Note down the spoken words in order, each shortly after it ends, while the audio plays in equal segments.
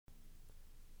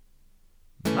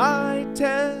My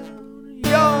town, your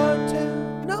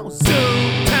town, no,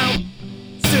 Zoom town,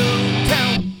 Zoom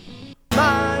town.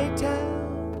 My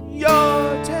town,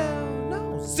 your town,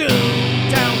 no,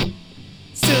 Zoom town,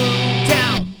 Zoom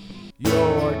town.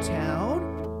 Your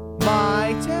town,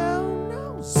 my town,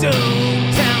 no,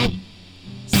 Zoom town,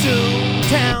 Zoom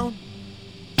town,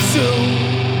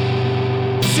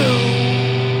 Zoom,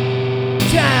 Zoom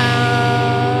town.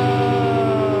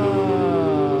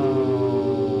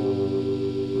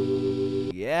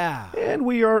 Yeah. And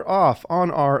we are off on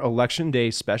our Election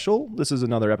Day special. This is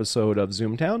another episode of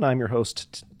Zoomtown. I'm your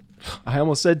host. I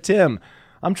almost said Tim.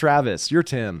 I'm Travis. You're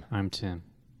Tim. I'm Tim.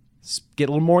 Get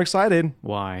a little more excited.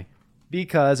 Why?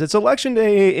 Because it's Election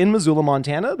Day in Missoula,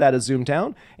 Montana. That is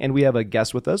Zoomtown. And we have a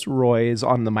guest with us. Roy is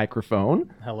on the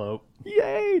microphone. Hello.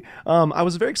 Yay! I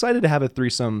was very excited to have a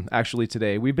threesome actually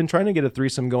today. We've been trying to get a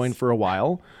threesome going for a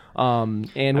while. And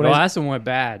The last one went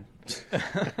bad.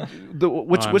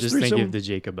 which I'm just threesome? thinking of the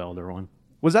Jacob Elder one.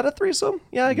 Was that a threesome?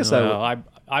 Yeah, I guess I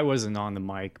wasn't on the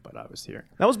mic, but I was here.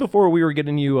 That was before we were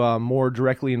getting you more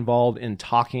directly involved in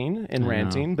talking and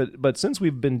ranting. But since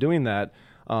we've been doing that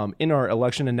in our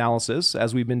election analysis,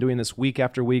 as we've been doing this week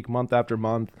after week, month after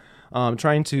month,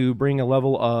 trying to bring a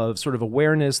level of sort of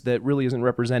awareness that really isn't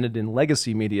represented in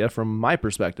legacy media, from my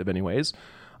perspective anyways.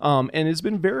 And it's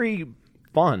been very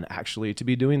fun, actually, to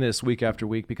be doing this week after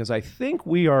week, because I think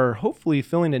we are hopefully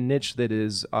filling a niche that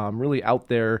is really out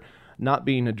there, not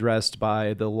being addressed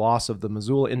by the loss of the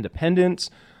Missoula Independent.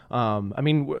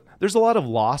 There's a lot of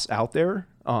loss out there,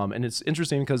 and it's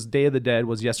interesting because Day of the Dead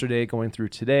was yesterday, going through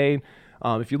today.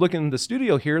 If you look in the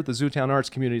studio here at the Zootown Arts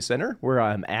Community Center, where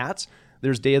I'm at,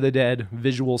 there's Day of the Dead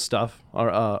visual stuff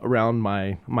around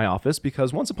my office,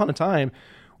 because once upon a time,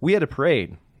 we had a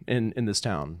parade in this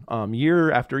town, year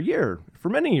after year, for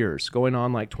many years, going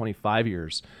on like 25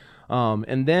 years.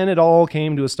 And then it all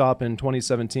came to a stop in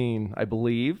 2017, I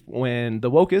believe, when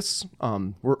the Wokists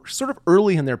were sort of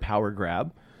early in their power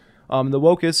grab. The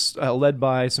Wokists, led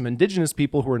by some indigenous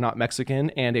people who are not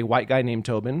Mexican, and a white guy named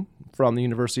Tobin from the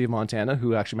University of Montana,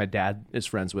 who actually my dad is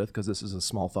friends with, because this is a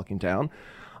small fucking town.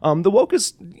 The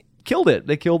Wokists killed it.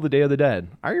 They killed the Day of the Dead.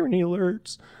 Irony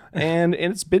alerts. And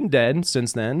it's been dead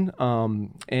since then.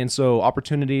 And so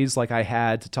opportunities like I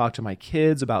had to talk to my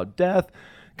kids about death,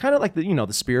 kind of like the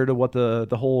spirit of what the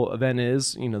whole event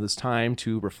is, this time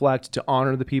to reflect, to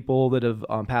honor the people that have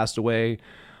passed away.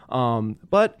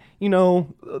 But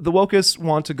the Wokists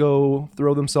want to go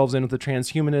throw themselves in with the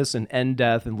transhumanists and end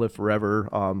death and live forever,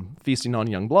 feasting on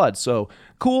young blood. So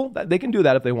cool, they can do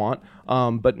that if they want.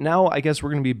 But now I guess we're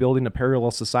going to be building a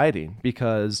parallel society,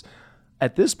 because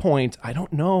at this point, I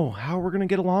don't know how we're going to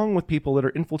get along with people that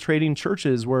are infiltrating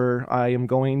churches, where I am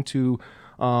going to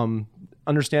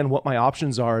understand what my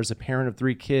options are as a parent of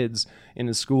 3 kids in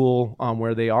a school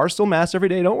where they are still masked every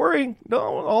day. Don't worry. No,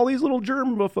 all these little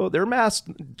germaphobes, they're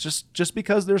masked. Just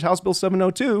because there's House Bill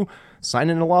 702 signed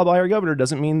into law by our governor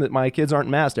doesn't mean that my kids aren't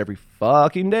masked every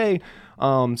fucking day.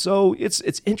 So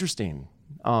it's interesting.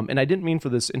 And I didn't mean for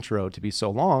this intro to be so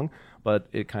long, but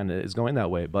it kind of is going that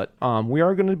way. But we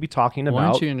are going to be talking about...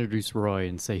 Why don't you introduce Roy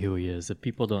and say who he is? If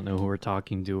people don't know who we're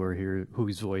talking to or hear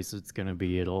whose voice it's going to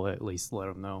be, it'll at least let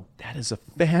them know. That is a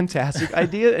fantastic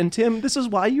idea. And Tim, this is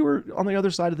why you were on the other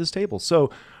side of this table.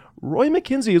 So Roy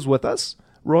McKenzie is with us.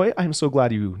 Roy, I'm so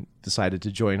glad you decided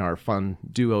to join our fun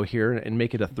duo here and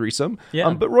make it a threesome.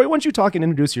 Yeah. But Roy, why don't you talk and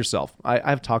introduce yourself?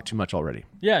 I've talked too much already.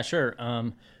 Yeah, sure.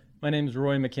 My name is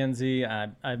Roy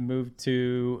McKenzie. I moved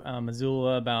to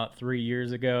Missoula about 3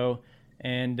 years ago,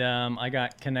 and I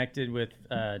got connected with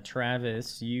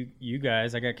Travis. You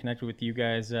guys, I got connected with you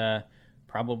guys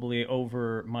probably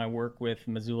over my work with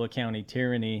Missoula County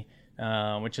Tyranny,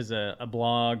 which is a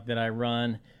blog that I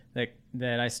run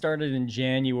that I started in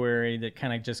January that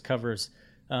kind of just covers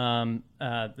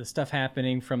the stuff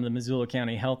happening from the Missoula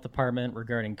County Health Department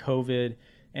regarding COVID,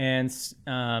 and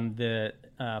the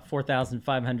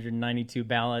 4,592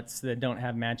 ballots that don't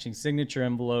have matching signature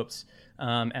envelopes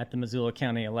at the Missoula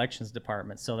County Elections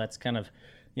Department. So that's kind of,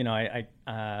 I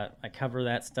cover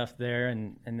that stuff there,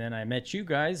 and then I met you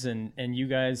guys, and you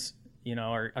guys,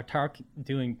 are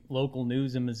doing local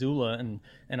news in Missoula,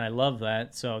 and I love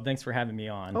that. So thanks for having me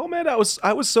on. Oh man, I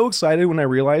was so excited when I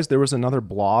realized there was another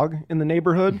blog in the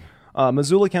neighborhood.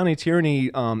 Missoula County Tyranny,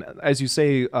 as you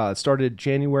say, started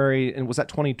January, and was that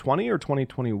 2020 or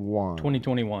 2021?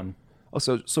 2021. Oh,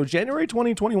 so January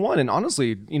 2021, and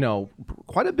honestly,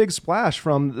 quite a big splash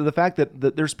from the fact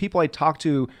that there's people I talk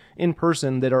to in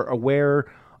person that are aware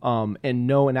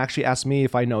and actually ask me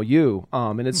if I know you.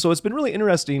 And it's been really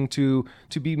interesting to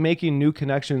be making new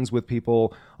connections with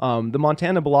people. The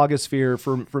Montana blogosphere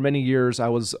for many years, I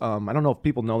was, I don't know if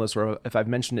people know this or if I've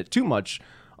mentioned it too much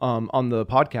on the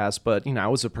podcast, but I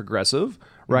was a progressive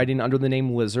writing under the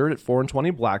name Lizard at 4 and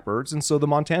 20 Blackbirds. And so the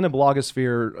Montana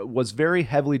blogosphere was very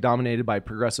heavily dominated by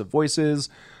progressive voices.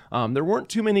 There weren't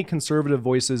too many conservative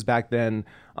voices back then.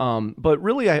 But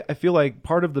really, I feel like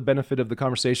part of the benefit of the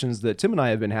conversations that Tim and I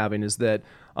have been having is that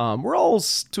we're all,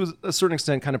 to a certain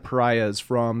extent, kind of pariahs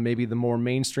from maybe the more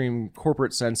mainstream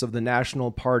corporate sense of the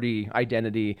national party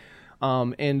identity.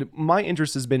 And my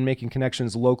interest has been making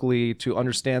connections locally to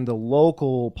understand the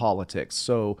local politics.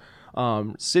 So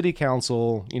city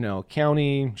council,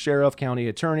 county sheriff, county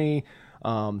attorney,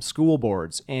 school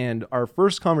boards. And our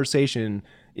first conversation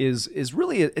is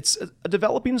really, it's a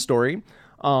developing story.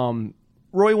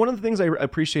 Roy, one of the things I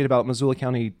appreciate about Missoula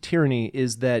County Tyranny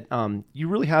is that you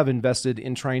really have invested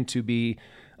in trying to be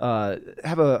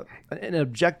have an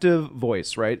objective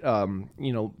voice, right?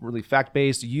 Really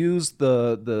fact-based. Use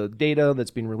the data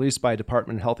that's being released by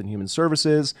Department of Health and Human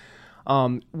Services.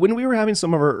 When we were having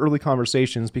some of our early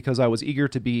conversations, because I was eager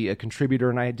to be a contributor,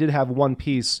 and I did have one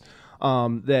piece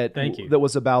that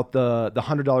was about the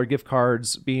 $100 gift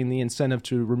cards being the incentive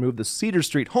to remove the Cedar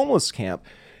Street homeless camp.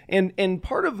 And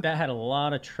part of that had a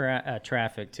lot of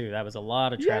traffic too. That was a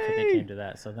lot of traffic that came to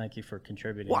that. So thank you for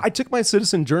contributing. Well, I took my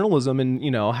citizen journalism and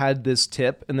had this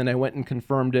tip, and then I went and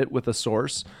confirmed it with a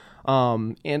source.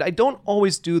 And I don't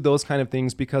always do those kind of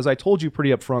things because I told you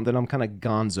pretty upfront that I'm kind of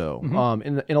gonzo.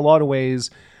 Mm-hmm. In a lot of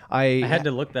ways, I had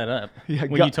to look that up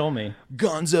when you told me.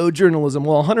 Gonzo journalism.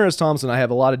 Well, Hunter S. Thompson, I have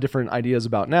a lot of different ideas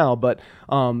about now, but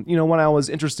when I was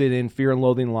interested in Fear and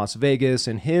Loathing in Las Vegas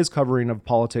and his covering of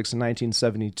politics in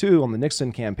 1972 on the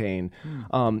Nixon campaign,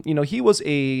 he was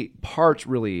a part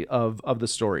really of the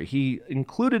story. He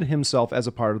included himself as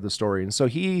a part of the story, and so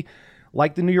he,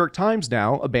 like the New York Times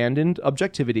now, abandoned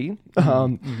objectivity.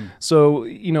 So,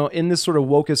 in this sort of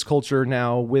wokest culture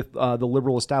now with the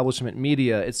liberal establishment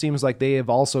media, it seems like they have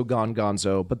also gone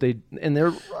gonzo. But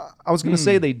I was going to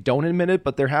say they don't admit it,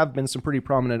 but there have been some pretty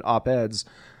prominent op-eds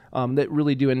that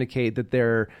really do indicate that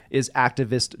there is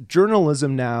activist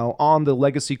journalism now on the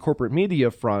legacy corporate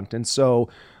media front. And so,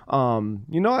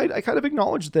 I kind of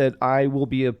acknowledge that I will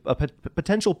be a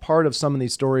potential part of some of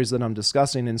these stories that I'm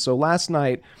discussing. And so last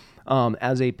night,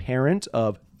 as a parent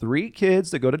of 3 kids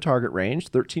that go to target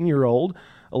range, 13-year-old,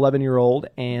 11-year-old,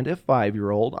 and a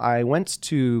 5-year-old, I went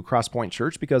to Cross Point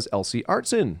Church because Elsie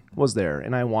Artson was there,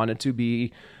 and I wanted to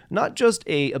be not just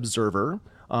a observer,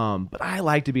 but I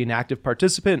like to be an active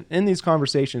participant in these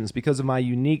conversations because of my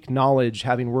unique knowledge,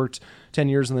 having worked 10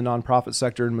 years in the nonprofit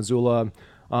sector in Missoula,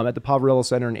 at the Poverello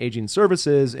Center in Aging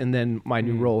Services, and then my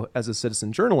new role as a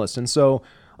citizen journalist. And so,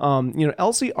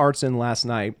 Elsie Artson last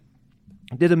night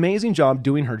did an amazing job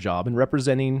doing her job and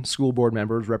representing school board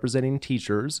members, representing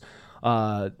teachers,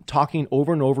 talking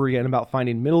over and over again about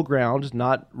finding middle ground,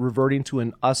 not reverting to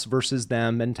an us versus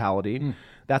them mentality.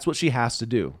 That's what she has to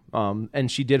do. And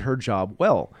she did her job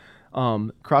well.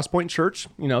 Cross Point Church,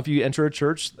 if you enter a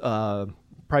church,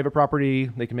 private property,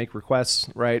 they can make requests,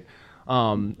 right?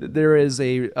 There is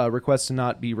a request to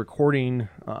not be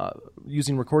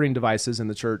using recording devices in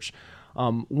the church.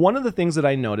 One of the things that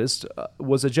I noticed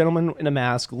was a gentleman in a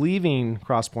mask leaving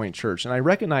Cross Point Church, and I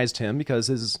recognized him because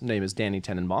his name is Danny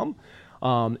Tenenbaum.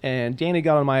 And Danny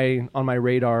got on my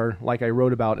radar, like I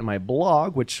wrote about in my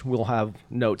blog, which we'll have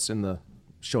notes in the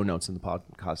show notes in the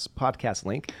podcast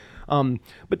link.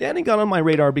 But Danny got on my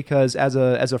radar because as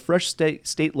a fresh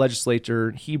state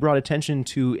legislator, he brought attention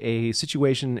to a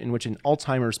situation in which an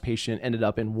Alzheimer's patient ended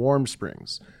up in Warm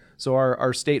Springs. So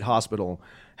our state hospital,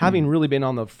 having really been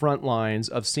on the front lines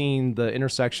of seeing the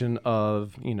intersection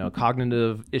of,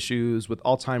 cognitive issues with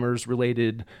Alzheimer's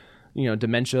related,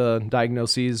 dementia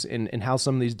diagnoses and how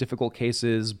some of these difficult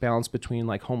cases bounce between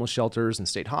like homeless shelters and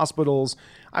state hospitals,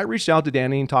 I reached out to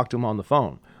Danny and talked to him on the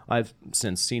phone. I've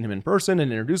since seen him in person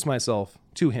and introduced myself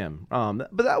to him.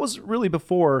 But that was really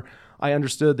before I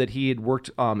understood that he had worked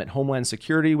at Homeland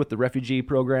Security with the refugee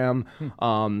program.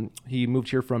 He moved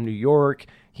here from New York.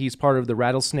 He's part of the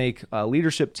Rattlesnake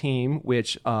leadership team,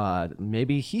 which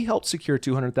maybe he helped secure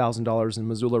 $200,000 in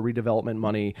Missoula redevelopment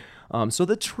money so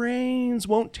the trains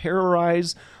won't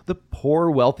terrorize the poor,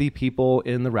 wealthy people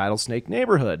in the Rattlesnake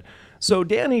neighborhood. So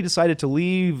Danny decided to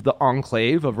leave the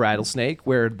enclave of Rattlesnake,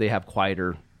 where they have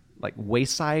quieter like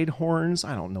wayside horns.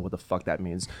 I don't know what the fuck that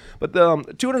means. But the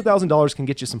 $200,000 can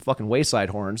get you some fucking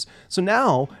wayside horns. So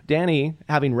now Danny,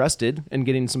 having rested and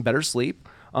getting some better sleep,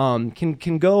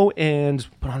 can go and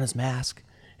put on his mask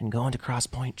and go into Cross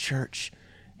Point Church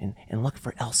and look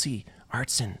for Elsie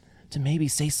Artson to maybe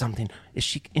say something. Is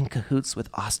she in cahoots with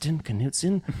Austin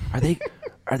Knutson?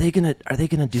 Are they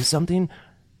gonna do something?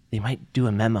 They might do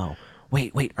a memo.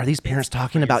 Wait, are these parents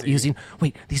talking about using?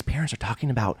 Wait, these parents are talking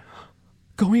about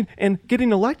going and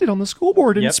getting elected on the school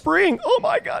board in spring. Oh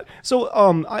my God! So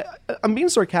I'm being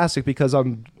sarcastic because I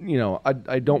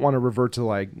don't want to revert to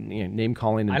like name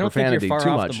calling and profanity too much. I don't think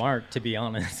you're far off the mark, to be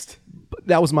honest. But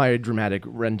that was my dramatic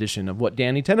rendition of what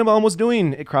Danny Tenenbaum was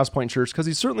doing at Cross Point Church, because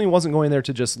he certainly wasn't going there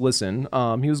to just listen.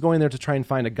 He was going there to try and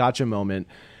find a gotcha moment.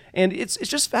 And it's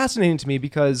just fascinating to me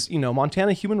because,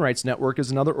 Montana Human Rights Network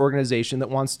is another organization that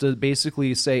wants to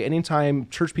basically say anytime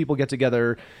church people get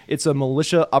together, it's a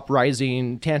militia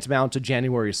uprising tantamount to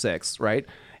January 6th, right?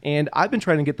 And I've been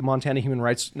trying to get the Montana Human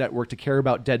Rights Network to care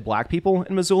about dead black people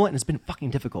in Missoula, and it's been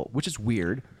fucking difficult, which is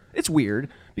weird. It's weird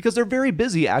because they're very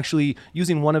busy actually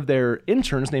using one of their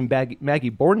interns named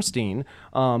Maggie Bornstein,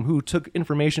 who took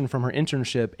information from her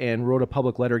internship and wrote a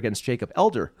public letter against Jacob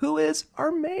Elder, who is our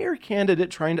mayor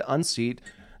candidate trying to unseat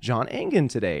John Engen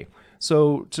today.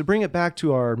 So to bring it back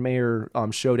to our mayor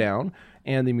showdown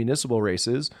and the municipal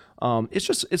races,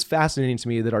 it's fascinating to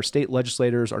me that our state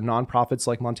legislators, our nonprofits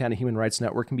like Montana Human Rights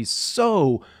Network can be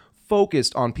so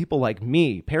focused on people like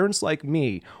me, parents like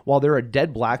me, while there are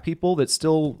dead black people that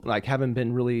still like haven't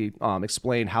been really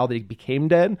explained how they became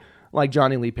dead, like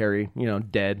Johnny Lee Perry,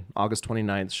 dead August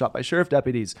 29th, shot by sheriff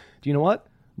deputies. Do you know what?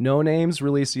 No names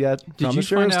released yet from the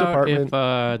sheriff's department.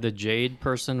 If the Jade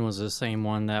person was the same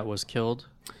one that was killed?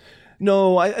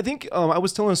 No, I think I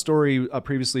was telling a story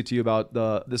previously to you about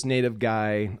this native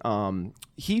guy.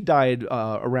 He died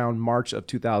around March of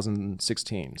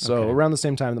 2016, so around the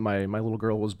same time that my little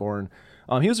girl was born.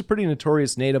 He was a pretty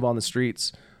notorious native on the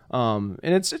streets, and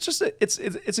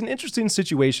it's an interesting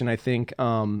situation. I think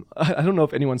I don't know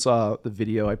if anyone saw the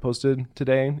video I posted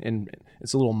today, and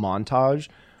it's a little montage.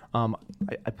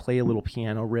 I play a little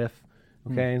piano riff.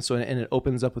 Okay, and it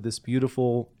opens up with this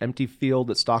beautiful empty field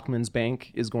that Stockman's Bank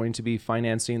is going to be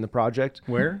financing the project.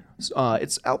 Where?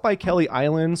 It's out by Kelly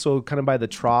Island, so kind of by the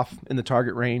trough in the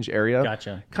target range area.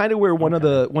 Gotcha. Kind of where one of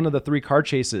the 3 car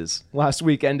chases last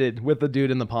week ended with the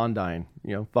dude in the pond dying.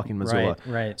 Fucking Missoula.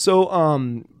 Right. So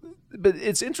but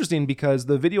it's interesting because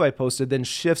the video I posted then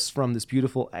shifts from this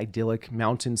beautiful idyllic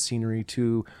mountain scenery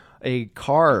to a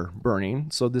car burning.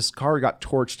 So this car got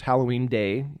torched Halloween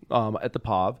day at the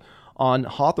POV on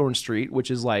Hawthorne Street, which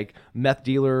is like meth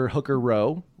dealer hooker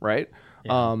row, right?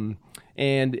 Yeah.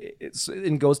 And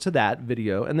it goes to that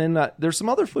video, and then there's some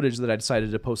other footage that I decided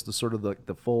to post. The sort of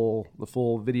the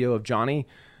full video of Johnny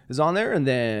is on there, and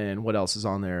then what else is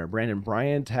on there? Brandon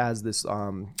Bryant has this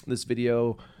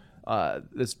video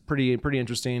that's pretty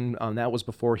interesting. That was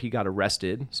before he got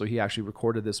arrested, so he actually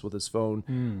recorded this with his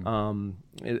phone.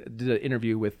 Did an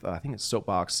interview with I think it's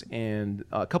Soapbox, and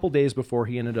a couple days before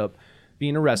he ended up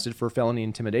being arrested for felony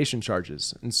intimidation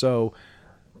charges. And so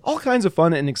all kinds of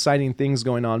fun and exciting things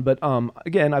going on. But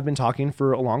again, I've been talking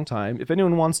for a long time. If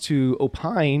anyone wants to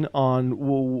opine on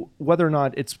whether or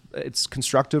not it's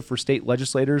constructive for state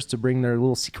legislators to bring their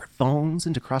little secret phones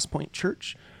into Cross Point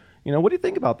Church, what do you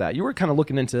think about that? You were kind of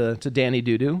looking into Danny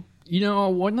Doo-Doo.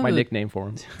 My nickname for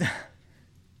him.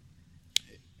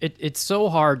 It's so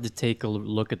hard to take a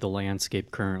look at the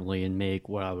landscape currently and make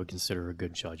what I would consider a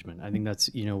good judgment. I think that's,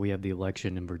 we have the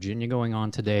election in Virginia going on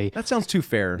today. That sounds too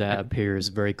fair. That appears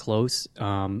very close.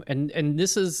 And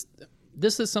this is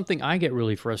something I get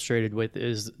really frustrated with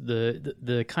is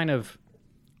the kind of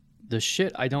the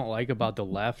shit I don't like about the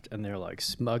left and their like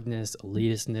smugness,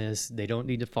 elitistness. They don't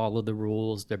need to follow the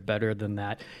rules. They're better than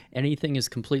that. Anything is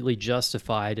completely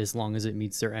justified as long as it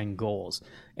meets their end goals.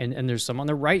 And there's some on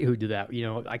the right who do that.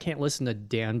 I can't listen to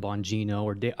Dan Bongino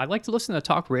or I like to listen to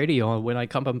talk radio when I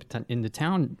come up into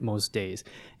town most days.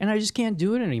 And I just can't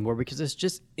do it anymore because it's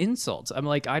just insults. I'm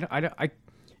like,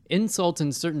 insults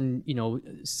in certain,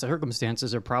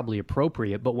 circumstances are probably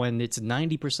appropriate, but when it's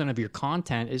 90% of your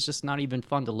content, it's just not even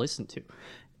fun to listen to.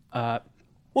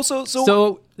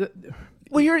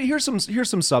 Here's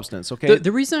some substance, okay?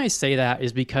 The reason I say that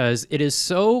is because it is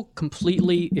so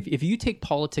completely, if you take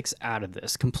politics out of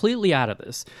this, completely out of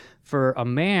this, for a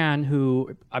man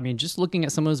who, just looking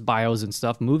at some of his bios and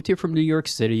stuff, moved here from New York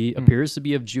City, appears to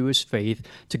be of Jewish faith,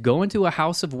 to go into a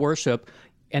house of worship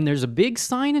And there's a big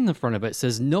sign in the front of it that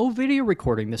says no video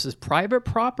recording. This is private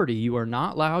property. You are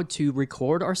not allowed to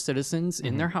record our citizens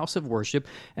in their house of worship.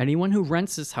 Anyone who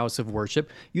rents this house of worship,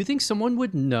 you think someone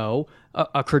would know,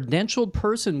 a credentialed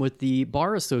person with the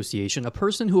Bar Association, a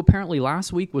person who apparently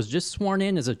last week was just sworn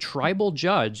in as a tribal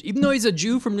judge, even though he's a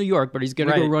Jew from New York, but he's going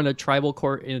to go run a tribal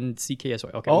court in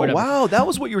CKSY. Okay, oh, wow. That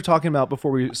was what you were talking about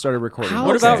before we started recording.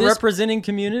 What about representing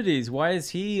communities? Why is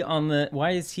he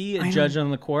a judge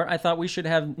on the court? I thought we should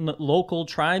have local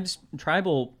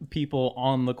tribal people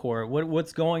on the court.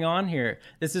 What's going on here?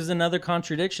 This is another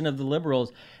contradiction of the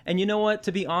liberals. And you know what?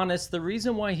 To be honest, the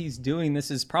reason why he's doing this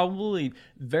is probably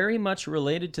very much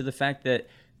related to the fact that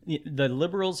the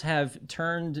liberals have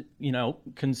turned,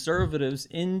 conservatives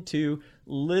into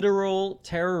literal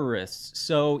terrorists.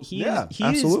 So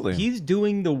he's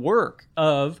doing the work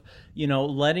of,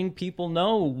 letting people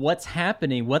know what's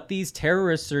happening, what these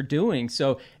terrorists are doing.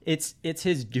 So it's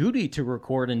his duty to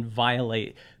record and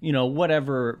violate,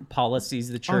 whatever policies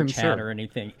the church had or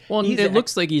anything. Well, it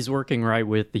looks like he's working right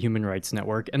with the Human Rights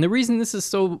Network. And the reason this is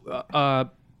so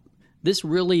this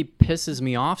really pisses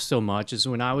me off so much is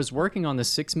when I was working on the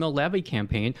 6 mil levy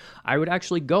campaign, I would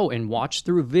actually go and watch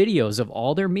through videos of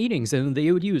all their meetings, and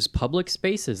they would use public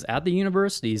spaces at the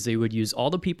universities. They would use all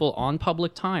the people on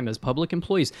public time as public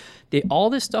employees.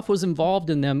 All this stuff was involved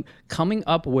in them coming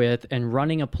up with and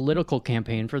running a political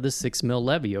campaign for the 6 mil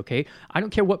levy, okay? I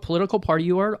don't care what political party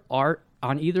you are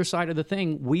on either side of the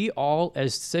thing. We all,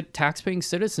 as taxpaying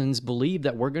citizens, believe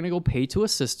that we're going to go pay to a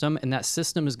system, and that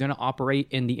system is going to operate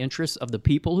in the interests of the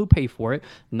people who pay for it,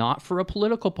 not for a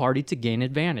political party to gain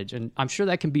advantage. And I'm sure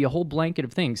that can be a whole blanket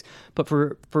of things. But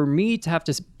for me to have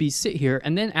to sit here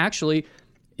and then actually...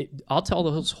 I'll tell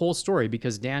the whole story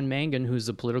because Dan Mangan, who's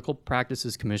the political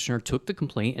practices commissioner, took the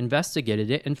complaint, investigated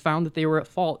it, and found that they were at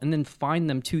fault, and then fined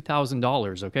them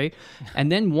 $2,000, okay?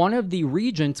 And then one of the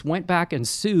regents went back and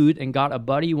sued and got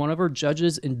one of her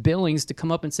judges in Billings to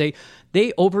come up and say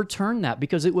they overturned that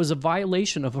because it was a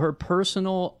violation of her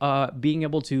personal being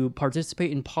able to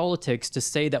participate in politics, to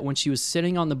say that when she was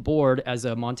sitting on the board as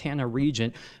a Montana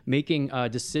regent making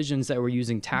decisions that were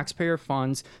using taxpayer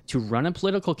funds to run a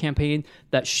political campaign,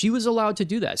 that she was allowed to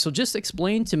do that. So just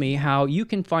explain to me how you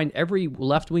can find every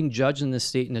left-wing judge in the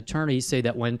state and attorney say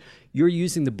that when you're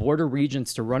using the Board of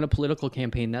Regents to run a political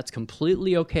campaign, that's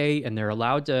completely okay, and they're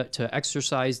allowed to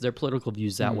exercise their political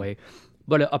views that way.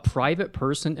 But a private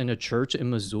person in a church in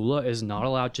Missoula is not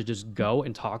allowed to just go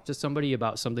and talk to somebody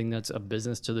about something that's of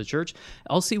business to the church.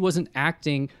 Elsie wasn't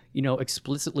acting,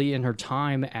 explicitly in her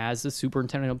time as the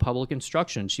superintendent of public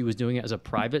instruction. She was doing it as a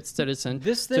private citizen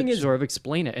to sort of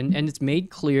explain it. And it's made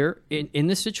clear in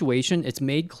the situation. It's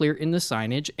made clear in the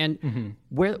signage. And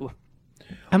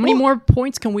how many more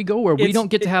points can we go where we don't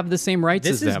get to have the same rights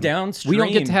as them? This is downstream. We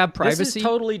don't get to have privacy? This is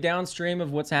totally downstream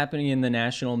of what's happening in the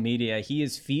national media. He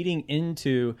is feeding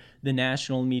into the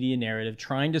national media narrative,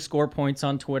 trying to score points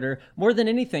on Twitter. More than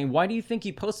anything, why do you think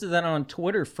he posted that on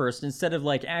Twitter first instead of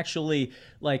actually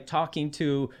talking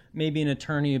to maybe an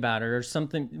attorney about it or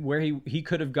something where he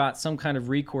could have got some kind of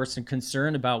recourse and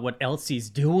concern about what Elsie's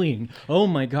doing? Oh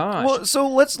my gosh. Well, so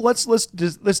let's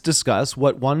discuss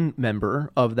what one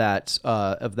member of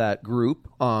that group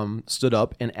stood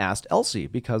up and asked Elsie,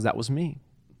 because that was me.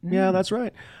 Yeah, that's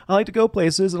right. I like to go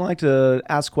places and I like to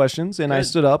ask questions. And I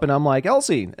stood up and I'm like,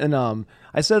 Elsie. And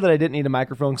I said that I didn't need a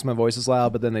microphone because my voice is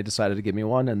loud, but then they decided to give me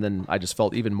one. And then I just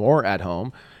felt even more at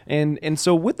home. And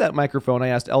so with that microphone, I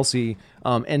asked Elsie,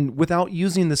 and without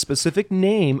using the specific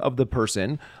name of the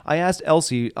person, I asked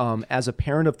Elsie, as a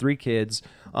parent of 3 kids,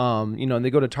 and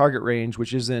they go to target range,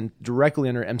 which isn't directly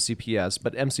under MCPS,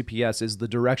 but MCPS is the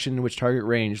direction in which target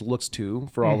range looks to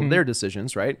for all of their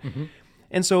decisions, right?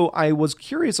 And so I was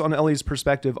curious on Ellie's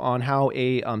perspective on how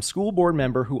a school board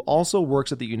member who also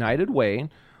works at the United Way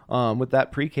with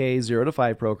that pre-K 0 to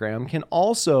 5 program can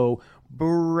also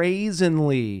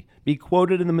brazenly be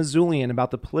quoted in the Missoulian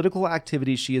about the political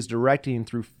activity she is directing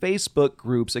through Facebook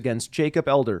groups against Jacob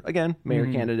Elder, again,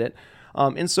 mayor candidate.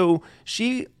 And so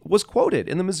she was quoted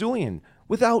in the Missoulian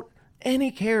without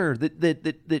any care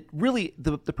that really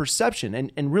the perception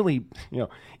and really,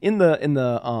 in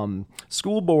the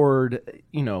school board,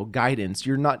 guidance,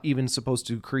 you're not even supposed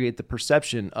to create the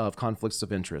perception of conflicts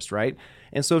of interest, right?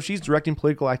 And so if she's directing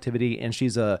political activity and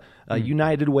she's a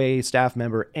United Way staff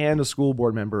member and a school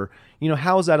board member,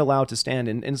 how is that allowed to stand?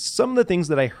 And some of the things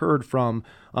that I heard from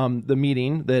the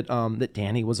meeting that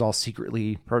Danny was all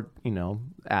secretly,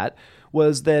 at,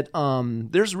 was that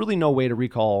there's really no way to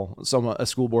recall a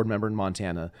school board member in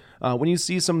Montana. When you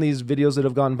see some of these videos that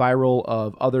have gone viral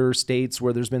of other states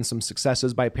where there's been some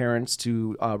successes by parents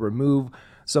to remove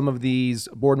some of these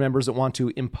board members that want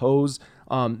to impose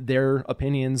their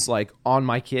opinions like on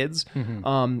my kids.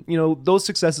 Those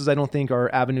successes I don't think are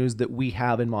avenues that we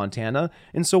have in Montana.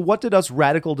 And so what did us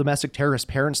radical domestic terrorist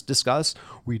parents discuss?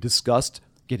 We discussed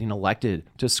getting elected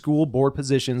to school board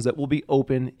positions that will be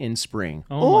open in spring.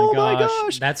 Oh my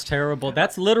gosh. That's terrible.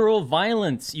 That's literal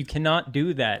violence. You cannot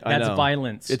do that. That's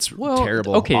violence. It's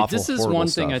terrible. Okay, awful, this is one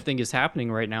thing stuff. I think is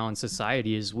happening right now in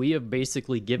society is we have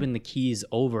basically given the keys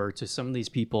over to some of these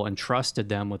people and trusted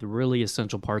them with really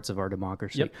essential parts of our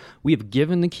democracy. Yep. We have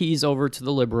given the keys over to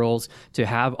the liberals to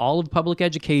have all of public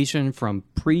education from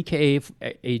pre-K,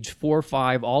 age 4 or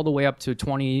 5, all the way up to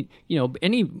 20,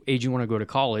 any age you want to go to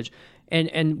college.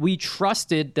 And we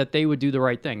trusted that they would do the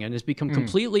right thing. And it's become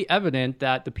completely evident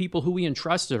that the people who we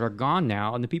entrusted are gone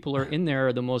now. And the people who are in there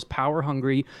are the most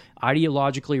power-hungry,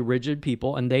 ideologically rigid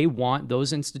people. And they want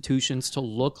those institutions to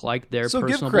look like their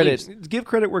personal beliefs. Give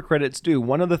credit where credit's due.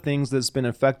 One of the things that's been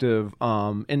effective,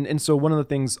 and so one of the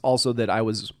things also that I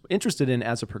was interested in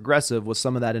as a progressive was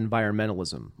some of that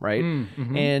environmentalism, right?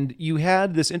 And you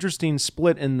had this interesting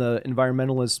split in the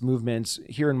environmentalist movement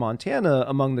here in Montana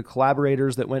among the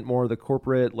collaborators that went more the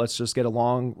corporate, let's just get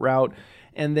along route.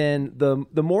 And then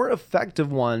the more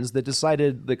effective ones that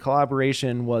decided the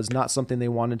collaboration was not something they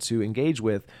wanted to engage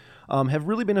with have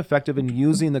really been effective in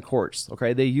using the courts.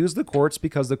 Okay, they use the courts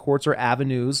because the courts are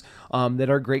avenues that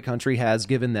our great country has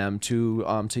given them to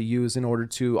use in order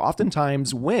to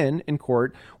oftentimes win in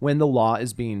court when the law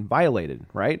is being violated,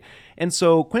 right? And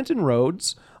so Quentin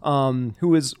Rhodes,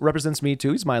 who represents me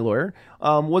too, he's my lawyer,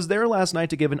 was there last night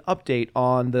to give an update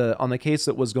on the case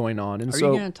that was going on. And Are you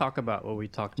going to talk about what we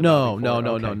talked about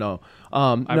before? No.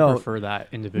 I prefer that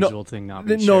individual thing not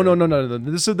be shared. No.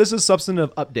 This is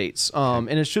substantive updates.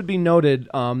 And it should be noted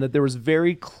that there was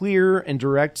very clear and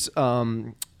direct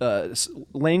language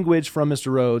from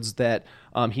Mr. Rhodes that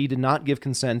he did not give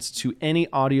consent to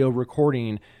any audio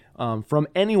recording from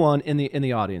anyone in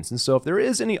the audience. And so if there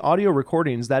is any audio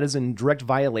recordings, that is in direct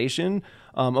violation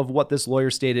of what this lawyer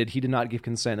stated. He did not give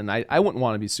consent, and I wouldn't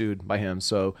want to be sued by him,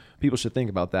 so people should think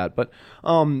about that. But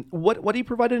what he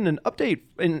provided in an update,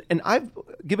 and I've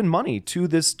given money to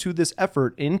this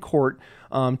effort in court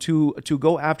to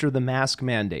go after the mask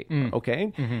mandate,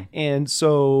 okay? And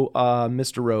so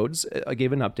Mr. Rhodes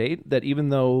gave an update that even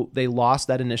though they lost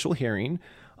that initial hearing,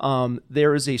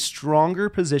 there is a stronger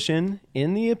position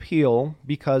in the appeal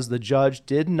because the judge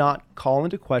did not call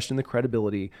into question the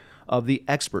credibility of the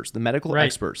experts, the medical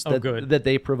experts that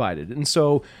they provided. And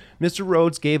so Mr.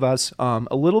 Rhodes gave us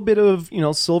a little bit of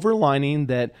silver lining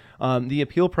that the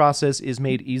appeal process is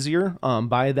made easier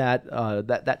by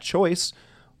that choice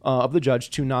of the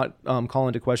judge to not call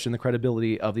into question the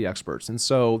credibility of the experts. And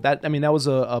so that was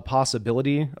a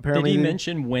possibility, apparently. Did he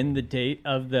mention when the date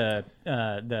of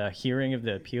the hearing of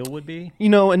the appeal would be?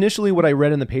 Initially what I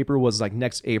read in the paper was like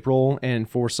next April. And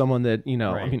for someone that,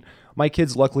 my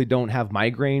kids luckily don't have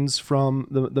migraines from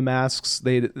the masks.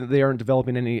 They aren't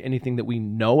developing anything that we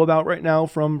know about right now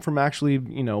from actually,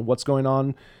 what's going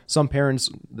on. Some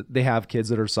parents, they have kids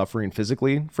that are suffering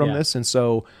physically from this. And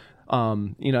so,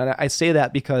 and I say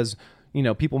that because,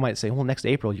 people might say, well, next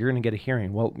April, you're going to get a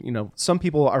hearing. Well, some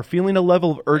people are feeling a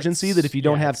level of urgency that if you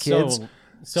don't have kids.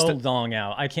 So long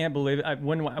out. I can't believe it.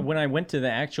 When I went to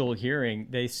the actual hearing,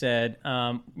 they said,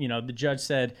 the judge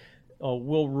said,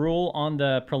 we'll rule on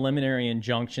the preliminary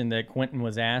injunction that Quentin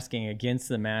was asking against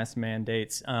the mask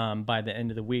mandates by the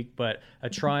end of the week, but a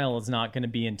trial is not going to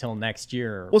be until next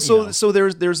year. Well, so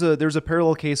there's a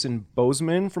parallel case in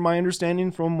Bozeman, from my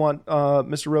understanding, from what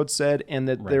Mr. Rhodes said, and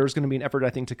that there's going to be an effort,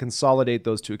 I think, to consolidate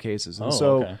those two cases.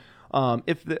 And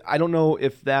I don't know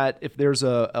if there's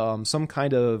some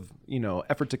kind of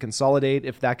effort to consolidate,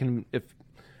 if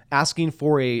asking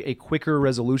for a quicker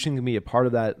resolution can be a part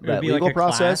of that legal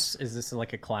process. Is this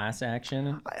like a class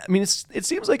action? I mean, it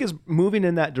seems like it's moving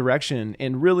in that direction,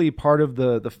 and really part of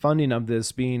the funding of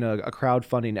this being a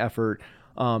crowdfunding effort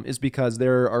is because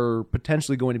there are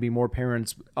potentially going to be more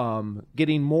parents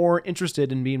getting more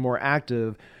interested in being more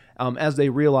active as they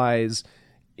realize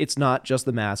it's not just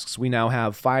the masks. We now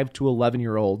have 5 to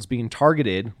 11-year-olds being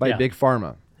targeted by Big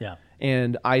Pharma. Yeah.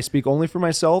 And I speak only for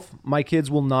myself. My kids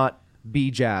will not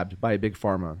be jabbed by Big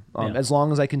Pharma as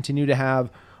long as I continue to have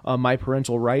my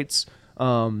parental rights.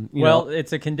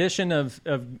 It's a condition of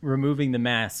removing the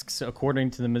masks, according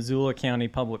to the Missoula County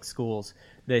Public Schools.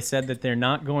 They said that they're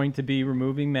not going to be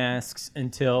removing masks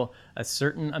until a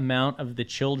certain amount of the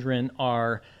children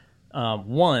are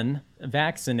 1,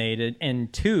 vaccinated,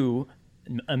 and 2,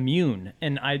 immune.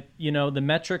 And the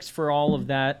metrics for all of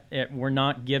that were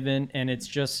not given, and it's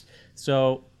just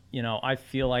so I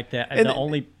feel like that.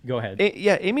 And Go ahead.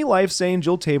 Amy Life's and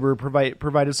Jill Tabor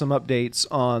provided some updates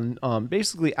on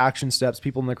basically action steps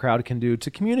people in the crowd can do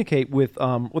to communicate with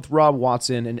Rob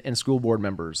Watson and school board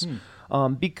members.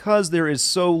 Because there is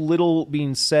so little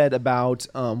being said about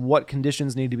what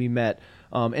conditions need to be met.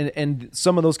 And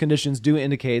some of those conditions do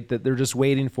indicate that they're just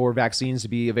waiting for vaccines to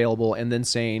be available and then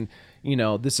saying,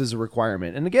 this is a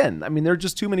requirement. And again, I mean, there are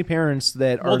just too many parents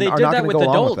that are not going to go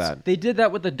along with that. They did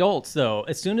that with adults, though.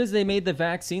 As soon as they made the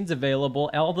vaccines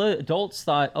available, all the adults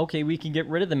thought, okay, we can get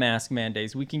rid of the mask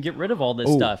mandates. We can get rid of all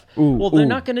this stuff. They're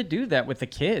not going to do that with the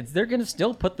kids. They're going to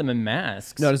still put them in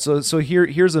masks. No, so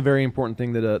here's a very important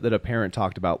thing that a parent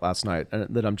talked about last night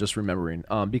that I'm just remembering,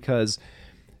 because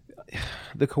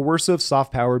the coercive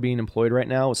soft power being employed right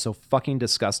now is so fucking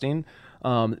disgusting.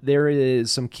 There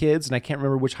is some kids, and I can't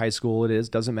remember which high school it is,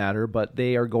 doesn't matter, but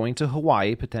they are going to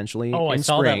Hawaii potentially. Oh, I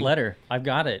saw spring. that letter. I've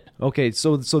got it. Okay,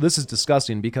 so this is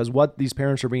disgusting because what these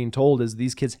parents are being told is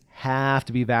these kids have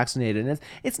to be vaccinated, and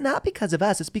it's not because of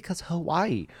us, it's because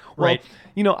Hawaii. Well, Right.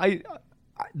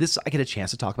 I get a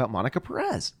chance to talk about Monica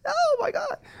Perez. Oh my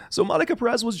God. So Monica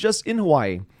Perez was just in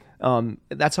Hawaii.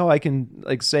 That's how I can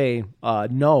say,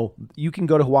 no, you can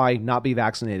go to Hawaii, not be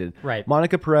vaccinated. Right.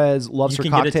 Monica Perez loves her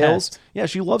You can get a cocktails. test. Yeah,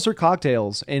 she loves her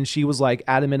cocktails, and she was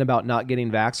adamant about not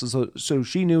getting vaxxed. So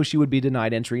she knew she would be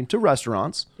denied entry into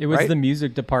restaurants. It was right? the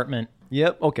music department.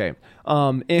 Yep. Okay.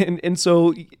 And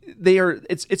so they are.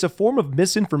 It's a form of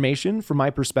misinformation from my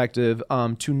perspective.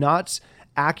 To not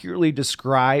accurately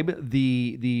describe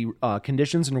the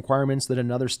conditions and requirements that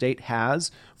another state has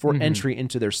for entry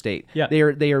into their state. Yeah. They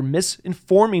are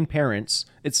misinforming parents.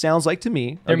 It sounds like to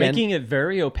me. They're again, making it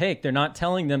very opaque. They're not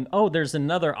telling them, oh, there's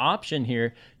another option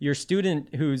here. Your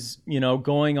student who's,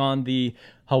 going on the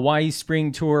Hawaii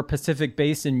Spring Tour Pacific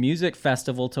Basin Music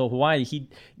Festival to Hawaii,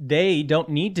 they don't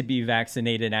need to be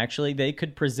vaccinated, actually. They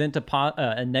could present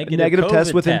a negative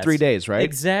test COVID within 3 days, right?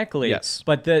 Exactly. Yes.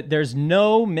 But there's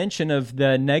no mention of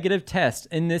the negative test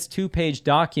in this 2-page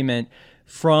document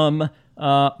from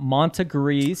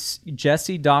Montegrees,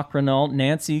 Jesse Docrinal,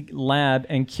 Nancy Lab,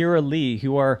 and Kira Lee,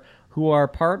 who are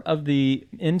part of the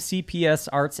MCPS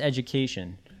Arts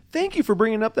Education. Thank you for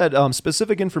bringing up that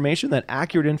specific information, that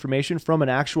accurate information from an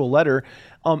actual letter.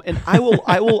 And I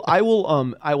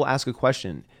will ask a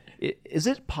question. Is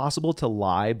it possible to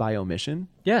lie by omission?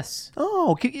 Yes.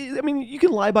 Oh, you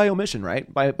can lie by omission,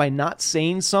 right? By not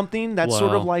saying something. That's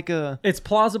sort of like a. It's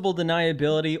plausible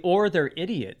deniability, or they're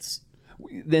idiots.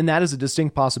 Then that is a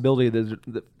distinct possibility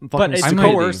that But it's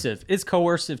stupidity. coercive. It's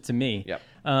coercive to me. Yep.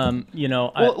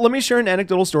 Well, let me share an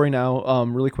anecdotal story now,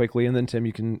 really quickly, and then Tim,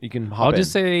 you can hop in. I'll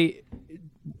just say,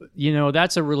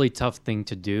 that's a really tough thing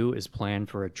to do, is plan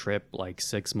for a trip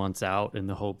 6 months out in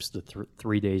the hopes that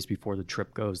 3 days before the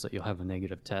trip goes that you'll have a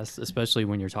negative test, especially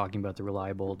when you're talking about the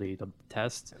reliability of the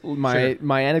test. My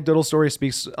anecdotal story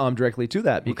speaks directly to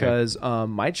that because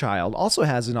my child also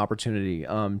has an opportunity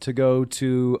to go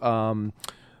to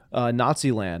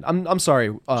Nazi land. I'm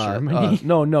sorry. Germany?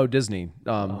 No, Disney.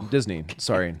 Disney.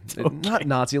 Sorry, not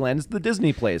Nazi land. It's the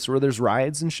Disney place where there's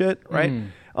rides and shit, right?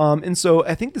 And so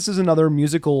I think this is another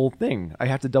musical thing. I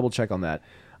have to double check on that.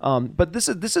 But this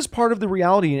is part of the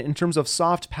reality in terms of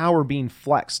soft power being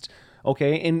flexed.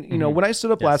 Okay, and when I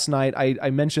stood up last night, I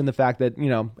mentioned the fact that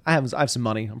I have some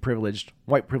money. I'm privileged,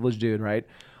 white privileged dude, right?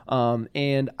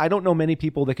 And I don't know many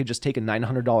people that could just take a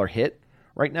 $900 hit.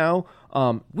 Right now,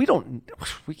 we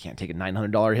can't take a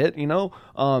 $900 hit,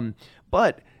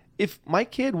 but if my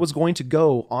kid was going to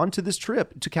go onto this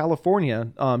trip to California,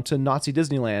 to Nazi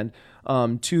Disneyland,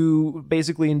 to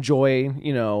basically enjoy,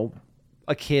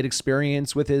 a kid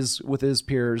experience with his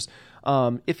peers,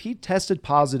 if he tested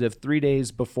positive 3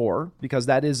 days before, because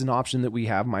that is an option that we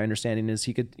have. My understanding is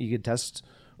he could test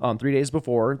 3 days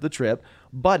before the trip.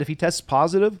 But if he tests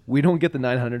positive, we don't get the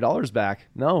 $900 back.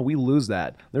 No, we lose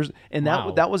that.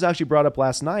 That was actually brought up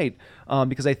last night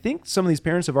because I think some of these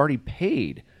parents have already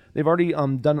paid. They've already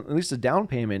done at least a down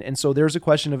payment, and so there's a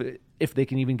question of if they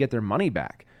can even get their money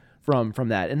back from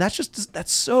that. And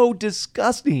that's so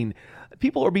disgusting.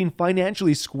 People are being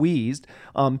financially squeezed.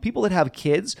 People that have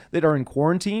kids that are in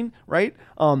quarantine, right?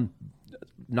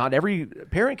 Not every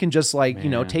parent can just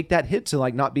take that hit to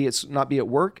not be at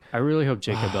work. I really hope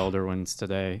Jacob Elder wins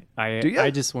today.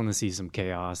 I just want to see some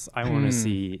chaos. I want to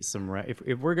see some.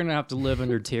 If we're gonna have to live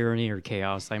under tyranny or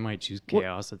chaos, I might choose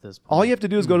chaos at this point. All you have to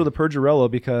do is go to the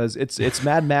Purgerello because it's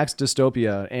Mad Max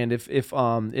dystopia. And if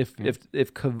not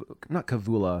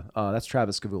Kavula, that's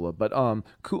Travis Kavula, but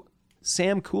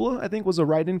Sam Kula, I think, was a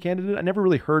write-in candidate. I never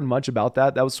really heard much about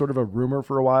that. That was sort of a rumor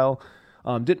for a while.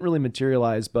 Didn't really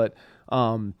materialize, but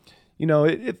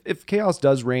if chaos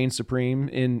does reign supreme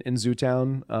in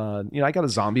Zootown, I got a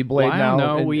zombie blade Well, I now.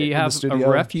 don't know. We in the have a studio,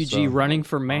 refugee so- running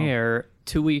for mayor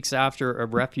 2 weeks after a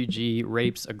refugee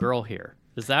rapes a girl here.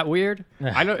 Is that weird?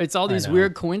 I don't. It's all these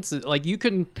weird coincidences. Like you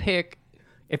can pick.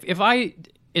 If I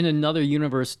in another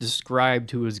universe described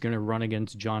who was going to run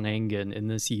against John Engen in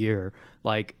this year,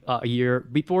 like a year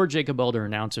before Jacob Elder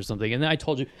announced or something, and then I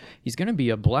told you he's going to be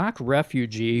a black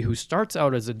refugee who starts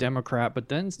out as a Democrat, but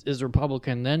then is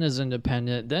Republican, then is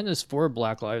independent, then is for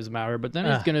Black Lives Matter, but then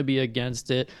he's going to be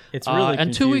against it. It's really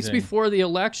and 2 weeks confusing. before the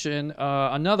election,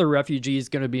 another refugee is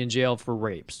going to be in jail for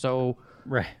rape. So.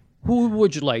 Right. Who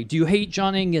would you like? Do you hate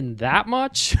John Engen that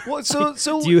much? Well,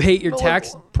 so Do you hate your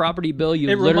tax property bill you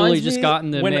It literally reminds just me got in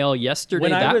the when- mail yesterday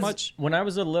when that much? When I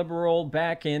was a liberal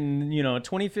back in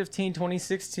 2015,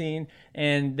 2016,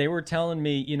 and they were telling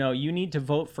me, you need to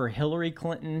vote for Hillary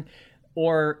Clinton,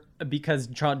 or because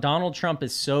Donald Trump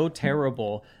is so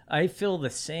terrible. I feel the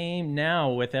same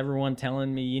now with everyone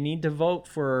telling me you need to vote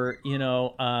for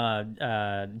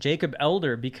Jacob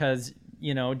Elder because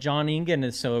John Engen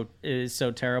is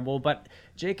so terrible, but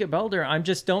Jacob Elder, I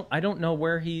don't know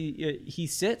where he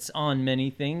sits on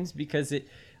many things because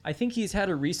I think he's had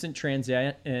a recent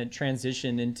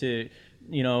transition into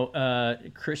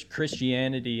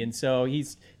Christianity, and so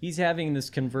he's having this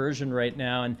conversion right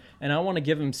now, and I want to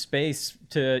give him space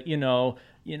to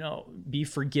be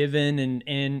forgiven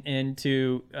and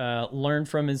to learn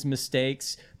from his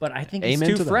mistakes. But I think it's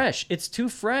too fresh. It's too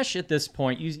fresh at this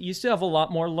point. You still have a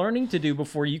lot more learning to do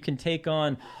before you can take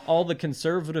on all the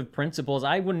conservative principles.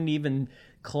 I wouldn't even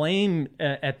claim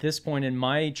at this point in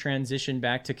my transition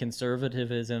back to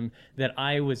conservatism that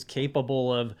I was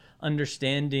capable of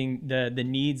understanding the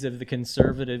needs of the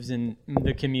conservatives in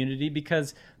the community,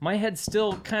 because my head's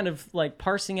still kind of like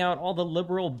parsing out all the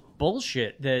liberal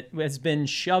bullshit that has been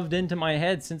shoved into my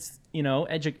head since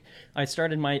I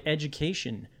started my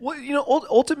education. Well,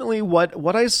 ultimately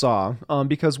what I saw,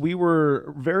 because we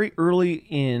were very early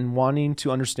in wanting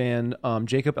to understand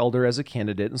Jacob Elder as a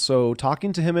candidate, and so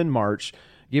talking to him in March,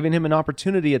 giving him an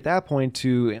opportunity at that point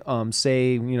to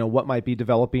say, what might be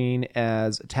developing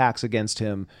as attacks against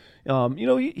him.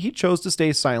 He chose to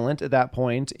stay silent at that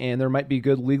point, and there might be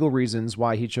good legal reasons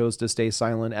why he chose to stay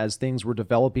silent as things were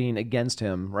developing against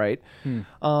him, right?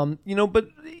 But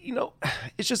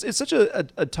it's such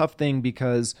a tough thing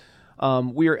because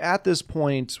we are at this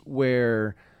point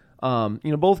where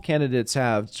both candidates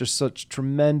have just such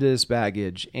tremendous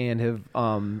baggage and have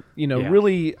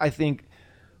really, I think,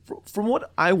 from what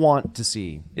I want to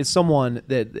see is someone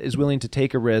that is willing to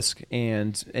take a risk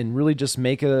and really just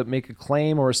make a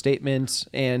claim or a statement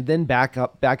and then back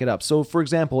it up. So, for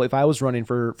example, if I was running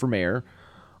for mayor,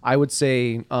 I would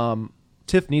say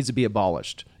TIF needs to be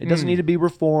abolished. It doesn't need to be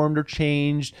reformed or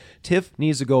changed. TIF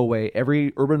needs to go away.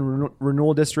 Every urban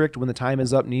renewal district, when the time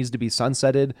is up, needs to be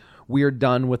sunsetted. We are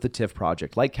done with the TIF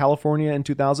project. Like California in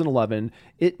 2011,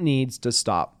 it needs to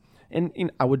stop.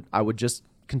 And I would just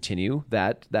continue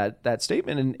that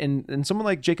statement, and someone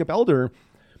like Jacob Elder,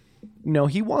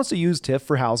 he wants to use TIF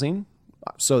for housing,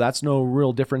 so that's no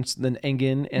real difference than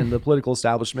Engen and the political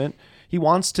establishment. He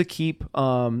wants to keep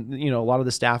a lot of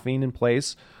the staffing in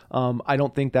place. I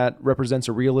don't think that represents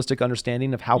a realistic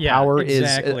understanding of how power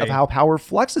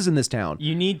flexes in this town.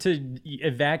 You need to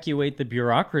evacuate the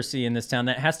bureaucracy in this town.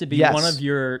 That has to be one of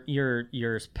your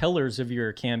pillars of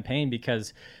your campaign,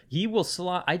 because he will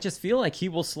slot. I just feel like he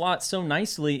will slot so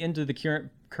nicely into the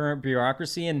current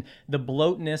bureaucracy, and the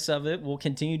bloatness of it will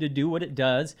continue to do what it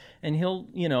does, and he'll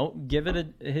give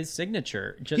it his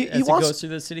signature it goes through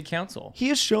the city council. He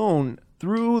has shown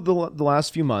through the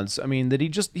last few months,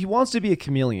 that he wants to be a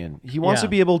chameleon. He wants to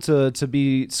be able to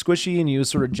be squishy and use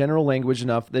sort of general language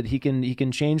enough that he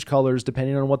can change colors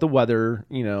depending on what the weather,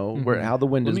 how the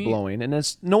wind is blowing.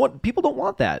 And people don't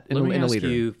want that in a leader. Let me ask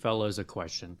you fellows a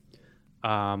question.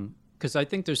 Because I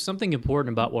think there's something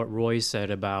important about what Roy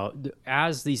said about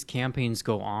as these campaigns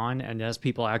go on and as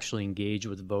people actually engage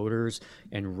with voters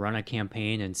and run a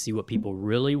campaign and see what people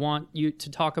really want you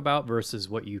to talk about versus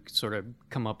what you sort of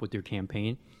come up with your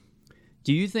campaign.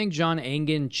 Do you think John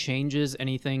Engen changes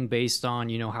anything based on,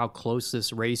 how close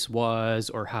this race was,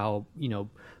 or how,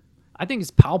 I think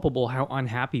it's palpable how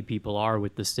unhappy people are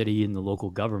with the city and the local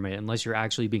government, unless you're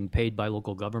actually being paid by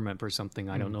local government for something.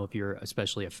 I don't know if you're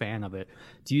especially a fan of it.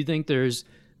 Do you think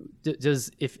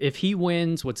if he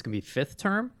wins, what's going to be fifth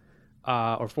term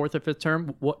or fourth or fifth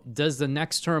term, what does the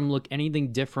next term look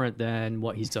anything different than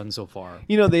what he's done so far?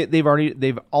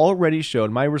 They've already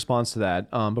showed my response to that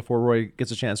before Roy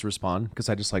gets a chance to respond, because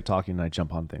I just like talking and I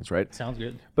jump on things, right? Sounds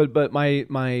good. But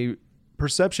my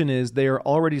perception is they are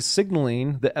already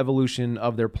signaling the evolution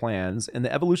of their plans. And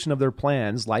the evolution of their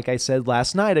plans, like I said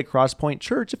last night at Crosspoint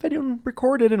Church, if anyone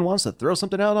recorded and wants to throw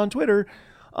something out on Twitter,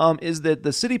 is that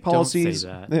the city policies...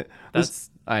 Don't say that.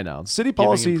 That's I know. City giving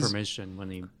policies... him permission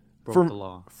when he broke the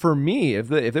law. For me, if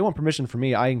they want permission from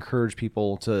me, I encourage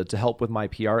people to help with my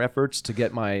PR efforts to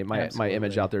get my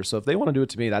image out there. So if they want to do it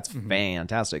to me, that's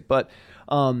fantastic. But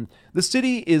the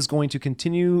city is going to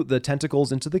continue the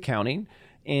tentacles into the county,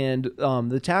 and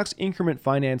the tax increment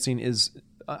financing is...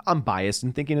 I'm biased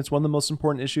in thinking it's one of the most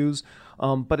important issues,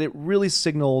 but it really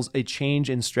signals a change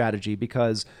in strategy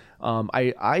because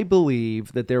I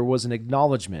believe that there was an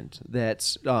acknowledgement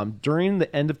that during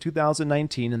the end of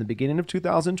 2019 and the beginning of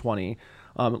 2020,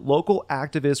 local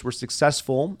activists were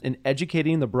successful in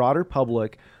educating the broader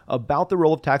public about the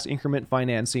role of tax increment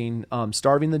financing,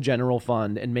 starving the general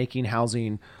fund, and making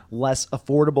housing less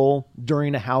affordable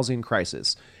during a housing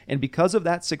crisis. And because of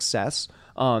that success,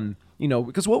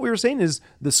 because what we were saying is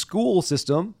the school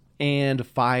system and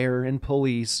fire and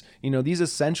police, these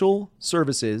essential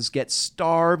services get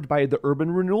starved by the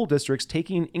urban renewal districts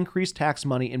taking increased tax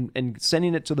money and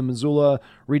sending it to the Missoula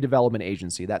Redevelopment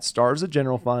Agency. That starves the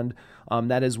general fund.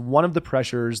 That is one of the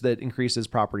pressures that increases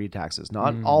property taxes.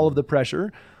 Not all of the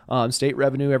pressure. State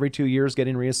revenue every 2 years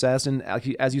getting reassessed. And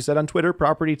as you said on Twitter,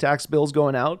 property tax bills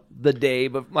going out the day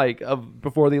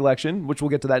before the election, which we'll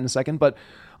get to that in a second. But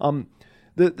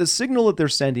the signal that they're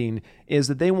sending is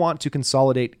that they want to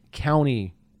consolidate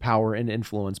county power and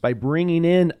influence by bringing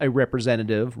in a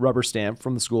representative rubber stamp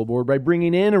from the school board, by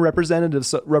bringing in a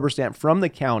representative rubber stamp from the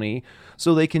county,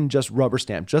 so they can just rubber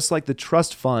stamp, just like the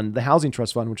trust fund, the housing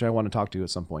trust fund, which I want to talk to at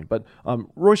some point. But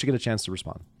Roy should get a chance to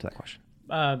respond to that question.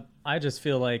 I just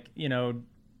feel like,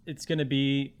 it's going to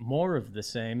be more of the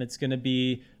same. It's going to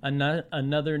be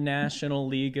another National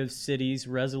League of Cities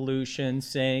resolution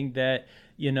saying that,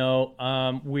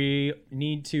 we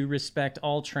need to respect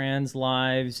all trans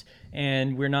lives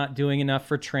and we're not doing enough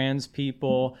for trans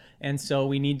people. And so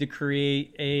we need to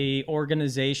create a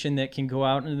organization that can go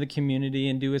out into the community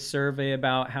and do a survey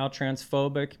about how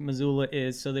transphobic Missoula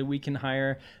is so that we can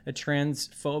hire a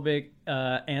transphobic,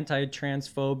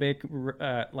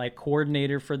 anti-transphobic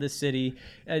coordinator for the city.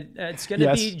 It's going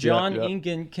to be John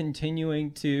Engen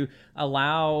continuing to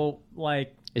allow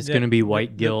it's going to be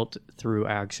white guilt through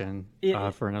action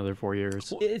for another 4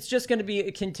 years. It's just going to be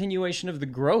a continuation of the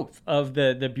growth of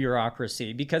the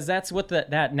bureaucracy, because that's what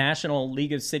that National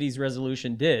League of Cities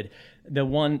resolution did. The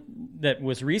one that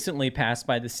was recently passed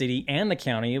by the city and the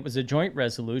county, it was a joint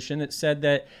resolution that said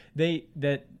that they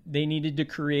needed to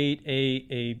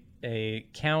create a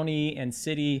county and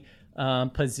city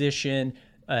position,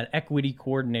 an equity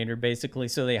coordinator, basically.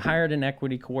 So they hired an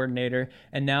equity coordinator,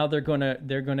 and now they're going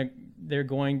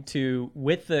to,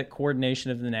 with the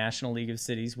coordination of the National League of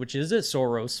Cities, which is a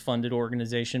Soros-funded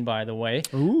organization, by the way.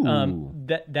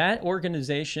 That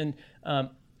organization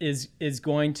is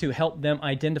going to help them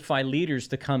identify leaders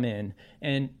to come in,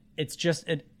 and it's just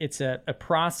it's a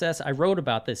process. I wrote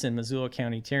about this in Missoula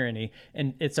County Tyranny,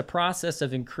 and it's a process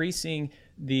of increasing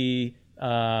the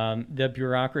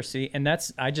bureaucracy, and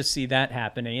I just see that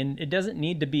happening. And it doesn't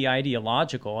need to be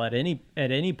ideological at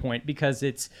any point, because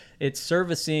it's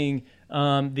servicing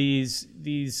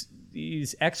these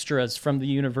extras from the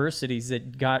universities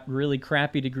that got really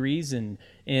crappy degrees in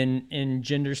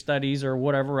gender studies or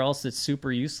whatever else that's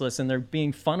super useless, and they're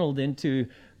being funneled into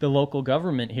the local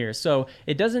government here. So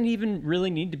it doesn't even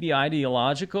really need to be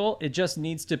ideological. It just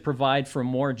needs to provide for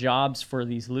more jobs for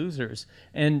these losers.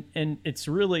 And it's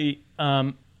really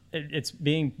it's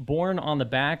being borne on the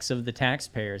backs of the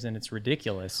taxpayers, and it's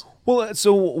ridiculous. Well,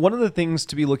 so one of the things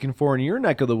to be looking for in your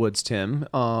neck of the woods, Tim,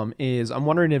 is I'm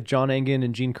wondering if John Engen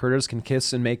and Gene Curtis can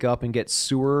kiss and make up and get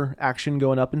sewer action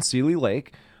going up in Seeley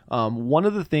Lake. One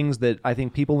of the things that I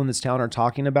think people in this town are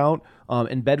talking about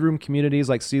in bedroom communities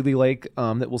like Seeley Lake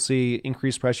that will see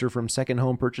increased pressure from second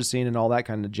home purchasing and all that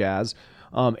kind of jazz,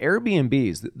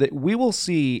 Airbnbs, that we will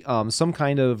see some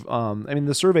kind of,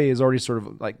 the survey is already sort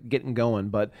of getting going,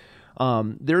 but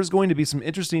there's going to be some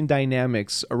interesting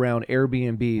dynamics around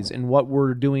Airbnbs and what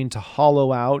we're doing to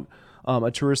hollow out a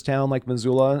tourist town like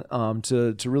Missoula,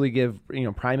 to really give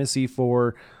primacy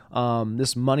for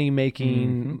this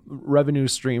money-making revenue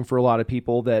stream for a lot of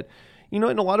people that, in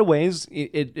a lot of ways,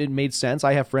 it made sense.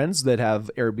 I have friends that have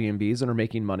Airbnbs and are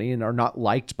making money and are not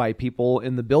liked by people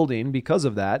in the building because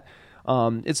of that.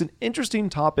 It's an interesting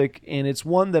topic, and it's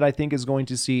one that I think is going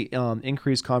to see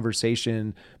increased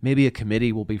conversation. Maybe a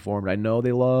committee will be formed. I know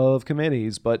they love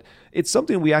committees, but it's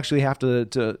something we actually have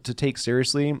to take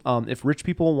seriously. If rich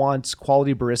people want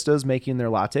quality baristas making their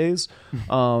lattes,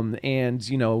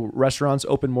 and restaurants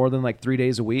open more than 3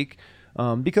 days a week,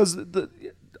 because the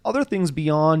other things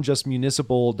beyond just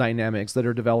municipal dynamics that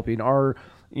are developing are,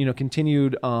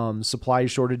 continued supply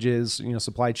shortages,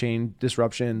 supply chain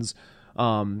disruptions.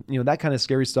 That kind of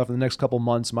scary stuff in the next couple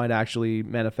months might actually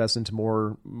manifest into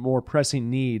more pressing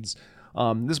needs.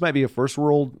 This might be a first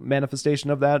world manifestation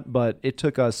of that, but it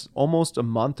took us almost a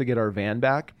month to get our van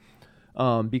back.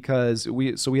 Because we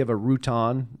have a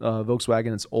Rutan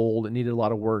Volkswagen. It's old. It needed a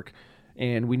lot of work,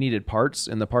 and we needed parts,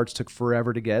 and the parts took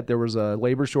forever to get. There was a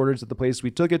labor shortage at the place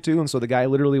we took it to, and so the guy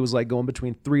literally was like going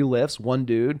between 3 lifts, one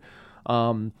dude.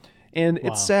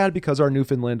 It's sad because our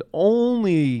Newfoundland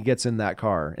only gets in that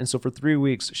car, and so for 3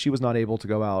 weeks she was not able to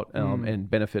go out and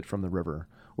benefit from the river.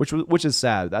 Which is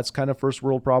sad. That's kind of first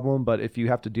world problem. But if you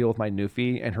have to deal with my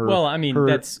Newfie and her,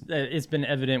 that's it's been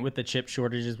evident with the chip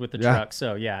shortages with the truck.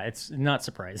 So yeah, it's not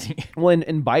surprising. Well,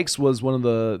 and bikes was one of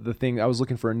the thing. I was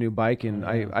looking for a new bike, and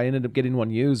I ended up getting one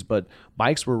used. But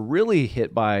bikes were really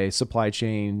hit by supply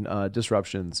chain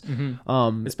disruptions,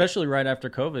 especially right after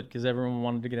COVID, because everyone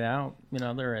wanted to get out.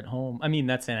 They're at home. I mean,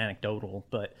 that's an anecdotal,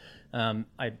 but there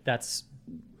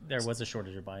was a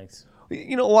shortage of bikes.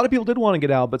 A lot of people did want to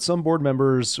get out, but some board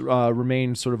members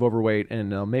remained sort of overweight,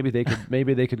 and maybe they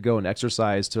could go and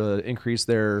exercise to increase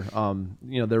their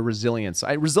their resilience.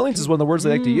 Resilience is one of the words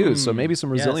they like to use, so maybe some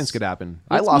resilience could happen.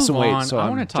 Let's I lost some move weight, on. so I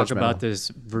want to talk about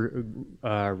this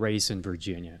race in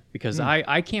Virginia, because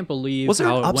I can't believe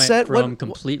how it went from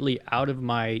completely out of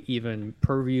my even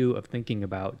purview of thinking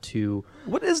about to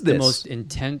what is this? The most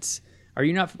intense. Are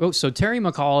you not? So Terry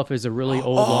McAuliffe is a really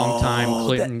old, long-time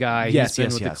Clinton guy. Yes, He's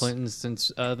been with the Clintons since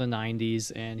the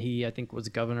 90s, and he, I think, was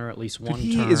governor at least one term.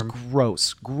 He is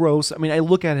gross. I mean, I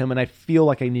look at him and I feel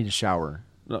like I need a shower.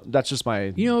 No, that's just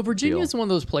my Virginia is one of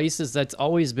those places that's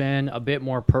always been a bit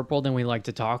more purple than we like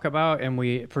to talk about,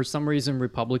 and for some reason,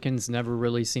 Republicans never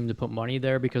really seem to put money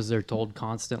there because they're told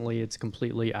constantly it's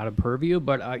completely out of purview.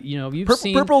 But you've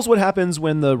seen purple's what happens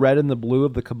when the red and the blue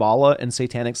of the Kabbalah and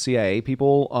satanic CIA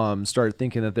people start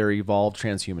thinking that they're evolved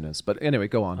transhumanists. But anyway,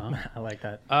 go on. I like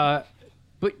that.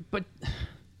 But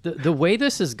the way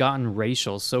this has gotten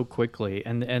racial so quickly,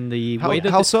 and the way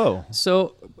that how so?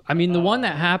 So I mean, the one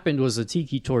that happened was a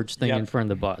tiki torch thing in front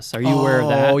of the bus. Are you aware of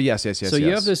that? Oh yes. So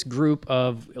you have this group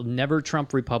of never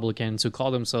Trump Republicans who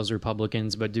call themselves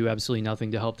Republicans but do absolutely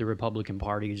nothing to help the Republican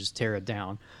Party, just tear it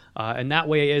down. And that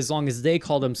way, as long as they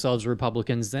call themselves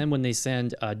Republicans, then when they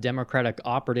send Democratic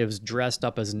operatives dressed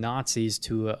up as Nazis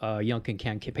to a Youngkin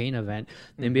campaign event,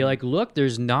 they'd be like, look,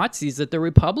 there's Nazis at the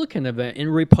Republican event,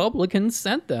 and Republicans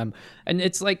sent them. And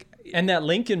it's like... And that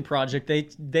Lincoln Project,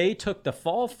 they took the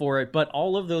fall for it, but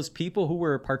all of those people who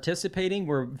were participating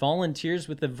were volunteers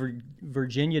with the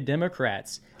Virginia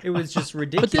Democrats. It was just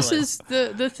ridiculous. But this is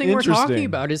the thing we're talking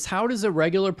about, is how does a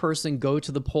regular person go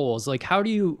to the polls? Like, how do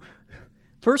you...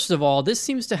 First of all, this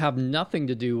seems to have nothing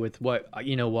to do with what I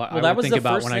would think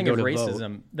about when I go to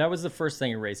vote. That was the first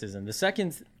thing of racism. The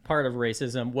second part of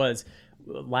racism was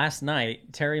last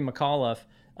night, Terry McAuliffe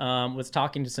was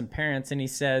talking to some parents, and he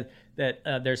said that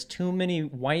there's too many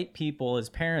white people as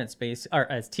parents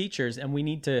or as teachers, and we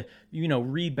need to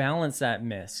rebalance that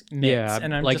mix. Yeah,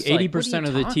 and I'm like just 80%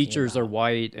 of the teachers are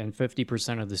white and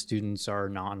 50% of the students are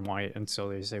non-white, and so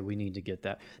they say we need to get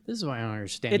that. This is what I don't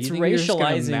understand. It's you think racializing you're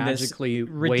just gonna magically wave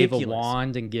a ridiculous.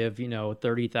 wand and give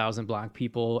 30,000 black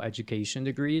people education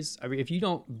degrees? I mean, if you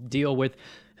don't deal with...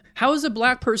 How is a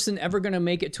black person ever going to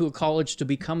make it to a college to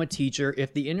become a teacher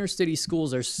if the inner city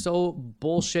schools are so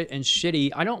bullshit and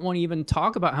shitty? I don't want to even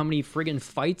talk about how many friggin'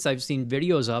 fights I've seen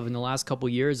videos of in the last couple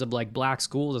of years of like black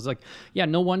schools. It's like, yeah,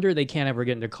 no wonder they can't ever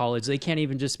get into college. They can't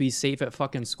even just be safe at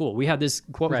fucking school. We had this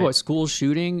quote unquote school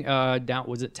shooting down,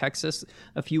 was it Texas,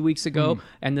 a few weeks ago?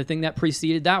 And the thing that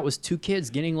preceded that was 2 kids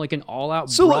getting like an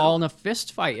all-out brawl and a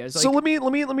fist fight. So let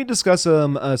me discuss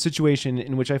a situation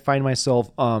in which I find myself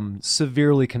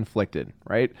severely conflicted,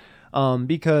 right?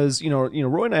 Because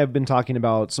Roy and I have been talking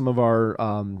about some of our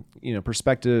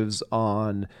perspectives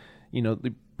on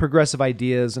the progressive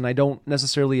ideas, and I don't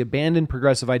necessarily abandon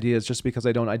progressive ideas just because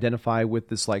I don't identify with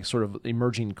this like sort of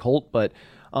emerging cult. But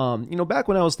back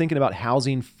when I was thinking about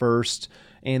housing first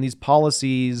and these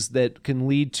policies that can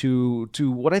lead to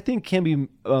what I think can be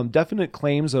definite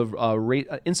claims of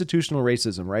institutional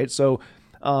racism, right? So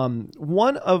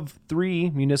one of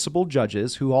 3 municipal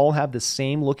judges who all have the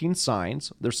same looking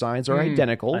signs. Their signs are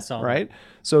identical, right?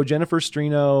 So Jennifer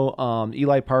Strino,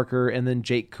 Eli Parker, and then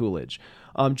Jake Coolidge.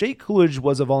 Jake Coolidge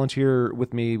was a volunteer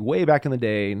with me way back in the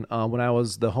day when I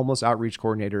was the homeless outreach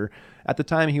coordinator. At the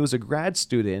time, he was a grad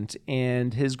student,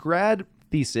 and his graduate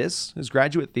thesis,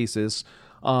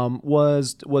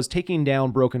 was taking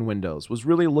down broken windows, was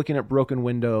really looking at broken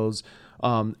windows.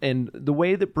 And the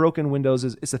way that broken windows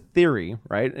is, it's a theory,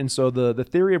 right? And so the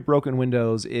theory of broken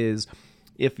windows is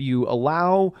if you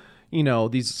allow,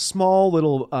 these small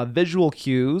little visual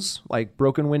cues like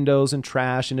broken windows and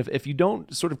trash, and if you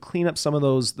don't sort of clean up some of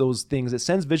those things, it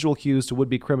sends visual cues to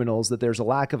would-be criminals that there's a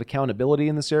lack of accountability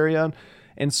in this area.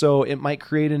 And so it might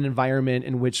create an environment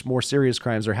in which more serious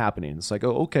crimes are happening. It's like,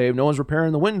 oh, okay, if no one's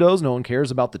repairing the windows, no one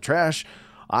cares about the trash,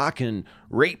 I can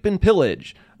rape and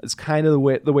pillage. It's kind of the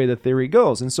way the theory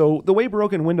goes. And so the way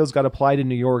broken windows got applied in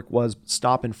New York was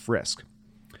stop and frisk.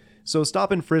 So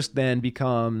stop and frisk then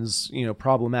becomes,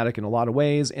 problematic in a lot of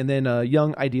ways. And then a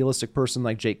young idealistic person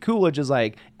like Jake Coolidge is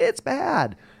like, it's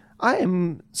bad. I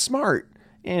am smart.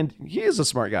 And he is a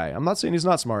smart guy. I'm not saying he's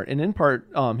not smart. And in part,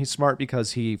 he's smart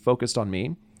because he focused on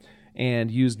me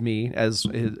and used me as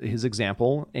his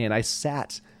example. And I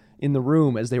sat in the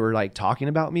room as they were like talking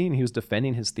about me and he was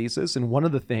defending his thesis. And one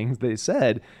of the things they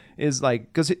said is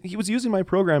like, because he was using my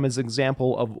program as an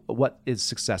example of what is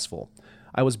successful.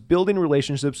 I was building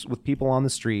relationships with people on the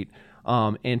street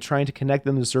and trying to connect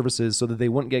them to services so that they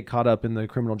wouldn't get caught up in the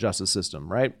criminal justice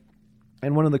system, right?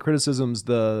 And one of the criticisms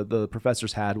the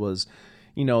professors had was,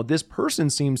 this person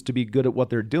seems to be good at what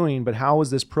they're doing, but how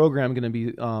is this program going to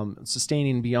be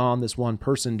sustaining beyond this one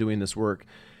person doing this work?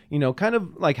 Kind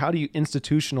of like, how do you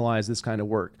institutionalize this kind of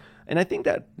work? And I think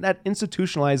that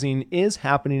institutionalizing is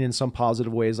happening in some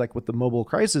positive ways, like with the mobile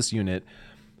crisis unit.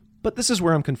 But this is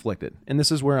where I'm conflicted, and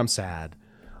this is where I'm sad,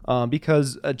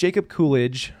 because Jacob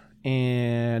Coolidge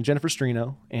and Jennifer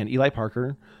Strino and Eli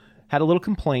Parker had a little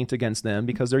complaint against them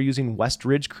because they're using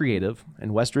Westridge Creative,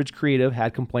 and Westridge Creative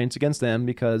had complaints against them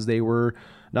because they were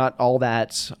not all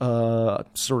that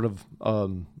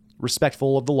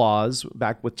respectful of the laws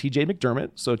back with TJ McDermott.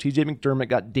 So TJ McDermott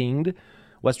got dinged.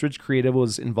 Westridge Creative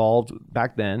was involved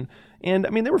back then. And I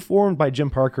mean, they were formed by Jim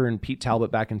Parker and Pete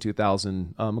Talbot back in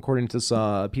 2000, according to this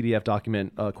PDF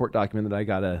document, court document that I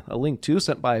got a link to,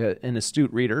 sent by an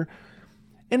astute reader.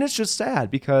 And it's just sad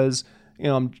because,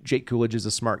 Jake Coolidge is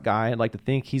a smart guy. I'd like to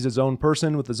think he's his own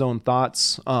person with his own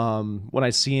thoughts. When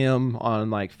I see him on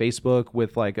like Facebook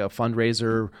with like a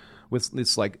fundraiser with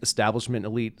this like establishment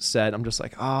elite set, I'm just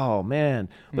like, oh man.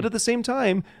 But at the same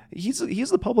time, he's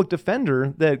the public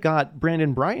defender that got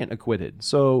Brandon Bryant acquitted.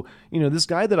 So, this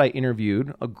guy that I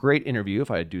interviewed, a great interview, if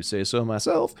I do say so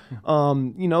myself,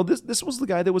 this was the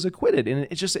guy that was acquitted. And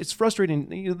it's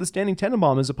frustrating. The Standing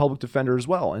Tenenbaum is a public defender as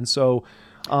well. And so,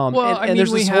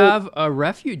 we have a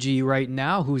refugee right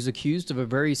now who's accused of a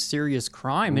very serious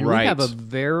crime, and we have a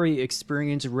very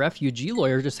experienced refugee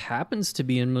lawyer, just happens to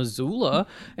be in Missoula,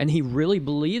 and he really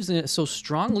believes in it so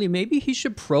strongly. Maybe he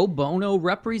should pro bono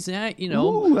represent,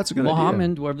 that's a good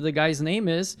Mohammed, idea. whatever the guy's name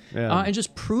is, and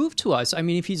just prove to us. I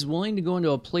mean, if he's willing to go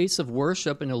into a place of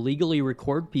worship and illegally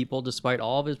record people, despite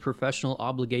all of his professional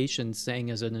obligations, saying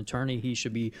as an attorney he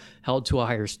should be held to a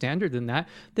higher standard than that,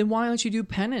 then why don't you do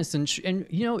penance and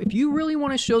if you really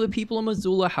want to show the people of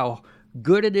Missoula how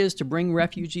good it is to bring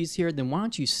refugees here, then why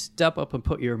don't you step up and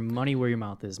put your money where your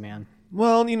mouth is, man?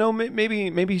 Well,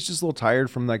 maybe he's just a little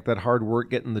tired from like that hard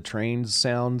work getting the train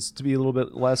sounds to be a little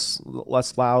bit less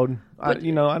loud. I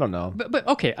don't know. But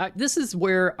okay, this is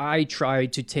where I try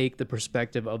to take the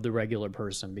perspective of the regular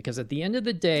person, because at the end of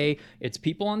the day, it's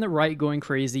people on the right going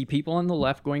crazy, people on the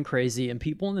left going crazy, and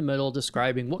people in the middle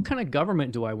describing what kind of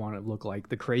government do I want to look like,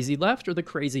 the crazy left or the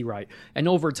crazy right? And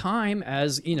over time,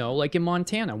 as like in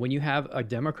Montana, when you have a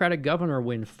Democratic governor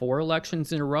win 4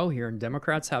 elections in a row here, and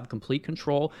Democrats have complete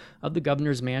control of the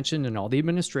governor's mansion and all the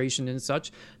administration and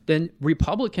such, then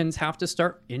Republicans have to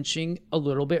start inching a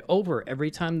little bit over every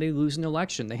time they lose an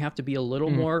election. They have to be a little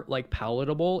more like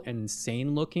palatable and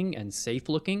sane looking and safe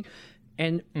looking.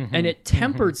 And it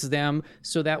tempers them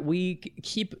so that we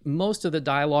keep most of the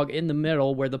dialogue in the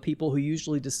middle where the people who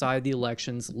usually decide the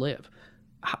elections live.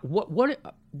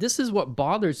 This is what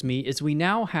bothers me is we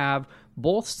now have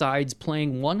both sides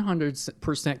playing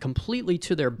 100% completely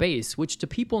to their base, which to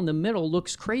people in the middle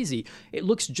looks crazy. It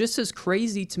looks just as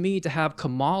crazy to me to have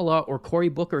Kamala or Cory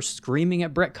Booker screaming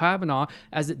at Brett Kavanaugh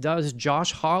as it does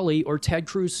Josh Hawley or Ted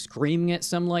Cruz screaming at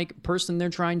some like person they're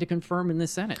trying to confirm in the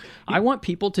Senate. I want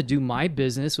people to do my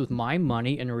business with my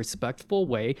money in a respectful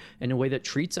way, in a way that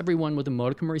treats everyone with a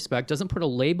modicum of respect, doesn't put a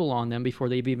label on them before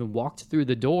they've even walked through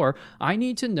the door. I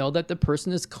need to know that the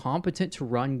person is competent to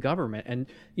run government. And,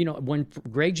 when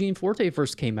when Greg Gianforte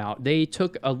first came out, they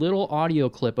took a little audio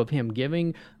clip of him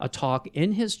giving a talk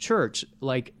in his church.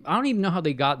 Like, I don't even know how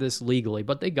they got this legally,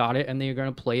 but they got it, and they're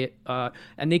going to play it.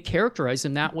 And they characterized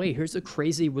him that way. Here's a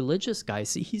crazy religious guy.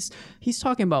 See, he's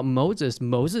talking about Moses.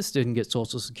 Moses didn't get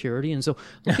Social Security, and so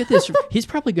look at this. He's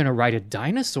probably going to ride a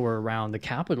dinosaur around the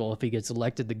Capitol if he gets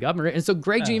elected the governor. And so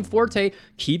Greg Gianforte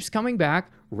keeps coming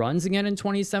back, runs again in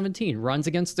 2017, runs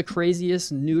against the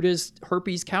craziest, nudist,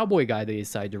 herpes cowboy guy they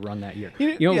decided to run that year.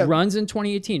 Runs in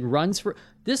 2018, runs for...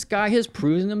 This guy has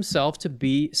proven himself to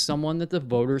be someone that the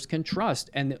voters can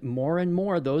trust. And more and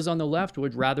more, those on the left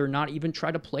would rather not even try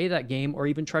to play that game or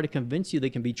even try to convince you they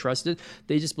can be trusted.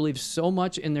 They just believe so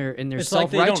much in their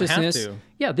self-righteousness. Like they don't have to.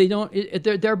 Yeah, they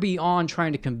don't. They're beyond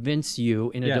trying to convince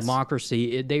you in a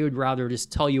democracy. They would rather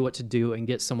just tell you what to do and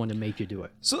get someone to make you do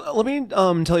it. So let me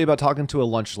tell you about talking to a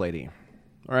lunch lady,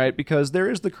 all right? Because there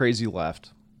is the crazy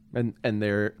left, and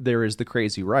there is the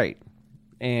crazy right,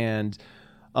 and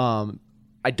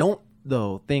I don't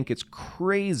though think it's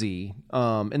crazy,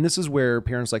 and this is where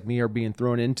parents like me are being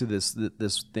thrown into this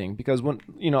thing, because when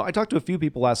I talked to a few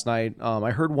people last night,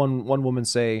 I heard one woman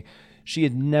say she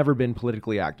had never been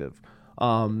politically active.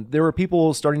 There were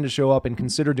people starting to show up and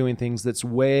consider doing things that's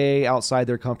way outside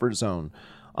their comfort zone.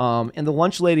 And the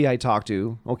lunch lady I talked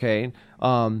to,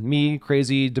 me,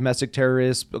 crazy domestic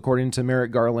terrorist, according to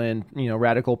Merrick Garland,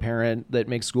 radical parent that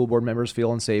makes school board members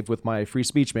feel unsafe with my free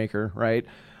speech maker, right?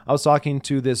 I was talking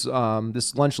to this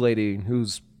lunch lady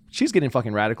she's getting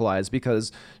fucking radicalized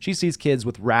because she sees kids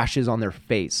with rashes on their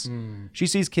face. She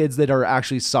sees kids that are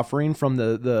actually suffering from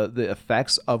the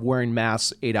effects of wearing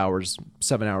masks 8 hours,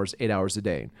 7 hours, 8 hours a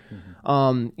day.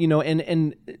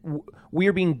 And we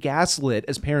are being gaslit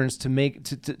as parents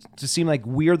to seem like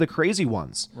we are the crazy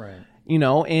ones. Right.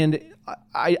 And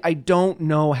I don't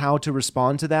know how to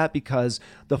respond to that, because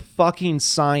the fucking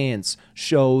science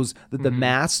shows that the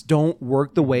masks don't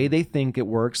work the way they think it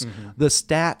works. The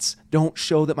stats don't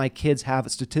show that my kids have a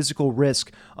statistical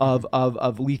risk of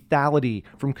lethality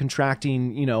from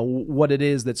contracting, what it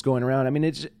is that's going around. I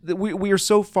mean, we are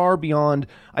so far beyond,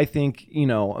 I think,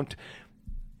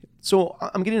 So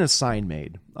I'm getting a sign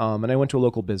made, and I went to a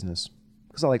local business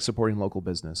because I like supporting local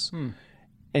business.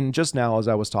 And just now, as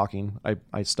I was talking,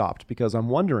 I stopped because I'm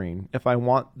wondering if I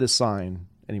want this sign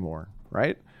anymore,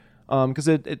 right? Because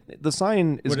the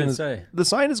sign is going to say, the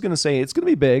sign is going to say, it's going to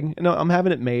be big. I'm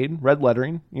having it made, red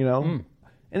lettering, and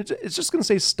it's just going to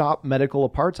say "Stop Medical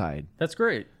Apartheid." That's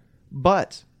great.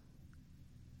 But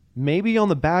maybe on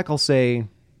the back I'll say,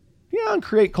 and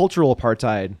create cultural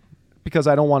apartheid, because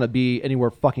I don't want to be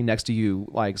anywhere fucking next to you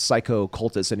like psycho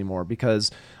cultists anymore.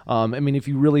 Because if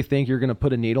you really think you're going to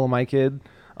put a needle in my kid,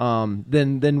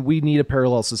 then we need a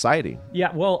parallel society.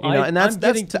 Yeah, well, I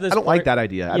don't like that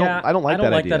idea. I don't like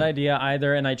that idea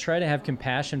either. And I try to have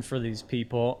compassion for these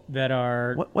people that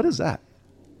are. What is that?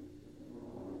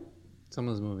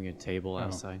 Someone's moving a table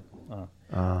outside.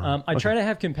 I try to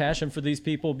have compassion for these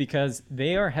people because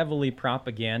they are heavily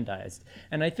propagandized.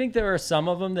 And I think there are some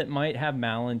of them that might have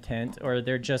malintent, or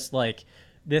they're just like,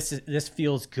 this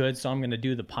feels good, so I'm going to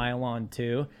do the pile-on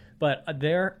too. But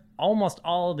almost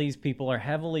all of these people are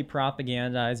heavily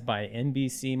propagandized by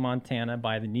NBC Montana,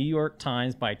 by the New York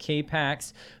Times, by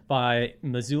KPAX, by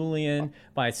Missoulian,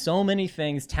 by so many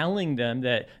things telling them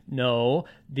that no,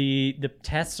 the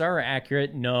tests are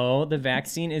accurate, no, the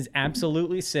vaccine is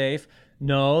absolutely safe,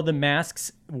 no, the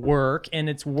masks work and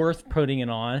it's worth putting it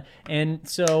on. And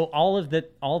so all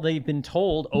they've been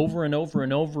told over and over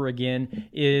and over again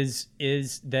is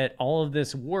that all of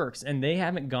this works, and they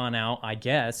haven't gone out, I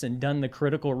guess, and done the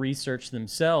critical research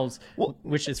themselves,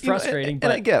 which is frustrating.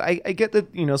 And I get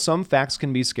that, some facts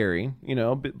can be scary,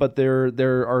 but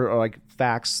there are like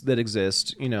facts that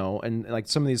exist, and like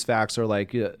some of these facts are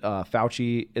like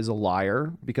Fauci is a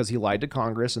liar because he lied to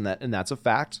Congress, and that's a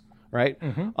fact. Right?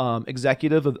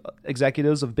 Executives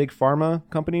of big pharma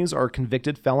companies are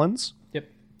convicted felons. Yep.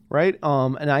 Right?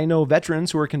 And I know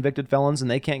veterans who are convicted felons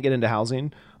and they can't get into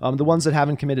housing. The ones that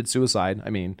haven't committed suicide,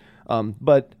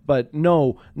 but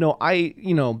no,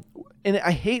 and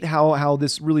I hate how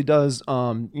this really does,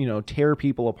 tear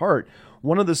people apart.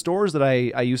 One of the stores that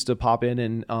I used to pop in,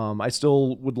 and I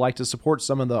still would like to support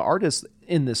some of the artists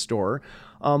in this store.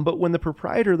 But when the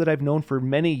proprietor that I've known for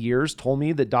many years told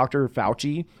me that Dr.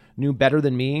 Fauci knew better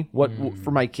than me what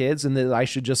for my kids, and that I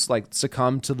should just like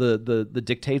succumb to the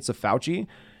dictates of Fauci,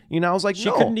 I was like, she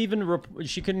couldn't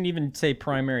even say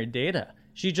primary data.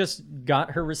 She just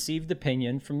got her received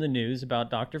opinion from the news about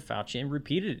Dr. Fauci and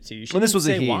repeated it to you. This was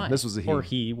a he. This was a he. Or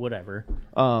he, whatever.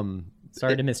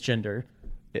 Sorry to misgender.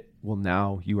 Well,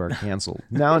 now you are canceled.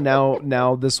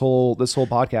 now this whole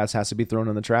podcast has to be thrown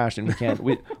in the trash, and we can't.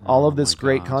 All of this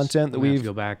great content that we have we've to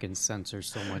go back and censor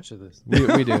so much of this.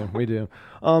 we do.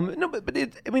 No, but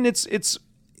it's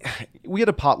we had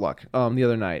a potluck the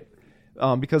other night.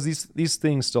 Because these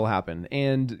things still happen,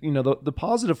 and the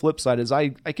positive flip side is I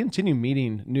continue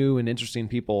meeting new and interesting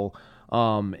people,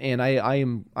 and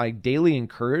I daily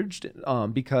encouraged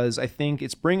because I think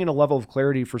it's bringing a level of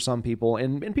clarity for some people,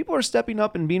 and people are stepping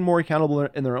up and being more accountable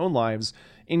in their own lives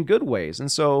in good ways.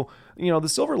 And so the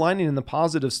silver lining and the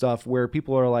positive stuff where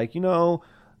people are like,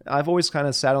 I've always kind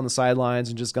of sat on the sidelines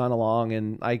and just gone along,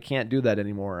 and I can't do that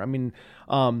anymore. I mean,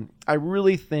 I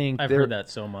really think I've heard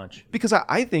that so much, because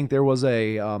I think there was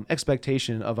a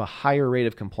expectation of a higher rate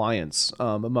of compliance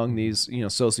among these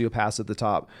sociopaths at the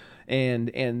top,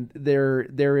 and there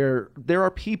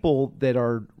are people that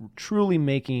are truly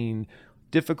making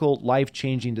difficult,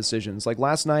 life-changing decisions. Like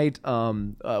last night,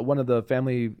 one of the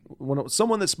family,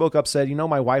 someone that spoke up said,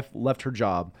 my wife left her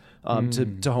job to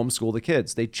homeschool the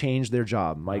kids. They changed their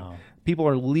job. Like people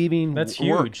are leaving. That's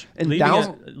work. huge. And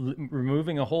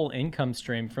removing a whole income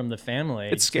stream from the family.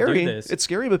 It's scary. To do this. It's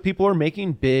scary, but people are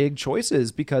making big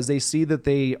choices because they see that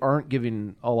they aren't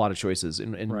giving a lot of choices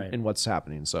in what's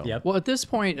happening. So, Well, at this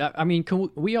point, I mean,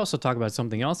 can we also talk about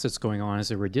something else that's going on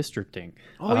as a redistricting?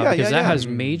 Because that has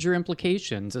major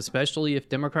implications, especially if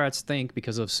Democrats think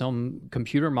because of some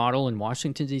computer model in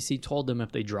Washington, D.C. told them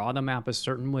if they draw the map a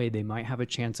certain way, they might have a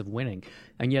chance of winning.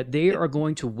 And yet they are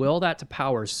going to will that to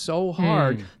power so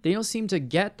hard. They don't seem to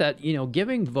get that,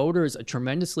 giving voters a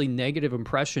tremendously negative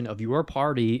impression of your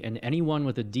party and anyone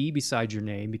with a D beside your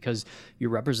name because you're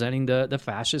representing the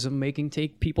fascism, making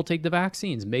people take the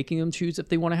vaccines, making them choose if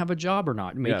they want to have a job or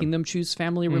not, making them choose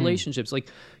family relationships. Like,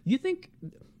 you think...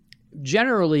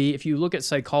 Generally, if you look at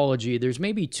psychology, there's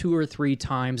maybe 2 or 3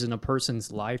 times in a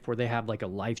person's life where they have like a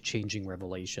life-changing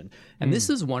revelation. And this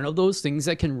is one of those things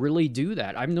that can really do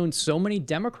that. I've known so many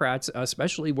Democrats,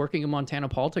 especially working in Montana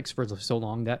politics for so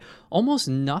long, that almost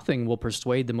nothing will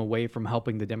persuade them away from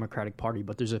helping the Democratic Party.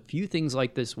 But there's a few things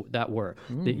like this that were.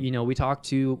 We talked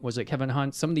to, was it Kevin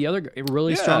Hunt, some of the other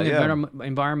really strong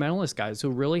environmentalist guys who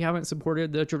really haven't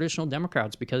supported the traditional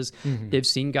Democrats because they've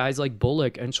seen guys like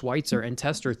Bullock and Schweitzer and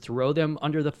Tester throw them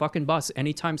under the fucking bus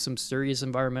anytime some serious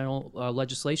environmental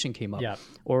legislation came up,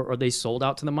 or they sold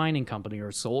out to the mining company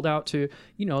or sold out to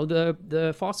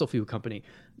the fossil fuel company.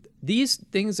 These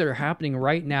things that are happening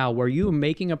right now where you are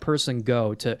making a person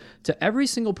go to every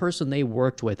single person they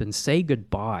worked with and say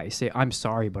goodbye, say, I'm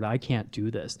sorry, but I can't do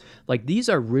this. Like, these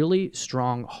are really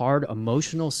strong, hard,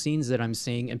 emotional scenes that I'm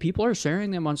seeing, and people are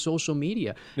sharing them on social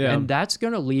media. And that's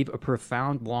going to leave a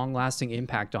profound, long-lasting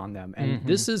impact on them. And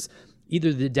this is...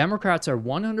 Either the Democrats are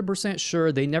 100%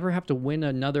 sure they never have to win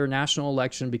another national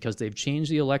election because they've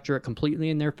changed the electorate completely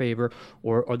in their favor,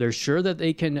 or they're sure that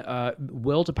they can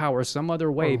will to power some other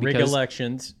way. Or rig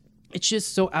elections. It's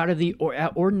just so out of the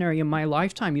ordinary in my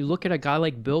lifetime. You look at a guy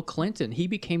like Bill Clinton. He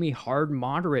became a hard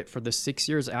moderate for the 6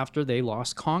 years after they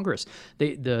lost Congress.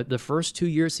 The first 2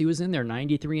 years he was in there,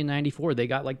 93 and 94, they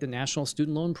got like the National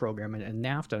Student Loan Program and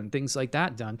NAFTA and things like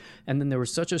that done. And then there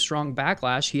was such a strong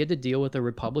backlash, he had to deal with a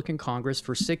Republican Congress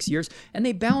for 6 years, and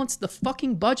they balanced the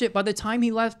fucking budget by the time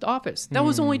he left office. That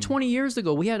was only 20 years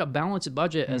ago. We had a balanced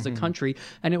budget as a country,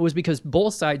 and it was because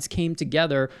both sides came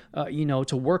together,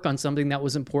 to work on something that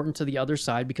was important to the other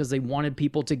side because they wanted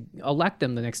people to elect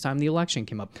them the next time the election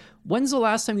came up. When's the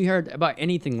last time you heard about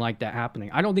anything like that happening?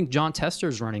 I don't think John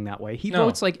Tester's running that way. He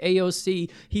votes like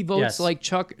AOC. He votes like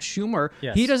Chuck Schumer.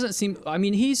 He doesn't seem... I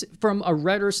mean, he's from a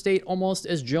redder state almost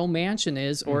as Joe Manchin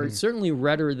is, or certainly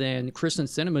redder than Kristen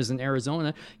Sinema's in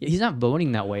Arizona. He's not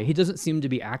voting that way. He doesn't seem to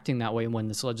be acting that way when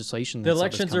this legislation... The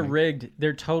elections are rigged.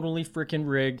 They're totally freaking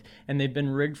rigged, and they've been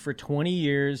rigged for 20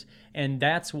 years, and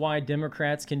that's why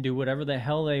Democrats can do whatever the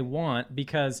hell they want,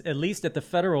 because at least at the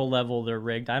federal level, they're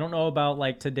rigged. I don't know about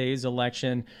like today's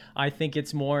election. I think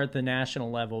it's more at the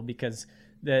national level, because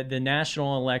the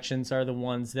national elections are the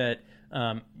ones that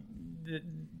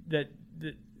that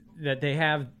they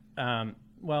have. The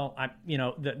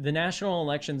national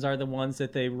elections are the ones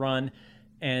that they run,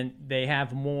 and they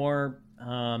have more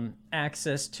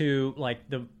access to like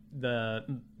the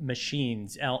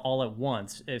machines all at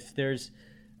once. If there's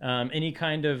any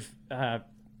kind of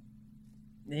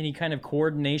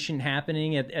coordination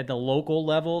happening at the local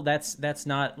level, that's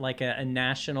not like a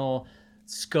national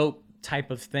scope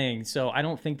type of thing. So I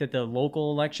don't think that the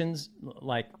local elections,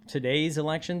 like today's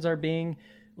elections, are being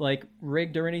like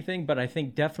rigged or anything, but I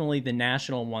think definitely the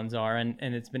national ones are, and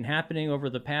it's been happening over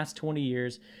the past 20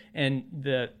 years. And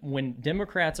when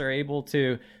Democrats are able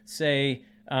to say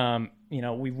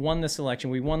we've won this election,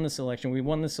 we won this election, we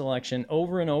won this election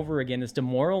over and over again is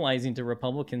demoralizing to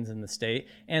Republicans in the state.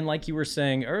 And like you were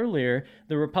saying earlier,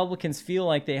 the Republicans feel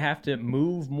like they have to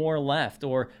move more left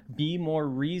or be more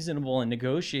reasonable and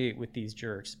negotiate with these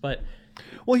jerks. But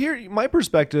well, here, my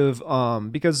perspective,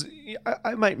 because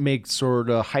I might make sort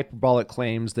of hyperbolic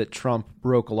claims that Trump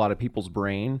broke a lot of people's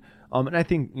brain. And I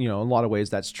think, in a lot of ways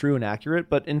that's true and accurate.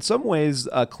 But in some ways,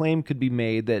 a claim could be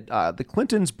made that the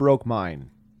Clintons broke mine,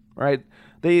 right?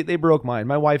 They broke mine.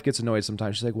 My wife gets annoyed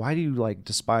sometimes. She's like, why do you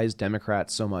despise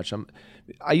Democrats so much?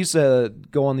 I used to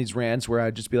go on these rants where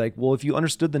I'd just be like, well, if you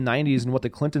understood the 90s and what the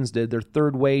Clintons did, their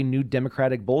third way new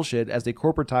Democratic bullshit as they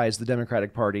corporatized the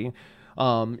Democratic Party,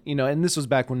 and this was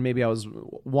back when maybe I was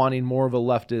wanting more of a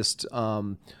leftist,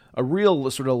 a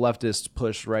real sort of leftist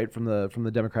push, right, from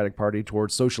the Democratic Party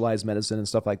towards socialized medicine and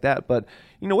stuff like that. But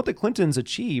what the Clintons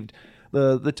achieved,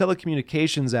 the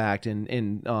Telecommunications Act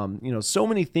and so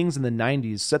many things in the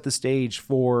 90s set the stage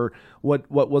for what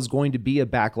was going to be a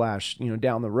backlash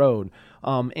down the road.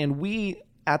 And we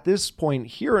at this point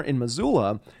here in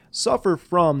Missoula suffer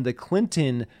from the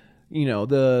Clinton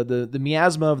the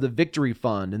miasma of the Victory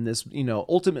Fund and this,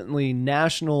 ultimately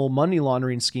national money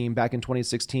laundering scheme back in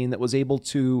 2016 that was able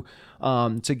to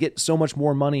get so much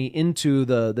more money into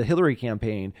the Hillary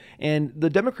campaign. And the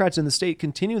Democrats in the state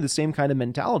continue the same kind of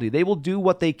mentality. They will do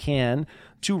what they can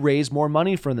to raise more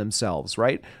money for themselves,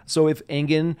 right? So if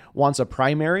Engen wants a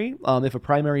primary, if a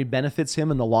primary benefits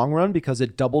him in the long run because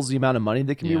it doubles the amount of money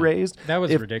that can be raised. That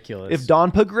was ridiculous. If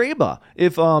Don Pagreba,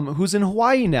 who's in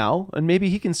Hawaii now, and maybe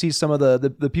he can see some of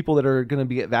the people that are going to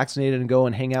be vaccinated and go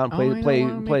and hang out and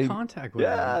play contact with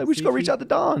him. him. We should go reach out to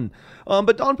Don.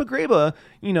 But Don Pagreba,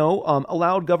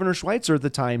 allowed Governor Schweitzer at the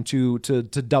time to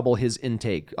double his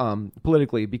intake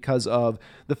politically because of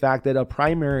the fact that a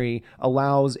primary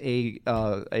allows a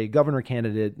governor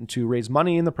candidate to raise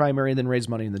money in the primary and then raise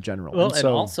money in the general. Well, it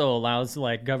also allows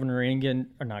Governor Engen,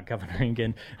 or not Governor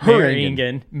Engen,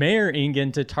 Mayor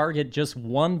Engen to target just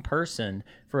one person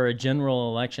for a general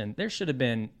election. There should have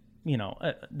been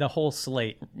the whole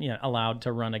slate allowed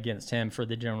to run against him for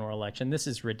the general election. This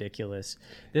is ridiculous.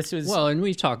 This was and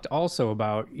we've talked also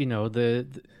about the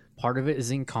part of it is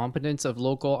incompetence of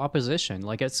local opposition.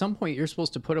 Like at some point, you're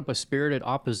supposed to put up a spirited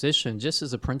opposition just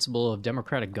as a principle of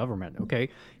democratic government, okay?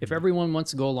 If everyone wants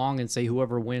to go along and say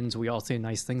whoever wins, we all say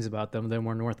nice things about them, then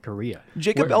we're North Korea.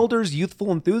 Jacob Elder's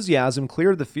youthful enthusiasm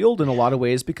cleared the field in a lot of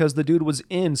ways because the dude was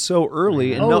in so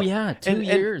early. And 2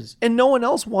 years. And no one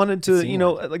else wanted to,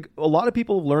 a lot of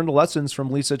people have learned lessons from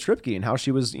Lisa Tripke and how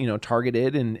she was,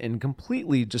 targeted and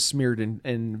completely just smeared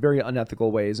in very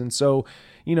unethical ways. And so,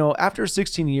 after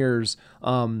 16 years,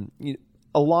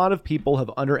 a lot of people have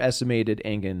underestimated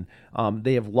Engen.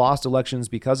 They have lost elections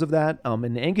because of that.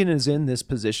 And Engen is in this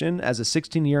position as a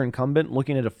 16-year incumbent,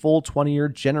 looking at a full 20-year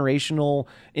generational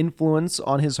influence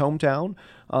on his hometown.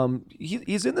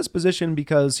 He's in this position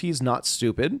because he's not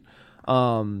stupid.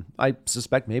 I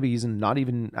suspect maybe he's not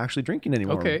even actually drinking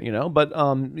anymore. Okay. But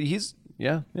he's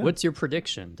yeah. What's your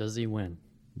prediction? Does he win?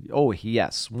 Oh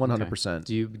yes, 100%.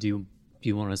 Okay. Do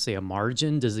you want to say a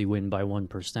margin? Does he win by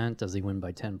 1%? Does he win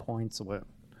by 10 points? What?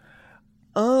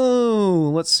 Oh,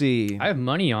 let's see. I have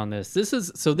money on this. This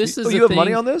is you have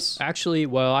money on this? Actually,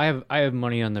 well, I have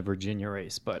money on the Virginia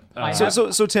race, but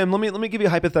so Tim, let me give you a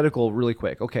hypothetical really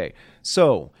quick. Okay,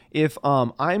 so if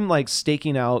I'm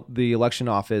staking out the election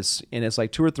office and it's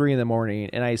 2 or 3 in the morning,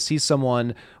 and I see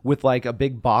someone with a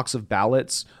big box of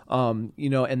ballots, and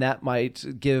that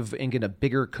might give Engen a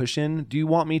bigger cushion. Do you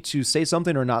want me to say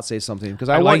something or not say something? Because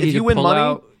if you win pull money,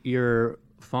 out your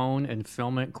phone and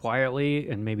film it quietly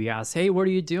and maybe ask, hey, what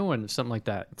are you doing? Something like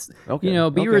that. Okay.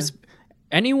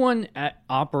 Anyone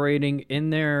operating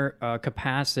in their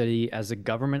capacity as a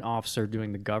government officer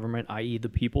doing the government, i.e. the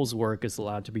people's work, is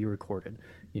allowed to be recorded.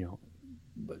 Yeah.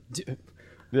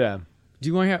 Do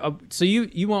you want to so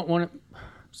you want one?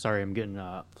 Sorry, I'm getting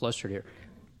flustered here.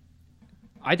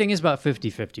 I think it's about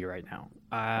 50-50 right now.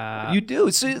 You do.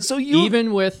 So you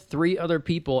even with 3 other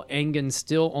people, Engen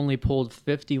still only pulled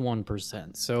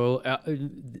 51%. So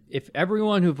if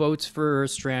everyone who votes for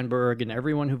Strandberg and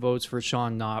everyone who votes for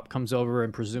Sean Knopp comes over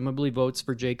and presumably votes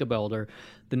for Jacob Elder,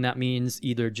 then that means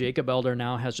either Jacob Elder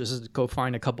now has just to go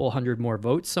find a couple hundred more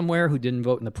votes somewhere who didn't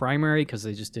vote in the primary because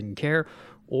they just didn't care,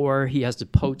 or he has to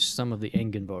poach some of the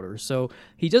Engen voters. So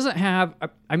he doesn't have...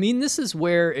 I mean, this is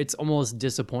where it's almost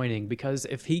disappointing, because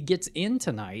if he gets in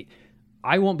tonight,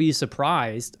 I won't be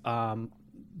surprised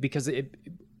because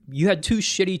you had two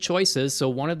shitty choices, so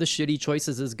one of the shitty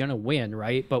choices is going to win,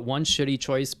 right? But one shitty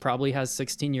choice probably has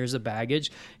 16 years of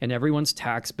baggage and everyone's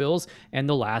tax bills and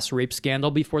the last rape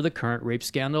scandal before the current rape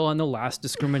scandal and the last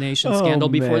discrimination scandal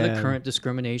before the current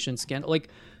discrimination scandal. Like,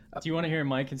 do you want to hear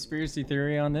my conspiracy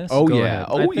theory on this? Oh, Go yeah. ahead.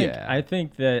 Oh, I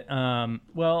think that,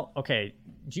 well, okay.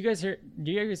 Do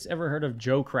you guys ever heard of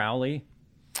Joe Crowley?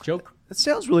 That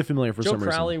sounds really familiar for Joe some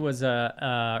reason. Crowley was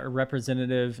a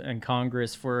representative in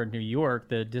Congress for New York,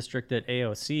 the district that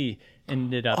AOC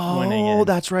ended up winning in. Oh,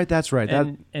 that's right.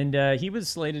 And he was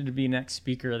slated to be next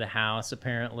Speaker of the House,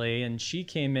 apparently. And she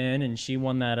came in and she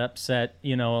won that upset,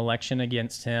 election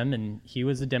against him. And he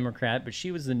was a Democrat, but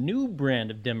she was the new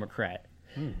brand of Democrat.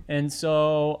 And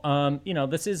so,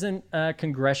 this isn't a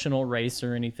congressional race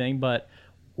or anything, but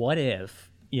what if,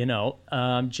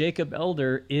 Jacob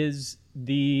Elder is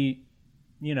the,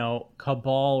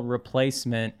 cabal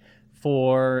replacement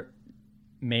for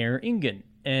Mayor Ingen.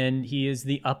 And he is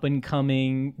the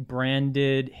up-and-coming,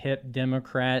 branded, hip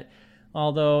Democrat.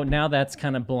 Although now that's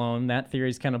kind of blown. That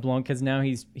theory's kind of blown because now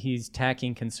he's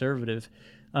tacking conservative.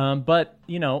 But,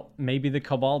 maybe the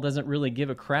cabal doesn't really give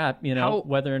a crap,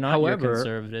 whether or not you're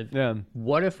conservative. Yeah.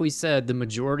 what if we said the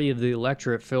majority of the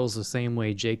electorate feels the same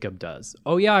way Jacob does?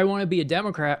 Oh, yeah, I want to be a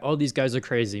Democrat. Oh, these guys are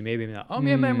crazy. Maybe not. Oh,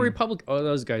 man, I'm a Republican. Oh,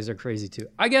 those guys are crazy too.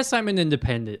 I guess I'm an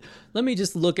independent. Let me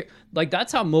just look at,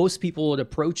 that's how most people would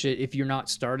approach it if you're not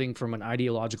starting from an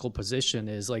ideological position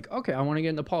is like, okay, I want to get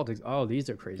into politics. Oh, these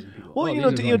are crazy people. Well,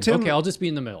 oh, Tim, okay, I'll just be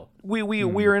in the middle. We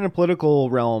are in a political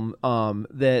realm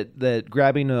that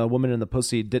grabbing a woman in the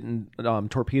pussy didn't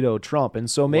torpedo Trump, and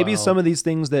so maybe some of these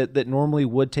things that normally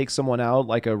would take someone out,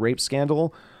 like a rape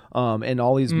scandal, and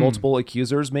all these multiple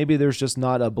accusers, maybe there's just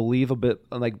not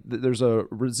there's a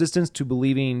resistance to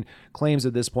believing claims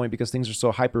at this point because things are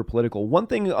so hyper political. One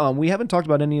thing we haven't talked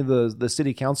about any of the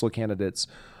city council candidates.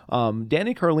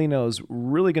 Danny Carlino is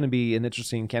really going to be an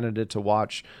interesting candidate to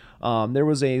watch. There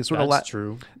was a sort That's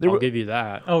true. I'll give you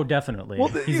that. Oh, definitely. Well,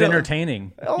 he's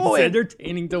entertaining. He's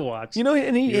entertaining to watch.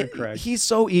 And he's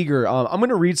so eager. I'm going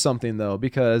to read something though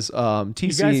because TC.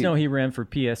 You guys know he ran for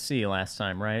PSC last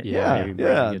time, right?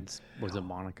 Yeah. Was it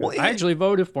Monica? Well, I actually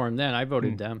voted for him then. I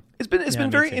voted Dem. It's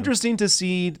been very interesting to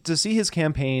see his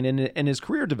campaign and his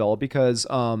career develop because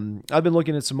I've been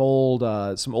looking at some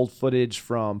old footage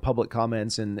from public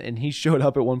comments and he showed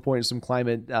up at one point as some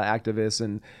climate activists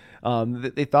and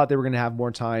they thought they were going to have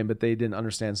more time, but they didn't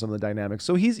understand some of the dynamics.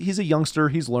 So he's a youngster,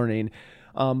 he's learning,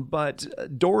 but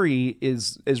Dory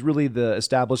is really the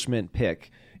establishment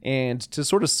pick, and to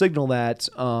sort of signal that.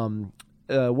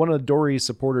 One of Dory's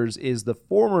supporters is the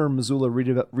former Missoula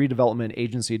Redevelopment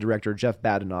Agency Director, Jeff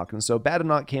Badenoch. And so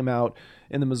Badenoch came out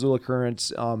in the Missoula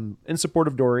Current in support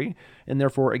of Dory and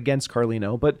therefore against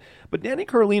Carlino. But Danny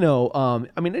Carlino,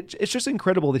 it's just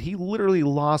incredible that he literally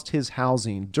lost his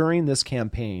housing during this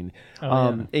campaign.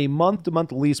 A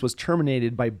month-to-month lease was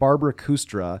terminated by Barbara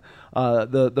Kustra,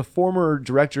 the former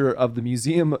director of the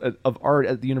Museum of Art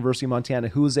at the University of Montana,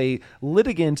 who is a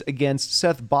litigant against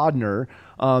Seth Bodner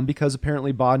because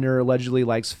apparently Bodner allegedly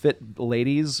likes fit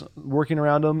ladies working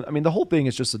around him. I mean, the whole thing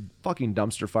is just a fucking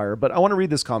dumpster fire. But I want to read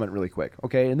this comment really quick,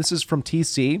 okay? And this is from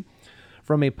TC,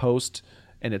 from a post,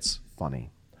 and it's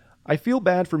funny. I feel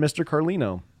bad for Mr.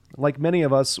 Carlino. Like many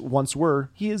of us once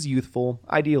were, he is youthful,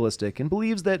 idealistic, and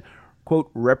believes that, quote,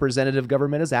 representative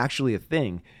government is actually a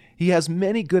thing. He has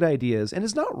many good ideas and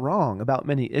is not wrong about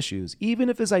many issues. Even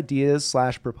if his ideas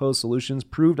 / proposed solutions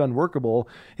proved unworkable,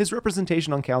 his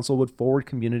representation on council would forward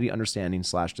community understanding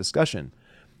 / discussion.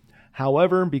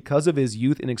 However, because of his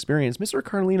youth and experience, Mr.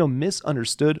 Carlino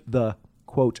misunderstood the,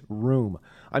 quote, room.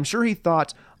 I'm sure he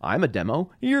thought, I'm a demo,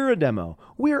 you're a demo.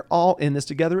 We're all in this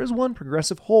together as one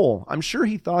progressive whole. I'm sure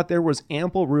he thought there was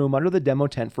ample room under the demo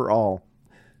tent for all.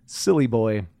 Silly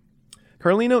boy.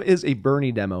 Carlino is a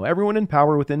Bernie demo. Everyone in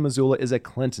power within Missoula is a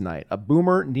Clintonite, a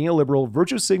boomer, neoliberal,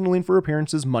 virtue signaling for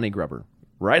appearances money grubber.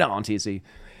 Right on, TC.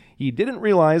 He didn't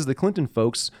realize the Clinton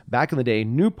folks back in the day,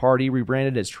 new party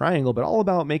rebranded as Triangle, but all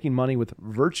about making money with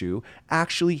virtue,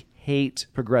 actually hate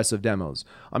progressive demos.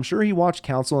 I'm sure he watched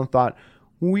council and thought,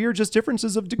 we're just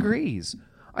differences of degrees.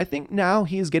 I think now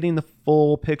he is getting the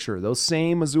full picture. Those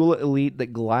same Missoula elite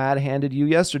that glad-handed you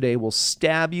yesterday will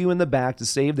stab you in the back to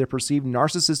save their perceived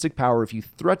narcissistic power if you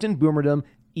threaten boomerdom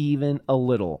even a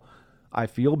little. I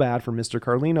feel bad for Mr.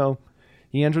 Carlino.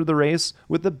 He entered the race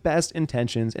with the best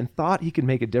intentions and thought he could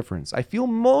make a difference. I feel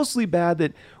mostly bad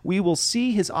that we will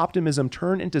see his optimism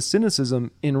turn into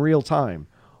cynicism in real time.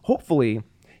 Hopefully,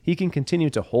 he can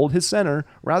continue to hold his center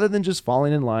rather than just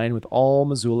falling in line with all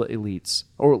Missoula elites,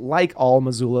 or like all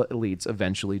Missoula elites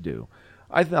eventually do.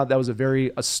 I thought that was a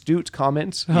very astute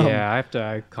comment. Yeah, I have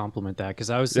to compliment that because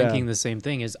I was Yeah. thinking the same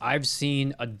thing. Is I've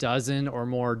seen a dozen or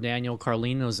more Daniel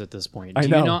Carlinos at this point. I Do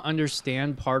know. you not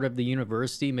understand part of the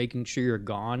university making sure you're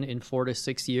gone in 4 to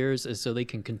 6 years is so they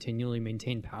can continually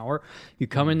maintain power? You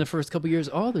come in the first couple years,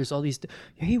 oh, there's all these.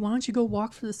 Hey, why don't you go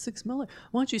walk for the $6 million?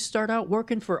 Why don't you start out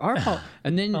working for our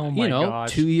and then Oh my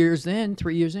gosh. 2 years in,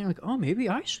 3 years in, you're like, oh, maybe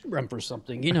I should run for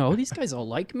something. These guys all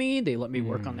like me. They let me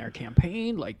work on their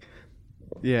campaign. Like.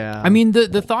 Yeah. I mean,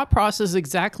 the thought process is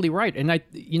exactly right. And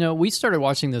we started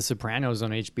watching The Sopranos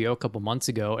on HBO a couple months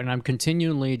ago, and I'm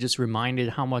continually just reminded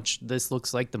how much this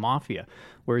looks like the mafia.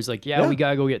 Where it's like, we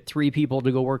got to go get 3 people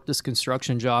to go work this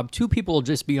construction job. 2 people will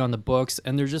just be on the books,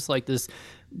 and there's just like this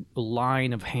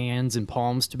line of hands and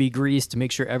palms to be greased to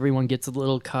make sure everyone gets a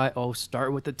little cut. Oh,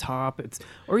 start with the top.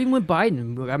 Or even with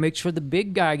Biden, we got to make sure the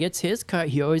big guy gets his cut.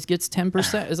 He always gets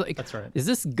 10%. It's like, That's right. Is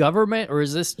this government or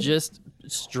is this just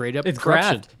straight up It's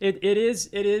corruption? graft. It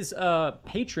is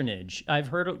patronage. I've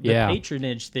heard of the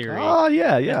patronage theory. Oh,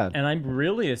 yeah. And I'm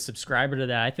really a subscriber to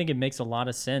that. I think it makes a lot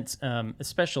of sense,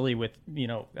 especially with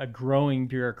a growing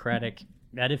bureaucratic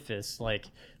edifice like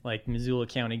Missoula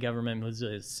County government,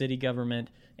 Missoula city government,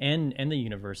 and the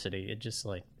university. It just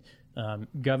like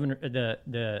governor,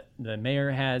 the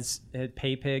mayor has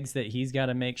pay pigs that he's got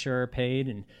to make sure are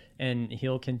paid, and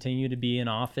he'll continue to be in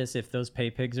office if those pay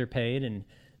pigs are paid, and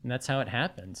that's how it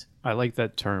happens. I like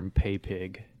that term, pay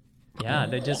pig. Yeah,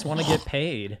 they just want to get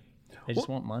paid. They just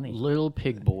want money. Little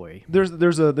pig boy.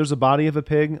 There's a body of a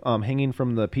pig hanging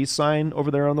from the peace sign over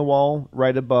there on the wall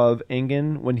right above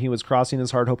Engen when he was crossing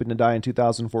his heart hoping to die in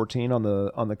 2014 on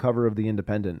the cover of The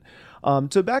Independent.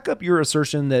 To back up your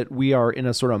assertion that we are in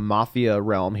a sort of mafia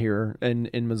realm here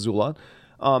in Missoula,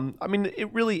 I mean,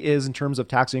 it really is in terms of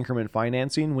tax increment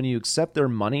financing. When you accept their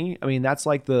money, I mean, that's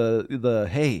like the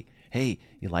hey,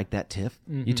 you like that TIF?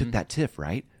 Mm-hmm. You took that TIF,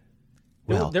 right?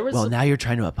 Well, now you're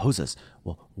trying to oppose us.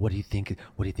 Well, what do you think?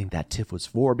 What do you think that TIF was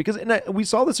for? Because we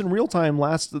saw this in real time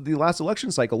the last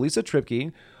election cycle. Lisa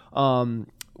Tripke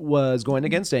was going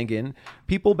against Engen.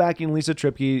 People backing Lisa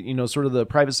Tripke, sort of the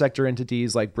private sector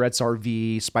entities like Brett's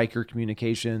RV, Spiker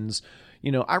Communications.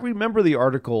 I remember the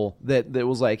article that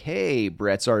was like, hey,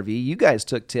 Brett's RV, you guys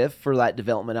took TIF for that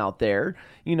development out there.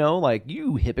 Like,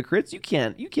 you hypocrites, you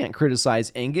can't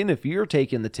criticize Engen if you're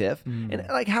taking the TIF. And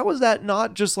like, how is that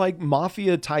not just like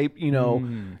mafia type,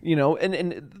 and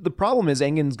the problem is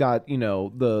Engen's got,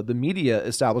 the media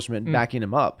establishment backing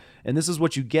him up. And this is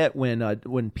what you get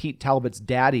when Pete Talbot's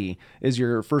daddy is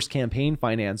your first campaign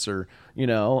financer,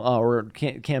 or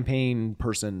campaign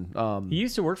person. He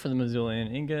used to work for the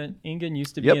Missoulian. Engen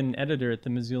used to be an editor at the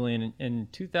Missoulian. In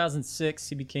 2006,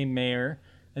 he became mayor.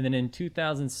 And then in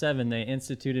 2007, they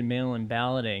instituted mail-in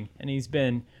balloting, and he's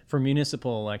been for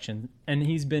municipal election, and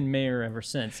he's been mayor ever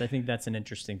since. I think that's an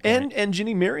interesting point. And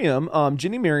Ginny Merriam,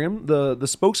 the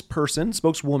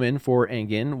spokeswoman for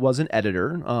Engen, was an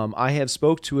editor. I have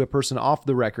spoke to a person off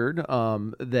the record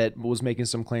that was making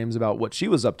some claims about what she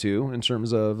was up to in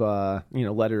terms of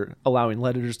allowing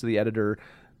letters to the editor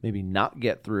maybe not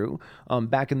get through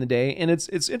back in the day. And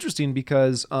it's interesting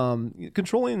because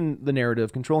controlling the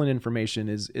narrative, controlling information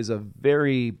is a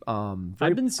very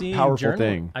powerful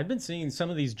thing. I've been seeing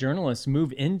some of these journalists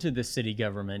move into the city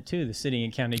government too, the city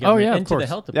and county government, into the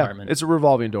health department. Yeah, it's a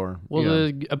revolving door. Well,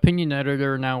 the opinion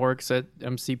editor now works at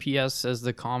MCPS as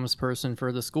the comms person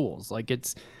for the schools. Like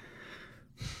it's...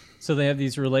 So they have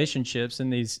these relationships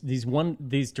and these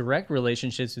direct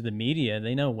relationships with the media.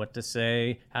 They know what to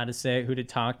say, how to say it, who to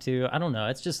talk to. I don't know.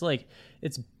 It's just like,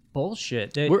 it's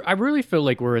bullshit. I really feel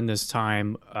like we're in this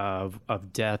time of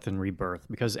death and rebirth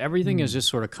because everything is just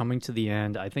sort of coming to the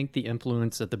end. I think the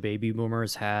influence that the baby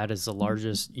boomers had is the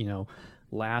largest,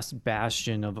 last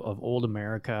bastion of old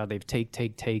America. They've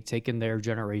taken their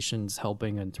generations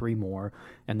helping and 3 more,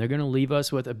 and they're going to leave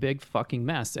us with a big fucking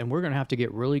mess, and we're going to have to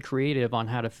get really creative on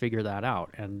how to figure that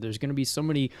out. And there's going to be so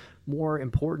many more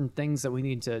important things that we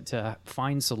need to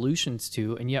find solutions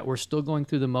to, and yet we're still going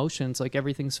through the motions like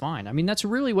everything's fine. I mean, that's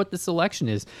really what this election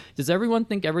is. Does everyone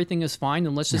think everything is fine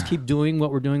and let's just keep doing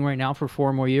what we're doing right now for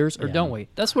 4 more years, or don't we?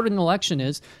 That's what an election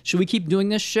is. Should we keep doing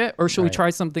this shit, or should we try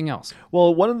something else?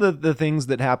 Well, one of the things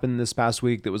that happened this past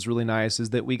week that was really nice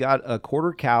is that we got a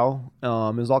quarter cow. It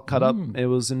was all cut up. It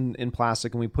was in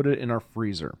plastic, and we put it in our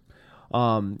freezer.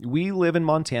 We live in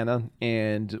Montana,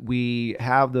 and we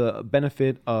have the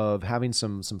benefit of having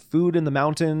some food in the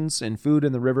mountains and food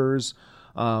in the rivers.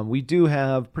 We do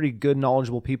have pretty good,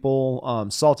 knowledgeable people,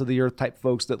 salt of the earth type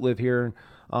folks that live here.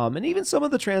 And even some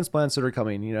of the transplants that are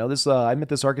coming, I met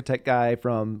this architect guy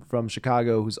from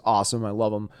Chicago who's awesome. I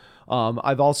love him.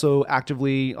 I've also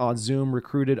actively on Zoom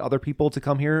recruited other people to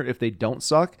come here if they don't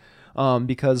suck,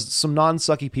 because some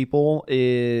non-sucky people,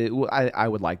 I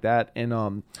would like that.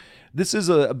 And this is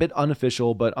a bit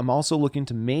unofficial, but I'm also looking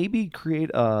to maybe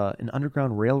create an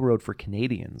underground railroad for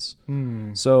Canadians.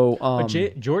 So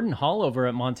Jordan Hall over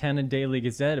at Montana Daily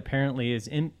Gazette apparently is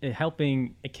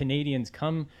helping Canadians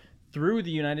come through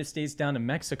the United States down to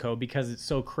Mexico because it's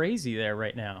so crazy there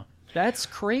right now. That's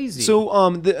crazy.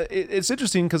 So it's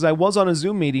interesting because I was on a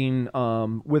Zoom meeting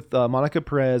with Monica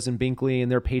Perez and Binkley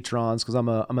and their patrons, because I'm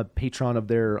a patron of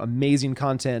their amazing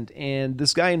content. And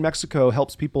this guy in Mexico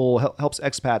helps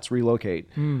expats relocate.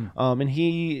 And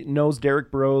he knows Derek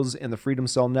Burrows and the Freedom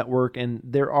Cell Network. And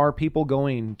there are people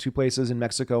going to places in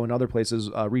Mexico and other places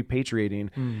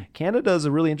repatriating. Canada is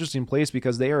a really interesting place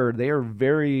because they are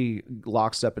very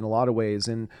lockstep in a lot of ways.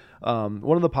 And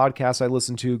one of the podcasts I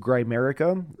listen to,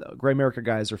 Gray-America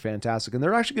guys are fantastic, and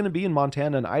they're actually going to be in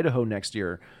Montana and Idaho next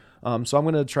year. So I'm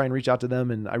going to try and reach out to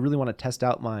them, and I really want to test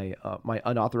out my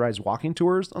unauthorized walking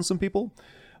tours on some people.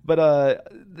 But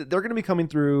they're going to be coming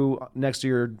through next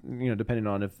year, depending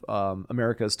on if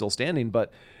America is still standing.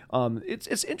 But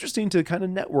it's interesting to kind of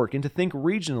network and to think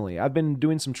regionally. I've been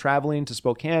doing some traveling to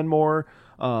Spokane more.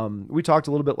 We talked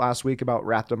a little bit last week about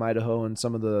Ratham, Idaho, and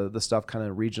some of the stuff kind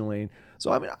of regionally.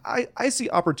 So, I mean, I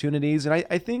see opportunities. And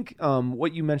I think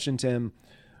what you mentioned, Tim,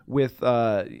 with,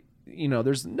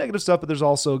 there's negative stuff, but there's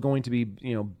also going to be,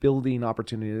 building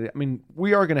opportunity. I mean,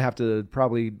 we are going to have to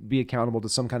probably be accountable to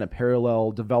some kind of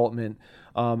parallel development.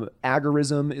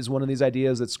 Agorism is one of these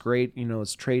ideas that's great.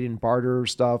 It's trade and barter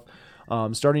stuff.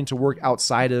 Starting to work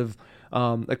outside of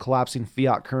a collapsing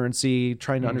fiat currency,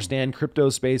 trying to understand crypto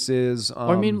spaces.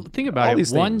 Think about it.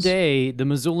 One day, the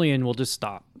Missoulian will just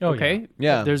stop. Okay?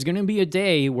 Yeah. There's going to be a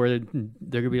day where they're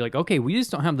going to be like, okay, we just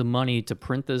don't have the money to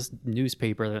print this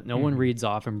newspaper that no one reads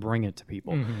off and bring it to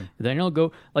people. Then it'll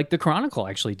go, like the Chronicle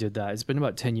actually did that. It's been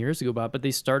about 10 years ago, but they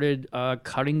started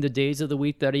cutting the days of the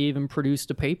week that they even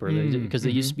produced a paper. Because they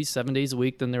used to be 7 days a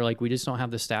week. Then they're like, we just don't have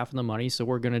the staff and the money, so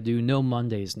we're going to do no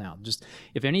Mondays now. Just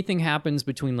if anything happens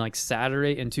between like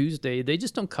Saturday and Tuesday, they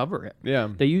just don't cover it. Yeah.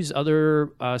 They use other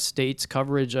states'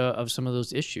 coverage of some of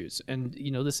those issues. And,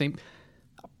 the same...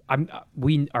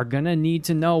 we are going to need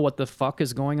to know what the fuck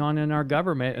is going on in our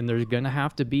government, and there's going to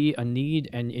have to be a need,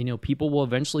 and people will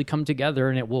eventually come together,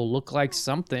 and it will look like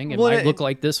something. It might look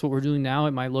like this, what we're doing now.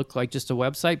 It might look like just a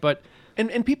website, but...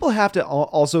 And people have to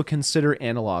also consider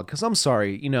analog, because I'm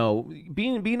sorry,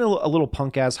 being a little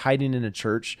punk ass hiding in a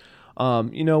church...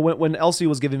 when Elsie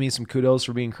was giving me some kudos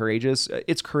for being courageous,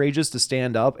 it's courageous to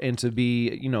stand up and to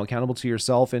be, accountable to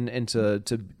yourself and to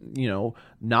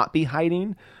not be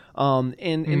hiding.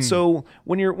 And so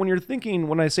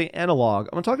when I say analog,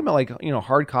 I'm talking about like,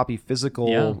 hard copy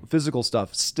physical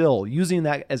stuff, still using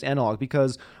that as analog,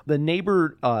 because the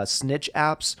neighbor snitch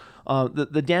apps,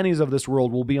 the Dannies of this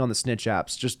world will be on the snitch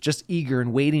apps, just eager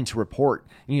and waiting to report,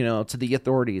 to the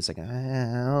authorities. Like,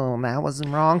 oh, that was the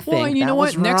wrong thing. Well, and you know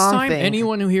what? Next time thing.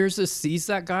 anyone who hears this sees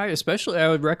that guy, especially, I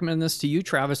would recommend this to you,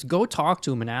 Travis. Go talk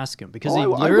to him and ask him, because he's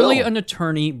literally an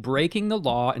attorney breaking the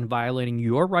law and violating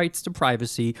your rights to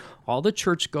privacy. All the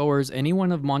churchgoers,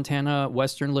 anyone of Montana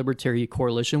Western Libertarian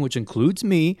Coalition, which includes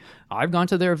me, I've gone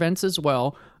to their events as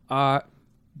well.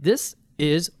 This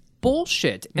is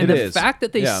bullshit. And the fact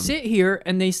that they sit here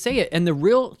and they say it, and the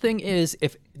real thing is,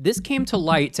 if this came to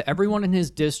light to everyone in his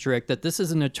district that this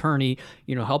is an attorney,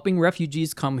 helping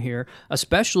refugees come here,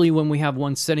 especially when we have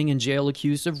one sitting in jail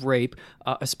accused of rape,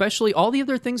 especially all the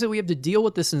other things that we have to deal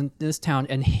with this in this town,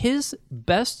 and his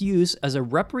best use as a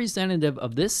representative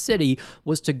of this city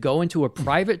was to go into a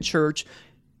private church,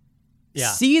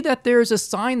 see that there's a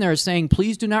sign there saying,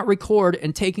 please do not record,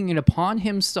 and taking it upon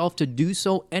himself to do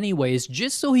so anyways,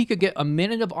 just so he could get a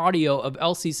minute of audio of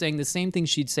Elsie saying the same thing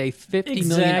she'd say 50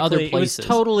 million other places. It was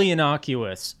totally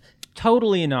innocuous.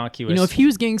 Totally innocuous. If he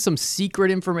was getting some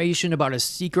secret information about a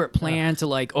secret plan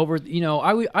to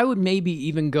I would maybe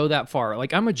even go that far.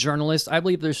 Like, I'm a journalist. I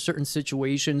believe there's certain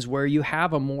situations where you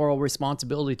have a moral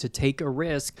responsibility to take a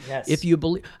risk. Yes. If you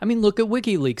believe, look at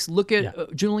WikiLeaks, look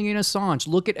at Julian Assange,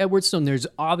 look at Edward Snowden. There's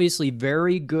obviously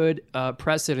very good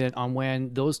precedent on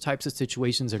when those types of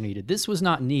situations are needed. This was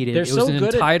not needed. It was an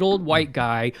entitled white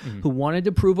guy who wanted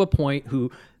to prove a point,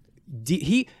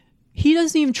 he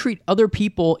doesn't even treat other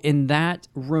people in that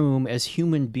room as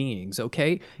human beings,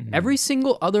 okay? Every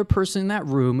single other person in that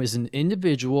room is an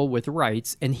individual with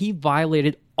rights, and he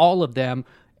violated all of them.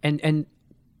 And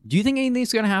Do you think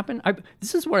anything's going to happen?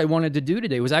 This is what I wanted to do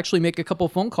today, was actually make a couple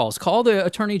phone calls. Call the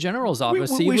Attorney General's office,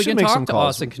 see if we can talk to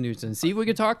Austin Knudsen, see if we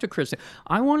can talk to Kristen.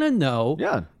 I want to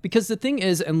know, because the thing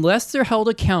is, unless they're held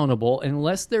accountable,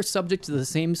 unless they're subject to the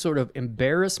same sort of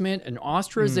embarrassment and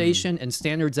ostracization and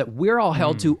standards that we're all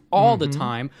held to all the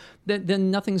time, then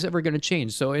nothing's ever going to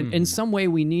change. So in some way,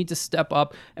 we need to step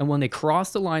up. And when they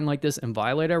cross the line like this and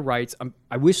violate our rights,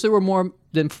 I wish there were more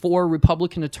than 4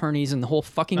 Republican attorneys in the whole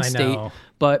fucking state,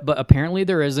 but apparently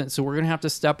there isn't. So we're gonna have to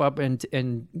step up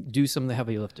and do some of the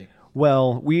heavy lifting.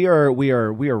 Well, we are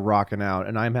rocking out,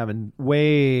 and I'm having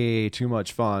way too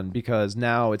much fun because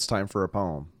now it's time for a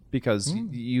poem. Because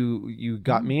you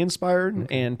got me inspired,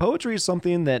 and poetry is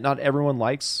something that not everyone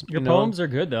likes. Your poems are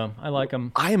good, though. I like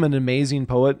them. I am an amazing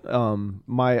poet. I'm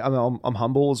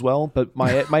humble as well, but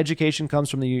my education comes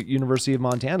from the University of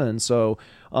Montana, and so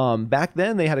back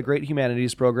then they had a great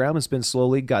humanities program. It's been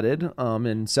slowly gutted,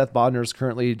 and Seth Bodner is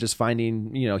currently just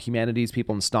finding humanities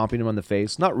people and stomping them on the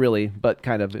face. Not really, but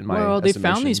kind of in my they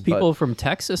found these people from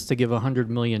Texas to give $100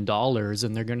 million,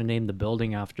 and they're going to name the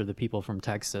building after the people from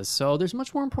Texas. So there's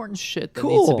much more important shit that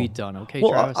needs to be done. Okay,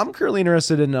 well, Travis? I'm currently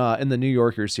interested in the New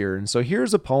Yorkers here, and so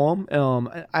here's a poem.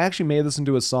 I actually made this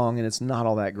into a song, and it's not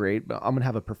all that great, but I'm gonna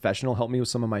have a professional help me with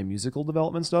some of my musical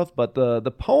development stuff. But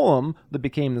the poem that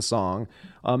became the song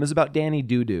is about Danny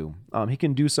Doo-Doo. He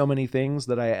can do so many things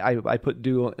that I put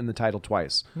 "do" in the title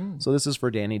twice. So this is for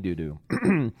Danny Doo-Doo.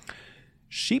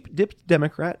 Sheep-dipped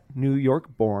Democrat, New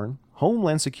York born,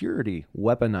 Homeland Security,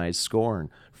 weaponized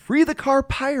scorn. Free the car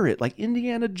pirate like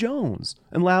Indiana Jones.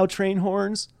 And loud train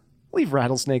horns, leave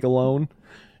Rattlesnake alone.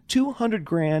 200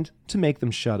 grand to make them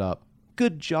shut up.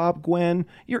 Good job, Gwen,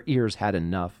 your ears had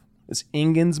enough. It's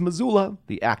Ingens, Missoula.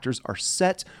 The actors are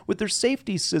set with their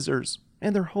safety scissors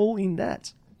and their holy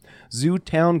net. Zoo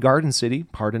Town, Garden City,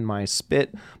 pardon my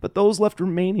spit, but those left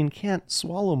remaining can't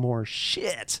swallow more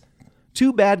shit.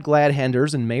 2 bad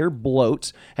Gladhanders and Mayor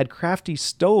Bloat had crafty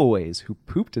stowaways who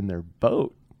pooped in their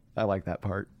boat. I like that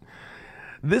part.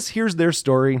 This here's their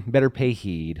story. Better pay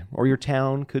heed, or your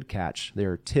town could catch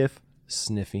their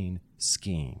tiff-sniffing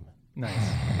scheme. Nice.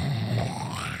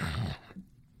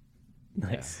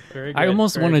 Nice. Very good. I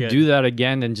almost want to do that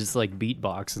again and just like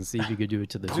beatbox and see if you could do it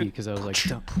to the beat, because I was like,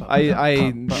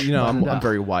 I'm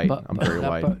very white. I'm very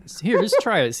white. Here, just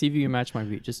try it. See if you can match my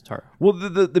beat. Just try. Well,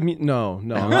 no, I'm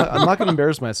not going to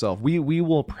embarrass myself. We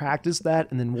will practice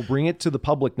that, and then we'll bring it to the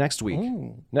public next week,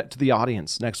 to the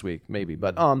audience next week, maybe.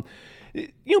 But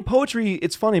poetry.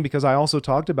 It's funny because I also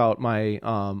talked about my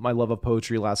love of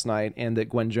poetry last night, and that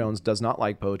Gwen Jones does not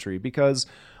like poetry because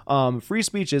free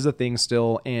speech is a thing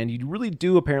still, and you really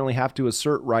do apparently have to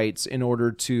assert rights in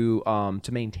order to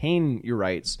maintain your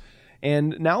rights.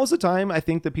 And now is the time I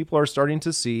think that people are starting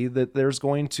to see that there's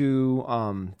going to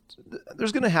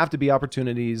have to be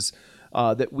opportunities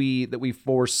that we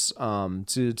force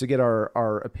to get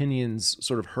our opinions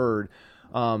sort of heard.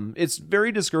 It's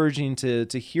very discouraging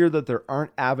to hear that there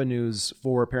aren't avenues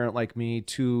for a parent like me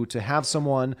to have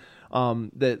someone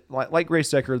that like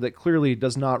Grace Decker that clearly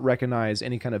does not recognize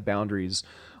any kind of boundaries.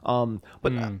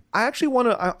 But I actually want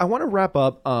to wrap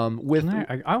up with.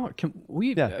 Can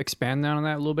we expand on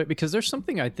that a little bit, because there's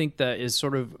something I think that is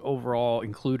sort of overall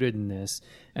included in this,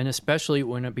 and especially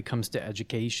when it becomes to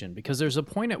education, because there's a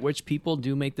point at which people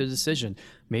do make the decision.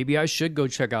 Maybe I should go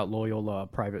check out Loyola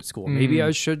private school. Maybe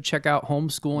I should check out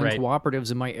homeschooling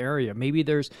cooperatives in my area. Maybe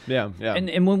there's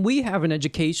And when we have an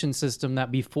education system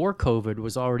that before COVID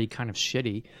was already kind of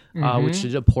shitty, which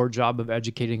did a poor job of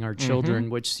educating our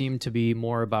children, which seemed to be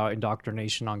more about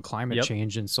indoctrination on climate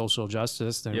change and social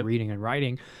justice than reading and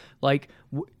writing. Like,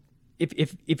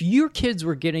 if your kids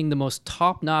were getting the most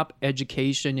top-notch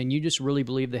education and you just really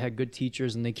believed they had good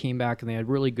teachers and they came back and they had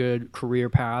really good career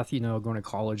path, going to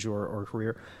college or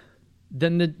career,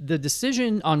 then the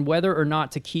decision on whether or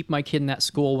not to keep my kid in that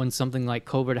school when something like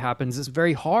COVID happens is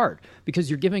very hard, because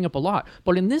you're giving up a lot.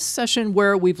 But in this session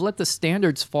where we've let the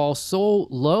standards fall so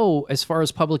low as far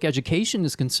as public education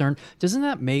is concerned, doesn't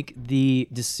that make the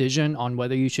decision on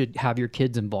whether you should have your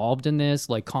kids involved in this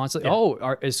like constantly?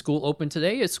 Is school open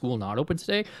today? Is school not open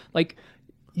today? Like,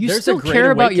 there's still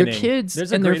care about your kids.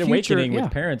 There's a great awakening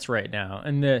with parents right now,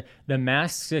 and the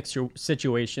mask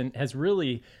situation has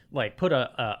really put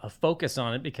a focus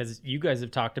on it, because you guys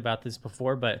have talked about this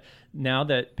before. But now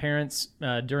that parents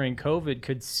during COVID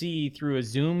could see through a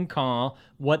Zoom call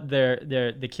what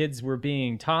the kids were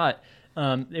being taught,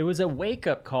 It was a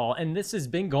wake-up call, and this has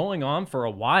been going on for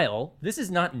a while. This is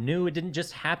not new. It didn't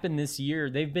just happen this year.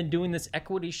 They've been doing this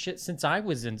equity shit since I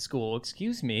was in school.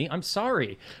 Excuse me. I'm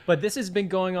sorry. But this has been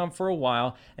going on for a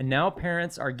while, and now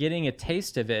parents are getting a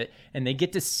taste of it, and they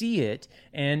get to see it,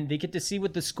 and they get to see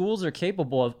what the schools are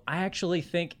capable of. I actually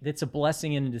think it's a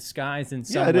blessing in disguise in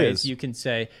some ways, you can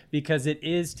say, because it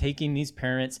is taking these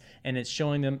parents and it's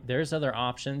showing them there's other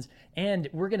options. And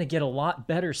we're going to get a lot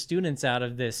better students out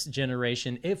of this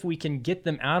generation if we can get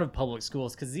them out of public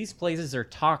schools, because these places are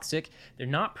toxic. They're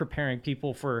not preparing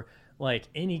people for like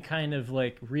any kind of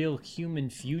like real human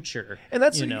future. And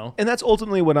that's, and that's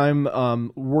ultimately what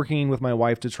I'm working with my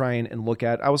wife to try and look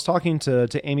at. I was talking to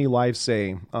Amy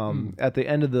Livesay at the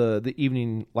end of the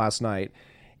evening last night.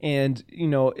 And,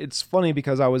 it's funny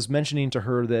because I was mentioning to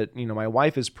her that, my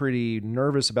wife is pretty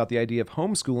nervous about the idea of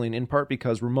homeschooling, in part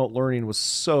because remote learning was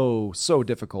so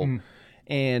difficult.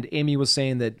 And Amy was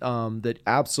saying that that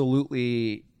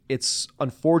absolutely it's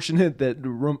unfortunate that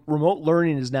remote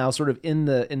learning is now sort of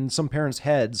in some parents'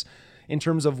 heads in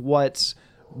terms of what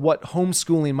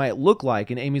homeschooling might look like.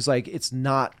 And Amy's like, it's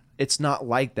not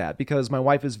like that, because my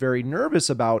wife is very nervous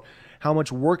about how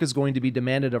much work is going to be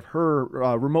demanded of her.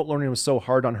 Remote learning was so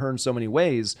hard on her in so many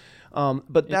ways.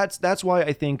 But that's why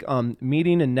I think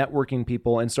meeting and networking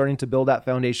people and starting to build that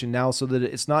foundation now, so that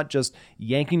it's not just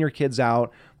yanking your kids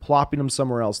out, plopping them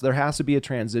somewhere else. There has to be a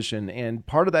transition. And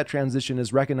part of that transition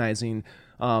is recognizing,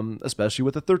 especially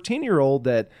with a 13-year-old,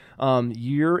 that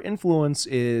your influence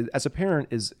as a parent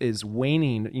is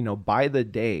waning, by the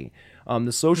day.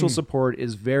 The social support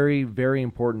is very, very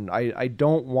important. I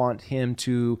don't want him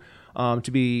to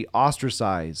be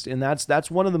ostracized, and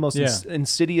that's one of the most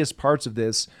insidious parts of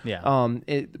this.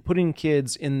 Putting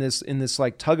kids in this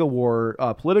like tug of war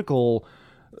political,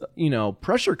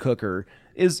 pressure cooker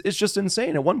is just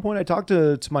insane. At one point, I talked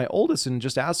to my oldest and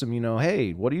just asked him,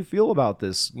 hey, what do you feel about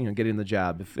this? Getting the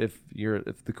jab. If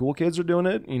the cool kids are doing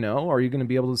it, are you going to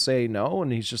be able to say no?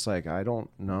 And he's just like, I don't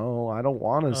know. I don't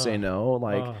want to say no.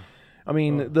 Like. I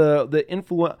mean, the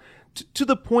influence to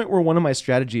the point where one of my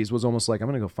strategies was almost like, I'm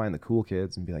going to go find the cool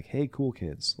kids and be like, hey, cool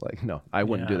kids. Like, no, I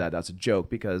wouldn't do that. That's a joke,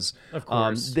 because of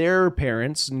course their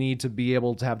parents need to be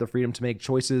able to have the freedom to make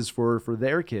choices for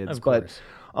their kids. But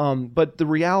the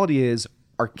reality is,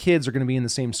 our kids are going to be in the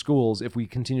same schools if we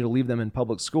continue to leave them in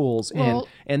public schools.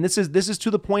 And this is to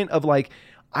the point of like,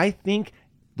 I think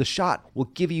the shot will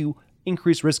give you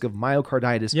increased risk of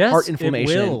myocarditis, heart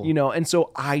inflammation, and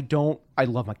so I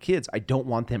love my kids. I don't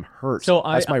want them hurt. So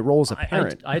that's my role as a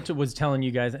parent. I was telling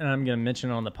you guys, and I'm going to mention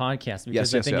it on the podcast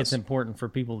because I think it's important for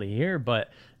people to hear,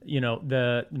 but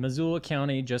the Missoula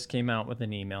County just came out with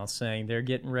an email saying they're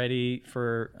getting ready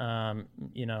for,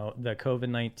 the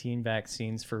COVID-19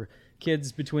 vaccines for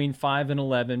kids between 5 and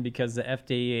 11 because the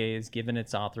FDA has given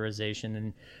its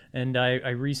authorization. And I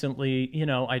recently,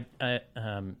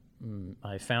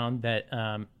 I found that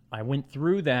I went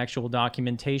through the actual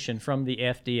documentation from the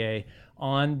FDA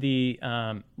on the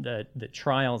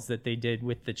trials that they did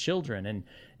with the children,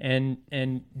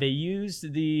 and they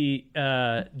used the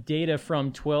data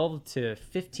from 12 to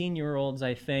 15-year-olds,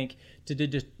 I think, to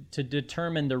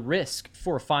determine the risk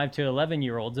for 5 to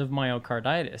 11-year-olds of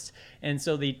myocarditis. And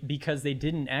so because they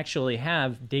didn't actually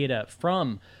have data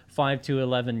from 5 to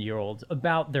 11-year-olds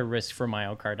about their risk for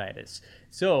myocarditis.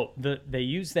 So they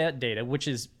use that data, which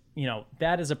is,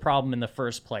 that is a problem in the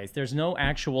first place. There's no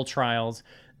actual trials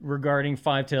regarding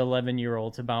 5 to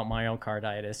 11-year-olds about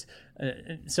myocarditis.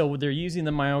 So they're using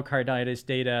the myocarditis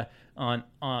data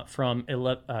from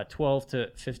 12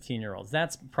 to 15-year-olds.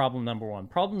 That's problem number one.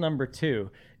 Problem number two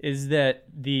is that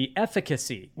the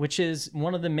efficacy, which is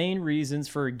one of the main reasons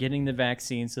for getting the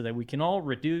vaccine, so that we can all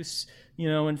reduce,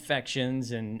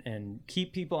 infections and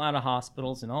keep people out of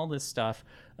hospitals and all this stuff,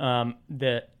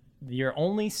 that you're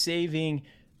only saving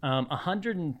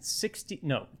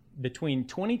between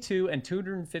 22 and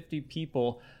 250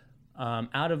 people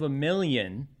out of 1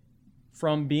 million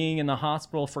from being in the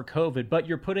hospital for COVID, but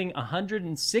you're putting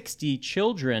 160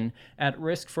 children at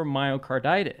risk for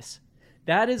myocarditis.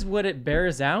 That is what it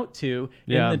bears out to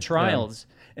in the trials.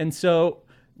 Yeah. And so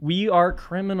we are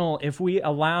criminal if we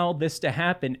allow this to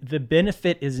happen. The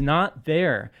benefit is not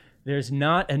there. There's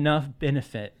not enough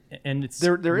benefit, and it's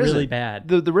really bad.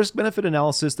 The risk-benefit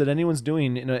analysis that anyone's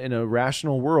doing in a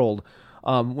rational world,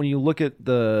 when you look at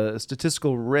the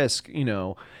statistical risk,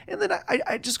 and then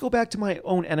I just go back to my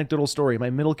own anecdotal story.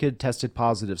 My middle kid tested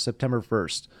positive September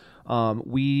 1st.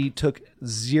 We took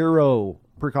zero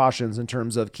precautions in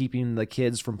terms of keeping the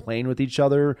kids from playing with each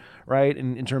other, right?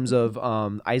 In terms of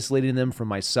isolating them from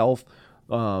myself,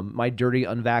 my dirty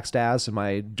unvaxxed ass and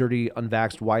my dirty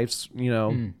unvaxxed wife's,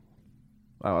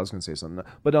 I was going to say something,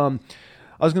 but I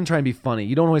was going to try and be funny.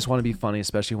 You don't always want to be funny,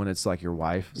 especially when it's like your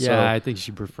wife. Yeah, so, I think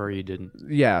she'd prefer you didn't.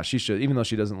 Yeah, she should, even though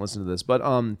she doesn't listen to this. But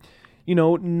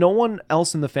no one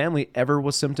else in the family ever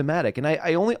was symptomatic. And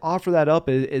I only offer that up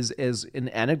as an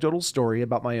anecdotal story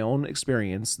about my own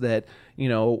experience that,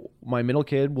 my middle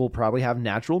kid will probably have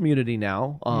natural immunity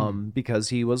now because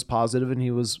he was positive and he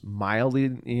was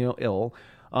mildly, ill.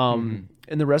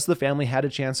 And the rest of the family had a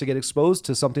chance to get exposed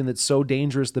to something that's so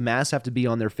dangerous. The masks have to be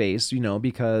on their face,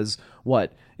 because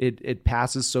it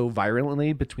passes so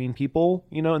virulently between people,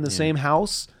 in the same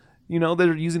house.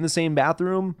 They're using the same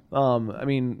bathroom.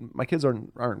 My kids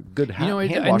aren't good hand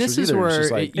washers and this is either.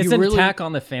 where it's an attack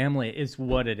on the family is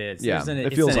what it is. Yeah,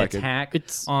 it feels an like attack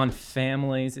on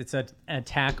families. It's an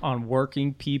attack on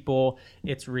working people.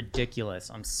 It's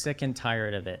ridiculous. I'm sick and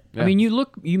tired of it. Yeah.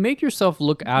 You make yourself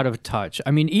look out of touch.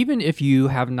 Even if you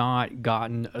have not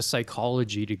gotten a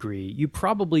psychology degree, you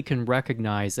probably can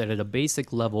recognize that at a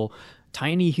basic level,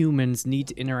 tiny humans need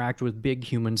to interact with big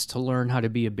humans to learn how to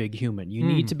be a big human. You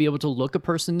need to be able to look a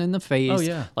person in the face,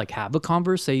 have a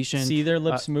conversation, see their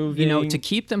lips moving. To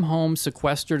keep them home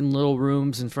sequestered in little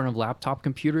rooms in front of laptop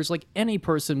computers. Like any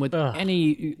person with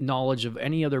any knowledge of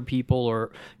any other people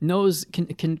or knows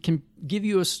can give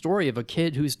you a story of a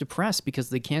kid who's depressed because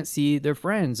they can't see their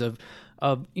friends, of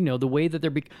the way that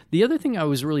they're the other thing I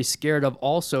was really scared of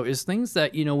also is things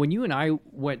that, when you and I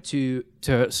went to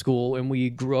school and we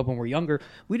grew up when we were younger,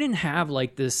 we didn't have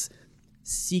like this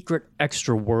secret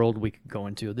extra world we could go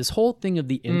into. This whole thing of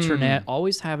the internet,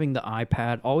 always having the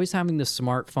iPad, always having the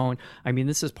smartphone.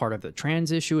 This is part of the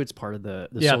trans issue. It's part of the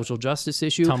social justice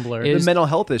issue. Tumblr. The mental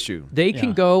health issue. They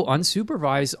can go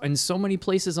unsupervised in so many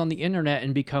places on the internet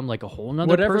and become like a whole nother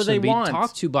Whatever person, they be want.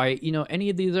 talked to by, any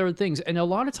of these other things. And a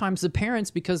lot of times the parents,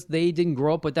 because they didn't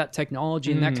grow up with that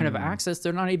technology and that kind of access,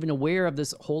 they're not even aware of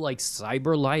this whole like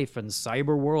cyber life and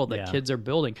cyber world that kids are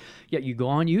building. Yet you go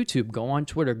on YouTube, go on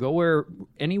Twitter, go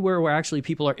anywhere where actually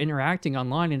people are interacting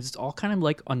online, and it's all kind of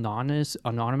like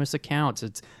anonymous accounts.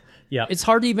 It's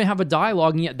hard to even have a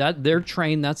dialogue, and yet that they're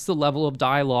trained. That's the level of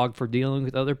dialogue for dealing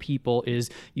with other people. Is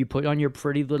you put on your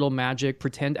pretty little magic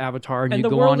pretend avatar, and you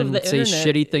go on and say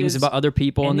shitty things about other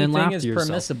people, and then laugh to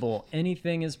yourself.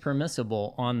 Anything is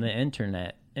permissible on the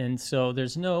internet. And so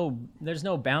there's no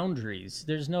boundaries.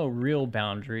 There's no real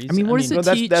boundaries. What does it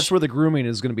teach? That's where the grooming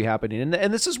is going to be happening.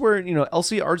 And this is where,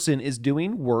 Elsie Artson is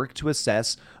doing work to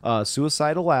assess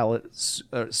suicidal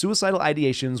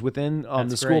ideations within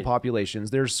the school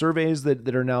populations. There's surveys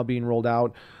that are now being rolled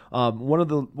out. One of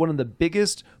the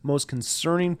biggest, most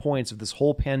concerning points of this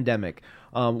whole pandemic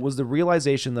was the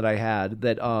realization that I had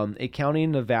that a county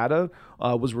in Nevada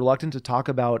was reluctant to talk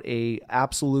about a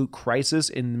absolute crisis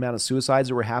in the amount of suicides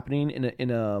that were happening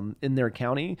in their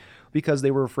county because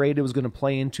they were afraid it was going to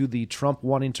play into the Trump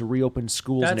wanting to reopen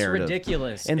schools narrative. That's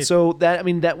ridiculous. And so that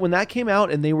when that came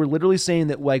out and they were literally saying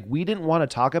that like we didn't want to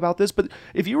talk about this, but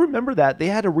if you remember that they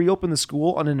had to reopen the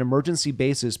school on an emergency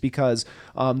basis because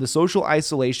the social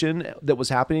isolation that was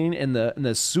happening and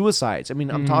the suicides.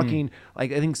 I'm talking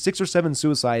like I think 6 or 7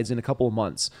 suicides in a couple of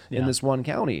months in this one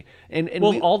county. And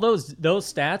all those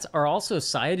stats are also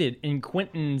cited in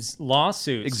Quinton's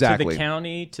lawsuits to the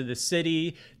county, to the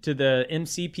city, to the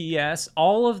MCPS.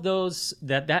 All of those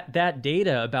that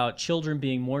data about children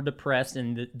being more depressed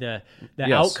and the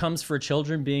outcomes for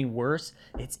children being worse,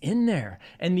 it's in there.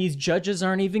 And these judges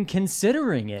aren't even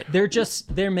considering it.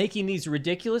 They're making these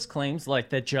ridiculous claims like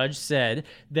the judge said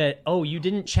that, oh, you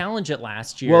didn't challenge it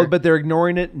last year. Well, but they're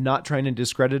ignoring it, not trying to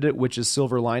discredit it, which is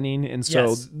silver lining. And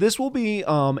so this will be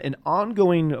an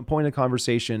ongoing point of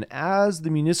conversation as the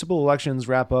municipal elections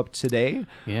wrap up today.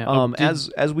 Yeah.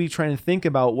 As we try and think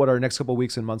about what our next couple of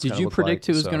weeks and months. Did you predict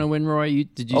who was going to win, Roy?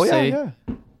 Did you say? Yeah.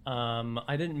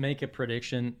 I didn't make a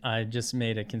prediction. I just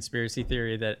made a conspiracy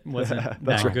theory that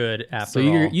wasn't good after all.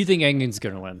 So you think Engen's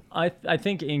going to win? I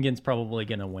think Engen's probably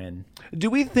going to win. Do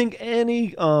we think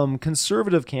any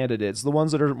conservative candidates, the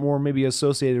ones that are more maybe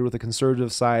associated with the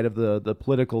conservative side of the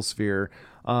political sphere,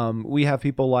 we have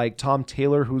people like Tom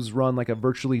Taylor, who's run like a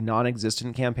virtually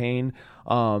non-existent campaign.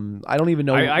 I don't even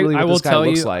know really what this guy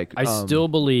looks like. I still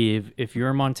believe if you're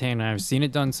in Montana, I've seen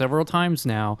it done several times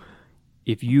now.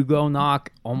 If you go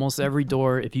knock almost every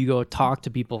door, if you go talk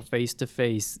to people face to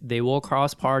face, they will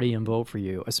cross party and vote for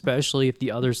you, especially if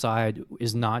the other side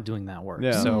is not doing that work.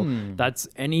 Yeah. So that's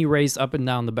any race up and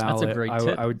down the ballot. That's a great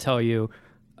tip. I would tell you,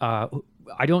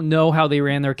 I don't know how they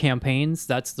ran their campaigns.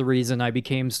 That's the reason I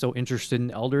became so interested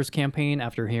in Elder's campaign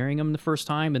after hearing them the first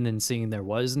time and then seeing there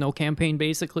was no campaign,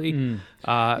 basically.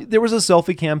 There was a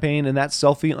selfie campaign, and that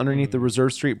selfie underneath the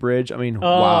Reserve Street Bridge. I mean,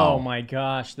 Oh wow. my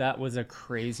gosh, that was a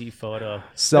crazy photo.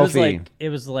 Selfie. It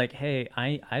was like, hey,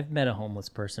 I've met a homeless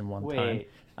person one time.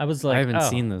 I was like, I haven't oh.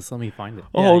 seen this. Let me find it.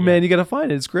 Oh Yeah, man, you gotta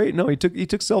find it. It's great. No, he took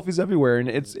selfies everywhere, and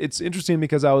it's interesting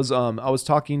because I was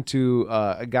talking to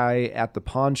a guy at the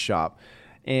pawn shop,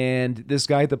 and this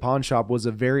guy at the pawn shop was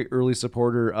a very early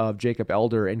supporter of Jacob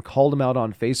Elder and called him out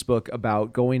on Facebook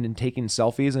about going and taking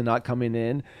selfies and not coming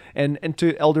in. And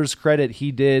to Elder's credit,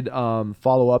 he did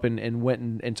follow up and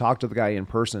went and talked to the guy in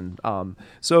person.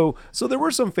 So there were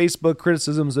some Facebook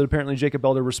criticisms that apparently Jacob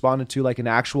Elder responded to like an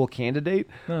actual candidate,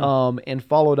 and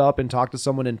followed up and talked to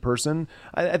someone in person.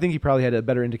 I think he probably had a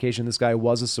better indication this guy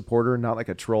was a supporter, not like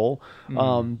a troll.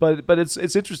 But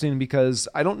it's interesting because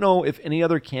I don't know if any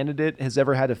other candidate has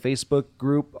ever had a Facebook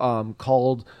group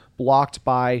called blocked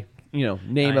by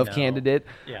name of candidate.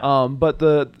 Yeah. But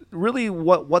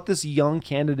what this young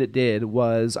candidate did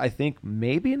was, I think,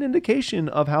 maybe an indication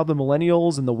of how the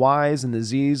millennials and the Ys and the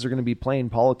Zs are going to be playing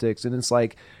politics. And it's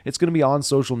like, it's going to be on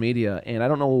social media. And I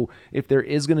don't know if there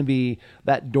is going to be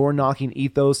that door knocking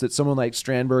ethos that someone like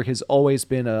Strandberg has always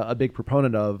been a big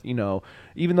proponent of,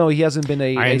 even though he hasn't been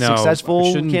a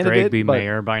successful Shouldn't candidate. Greg be but-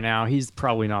 mayor by now? He's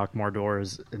probably knocked more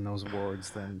doors in those wards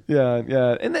than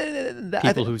Yeah. And then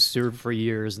people who served for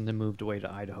years and then moved away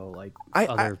to Idaho, like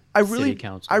other city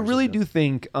councils. I really do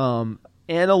think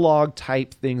analog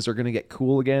type things are going to get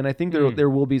cool again. I think there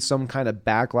will be some kind of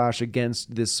backlash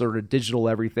against this sort of digital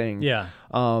everything. Yeah.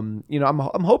 I'm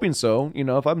hoping so.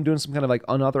 If I'm doing some kind of like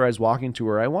unauthorized walking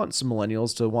tour, I want some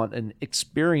millennials to want an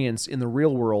experience in the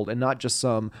real world and not just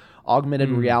some augmented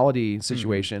reality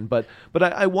situation. But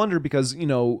I wonder because,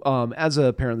 as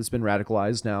a parent that's been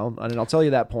radicalized now, and I'll tell you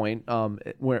that point,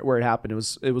 where it happened,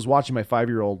 it was watching my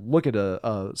 5-year-old look at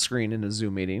a screen in a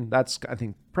Zoom meeting. That's, I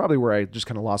think, probably where I just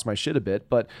kind of lost my shit a bit.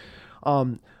 But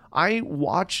I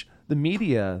watch the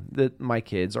media that my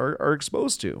kids are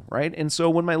exposed to, right? And so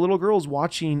when my little girl's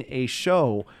watching a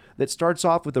show that starts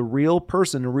off with a real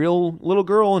person, a real little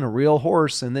girl and a real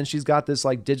horse, and then she's got this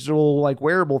like digital like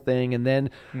wearable thing, and then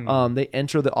they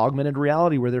enter the augmented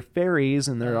reality where they're fairies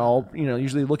and they're all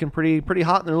usually looking pretty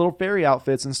hot in their little fairy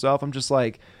outfits and stuff. I'm just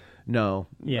like, no,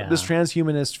 this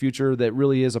transhumanist future that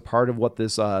really is a part of what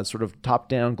this sort of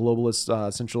top-down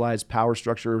globalist centralized power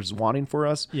structure is wanting for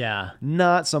us. Yeah.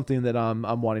 Not something that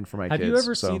I'm wanting for my kids. Have you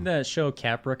ever seen that show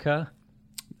Caprica?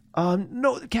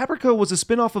 No, Caprica was a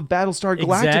spinoff of Battlestar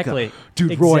Galactica. Exactly.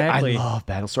 Dude, Roy, Exactly. I love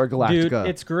Battlestar Galactica. Dude,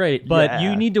 it's great, but Yeah.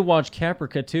 you need to watch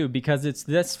Caprica too because it's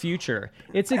this future.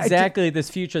 It's exactly this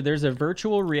future. There's a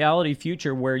virtual reality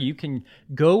future where you can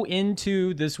go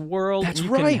into this world. That's you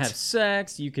right. can have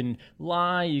sex, you can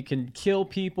lie, you can kill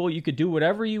people, you could do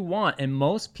whatever you want. And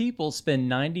most people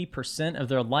spend 90% of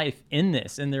their life in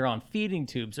this, and they're on feeding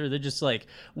tubes, or they're just like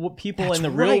what people That's in the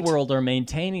right. real world are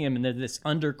maintaining them, and they're this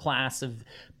underclass of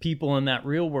people in that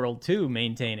real world too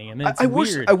maintaining them. And it's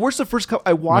weird. I watched the first couple.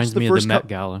 I watched Reminds the me first of the Met couple.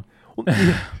 Gala.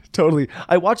 Yeah, totally.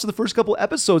 I watched the first couple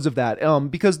episodes of that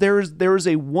because there is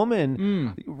a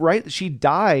woman, right? She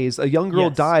dies. A young girl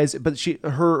Yes. dies, but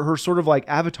her sort of like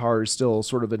avatar is still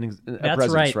sort of a That's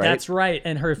presence, right? That's right.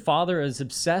 And her father is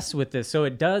obsessed with this. So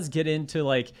it does get into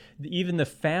like even the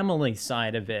family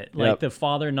side of it. Like Yep. the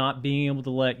father not being able to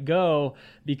let go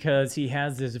because he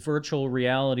has this virtual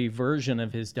reality version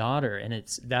of his daughter. And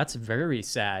that's very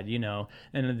sad,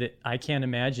 And I can't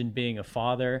imagine being a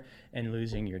father and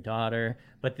losing your daughter,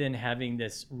 but then having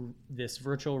this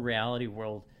virtual reality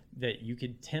world that you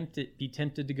could be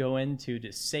tempted to go into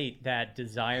to sate that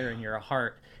desire in your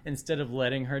heart instead of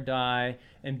letting her die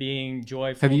and being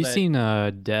joyful. Have you seen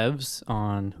Devs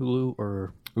on Hulu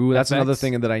or Ooh, that's FX? another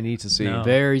thing that I need to see. No.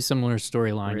 Very similar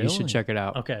storyline. You Really? should check it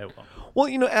out. Okay. Well,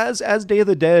 as Day of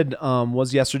the Dead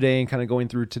was yesterday and kind of going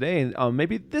through today,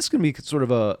 maybe this can be sort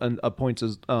of a point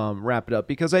to wrap it up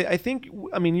because I think,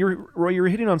 you're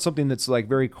hitting on something that's like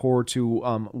very core to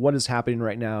what is happening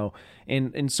right now,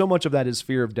 and so much of that is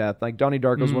fear of death. Like Donnie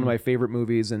Darko is one of my favorite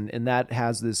movies, and that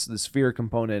has this fear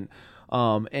component.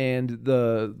 And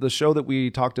the show that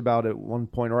we talked about at one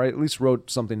point, or I at least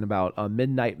wrote something about,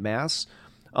 Midnight Mass.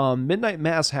 Midnight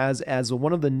Mass has as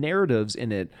one of the narratives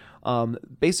in it,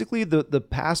 basically the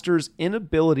pastor's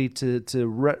inability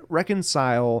to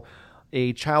reconcile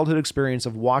a childhood experience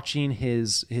of watching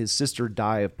his sister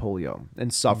die of polio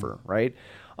and suffer, right?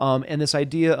 And this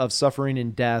idea of suffering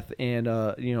and death and,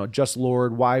 just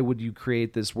Lord, why would you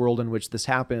create this world in which this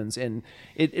happens? And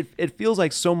it feels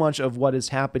like so much of what is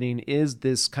happening is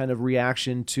this kind of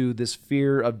reaction to this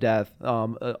fear of death,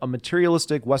 a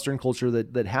materialistic Western culture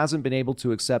that hasn't been able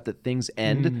to accept that things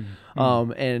end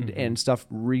and stuff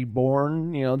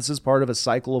reborn. This is part of a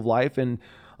cycle of life. And,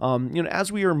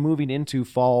 as we are moving into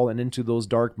fall and into those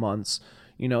dark months,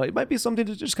 it might be something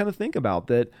to just kind of think about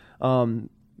that,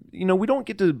 we don't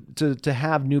get to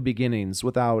have new beginnings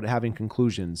without having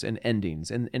conclusions and endings.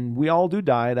 And we all do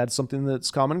die. That's something that's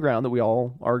common ground, that we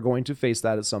all are going to face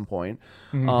that at some point.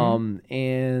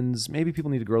 And maybe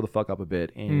people need to grow the fuck up a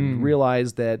bit and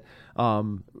realize that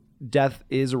death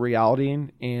is a reality.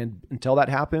 And until that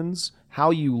happens,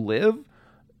 how you live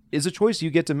is a choice you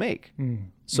get to make.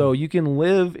 So you can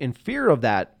live in fear of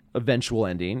that eventual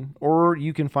ending, or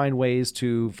you can find ways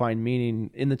to find meaning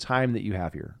in the time that you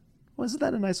have here. Well, isn't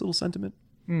that a nice little sentiment?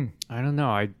 I don't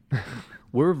know.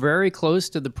 We're very close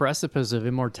to the precipice of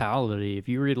immortality. If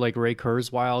you read like Ray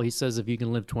Kurzweil, he says if you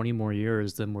can live 20 more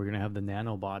years, then we're gonna have the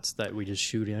nanobots that we just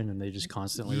shoot in and they just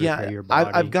constantly repair your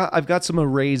body. I've got some of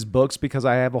Ray's books because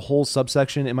I have a whole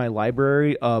subsection in my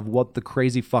library of what the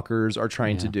crazy fuckers are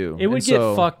trying to do. It would get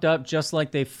fucked up just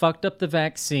like they fucked up the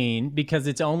vaccine, because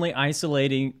it's only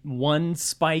isolating one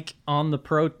spike on the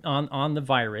on the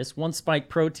virus, one spike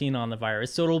protein on the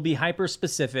virus. So it'll be hyper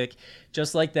specific,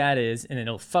 just like that is, and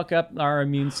it'll fuck up our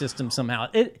immune system somehow.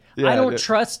 I don't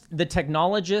trust the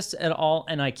technologists at all,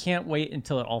 and I can't wait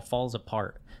until it all falls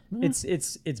apart.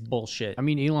 It's bullshit. I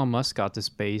mean, Elon Musk got to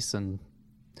space, and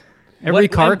every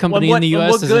car company in the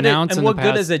U.S. has announced in the past. What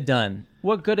good has it done?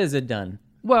 What good has it done?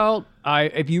 Well,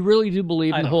 if you really do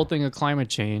believe in the whole thing of climate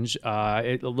change,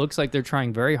 it looks like they're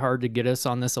trying very hard to get us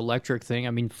on this electric thing.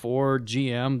 I mean, Ford,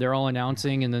 GM, they're all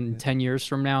announcing, and then 10 years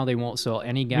from now, they won't sell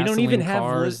any gasoline cars. We don't even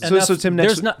have so Tim,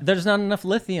 there's not enough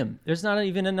lithium. There's not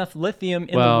even enough lithium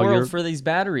in the world for these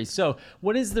batteries. So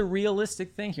what is the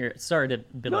realistic thing here? Sorry to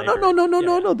belabor.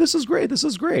 No. This is great.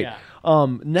 Yeah.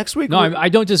 Next week. No, I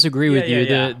don't disagree with you.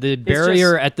 The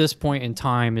barrier at this point in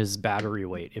time is battery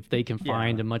weight. If they can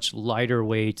find a much lighter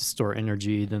way to store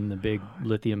energy than the big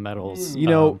lithium metals,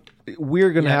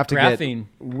 we're gonna have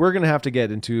to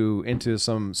get into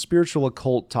some spiritual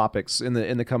occult topics in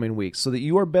the coming weeks, so that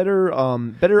you are better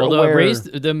aware.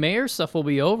 The mayor stuff will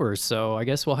be over, so I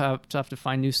guess we'll have to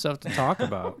find new stuff to talk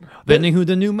about, depending who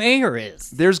the new mayor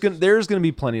is. There's gonna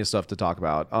be plenty of stuff to talk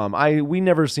about. We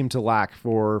never seem to lack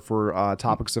for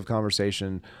topics of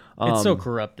conversation. It's so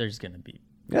corrupt. There's gonna be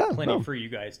plenty for you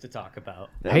guys to talk about.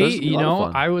 Yeah, hey,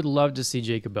 I would love to see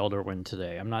Jacob Elder win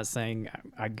today. I'm not saying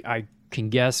I can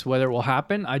guess whether it will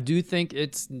happen. I do think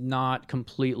it's not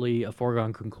completely a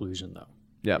foregone conclusion, though.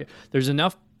 Yeah. There's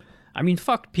enough. I mean,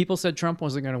 people said Trump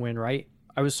wasn't going to win, right?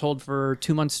 I was told for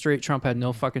 2 months straight Trump had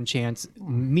no fucking chance.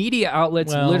 Media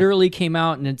outlets literally came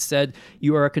out and had said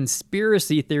you are a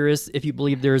conspiracy theorist if you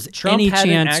believe there's any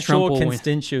chance Trump will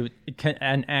win.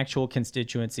 An actual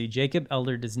constituency. Jacob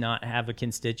Elder does not have a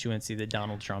constituency that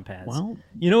Donald Trump has. Well,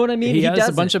 you know what I mean? He has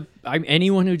a bunch of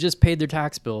anyone who just paid their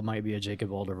tax bill might be a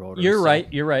Jacob Elder voter. You're right.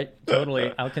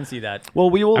 Totally, I can see that. Well,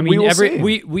 we will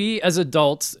see. We as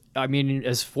adults, I mean,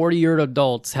 as 40-year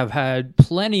adults, have had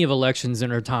plenty of elections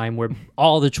in our time where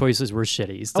all the choices were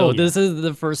shitty. So this is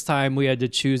the first time we had to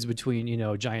choose between,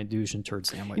 giant douche and turd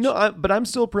sandwich. But I'm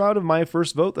still proud of my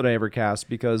first vote that I ever cast,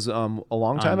 because a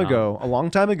long time ago,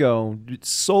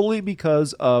 solely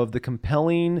because of the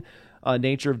compelling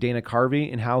nature of Dana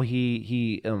Carvey and how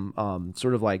he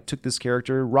sort of like took this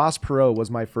character. Ross Perot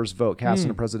was my first vote cast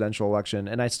in a presidential election,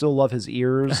 and I still love his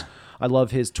ears. I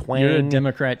love his twang. You're a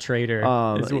Democrat traitor.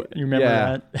 You remember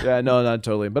that? Yeah, no, not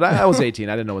totally. But I was 18.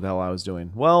 I didn't know what the hell I was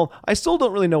doing. Well, I still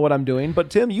don't really know what I'm doing.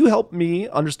 But Tim, you helped me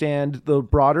understand the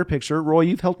broader picture. Roy,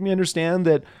 you've helped me understand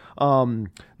that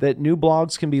that new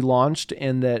blogs can be launched,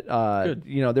 and that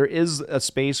there is a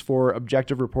space for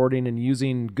objective reporting and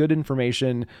using good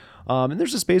information. And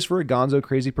there's a space for a gonzo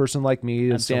crazy person like me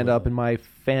to stand up in my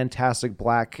fantastic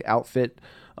black outfit.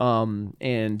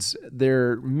 And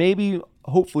there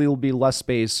hopefully will be less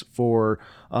space for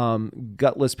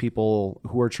gutless people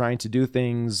who are trying to do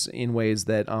things in ways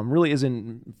that really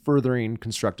isn't furthering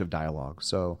constructive dialogue.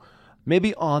 So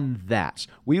maybe on that,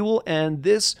 we will end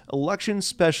this election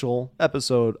special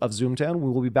episode of Zoomtown.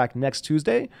 We will be back next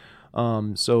Tuesday.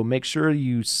 So make sure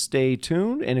you stay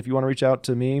tuned. And if you want to reach out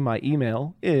to me, my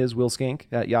email is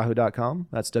willskink@yahoo.com.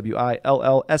 That's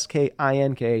WILLSKINK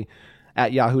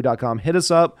 @yahoo.com. Hit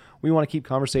us up. We want to keep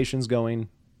conversations going.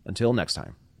 Until next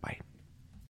time.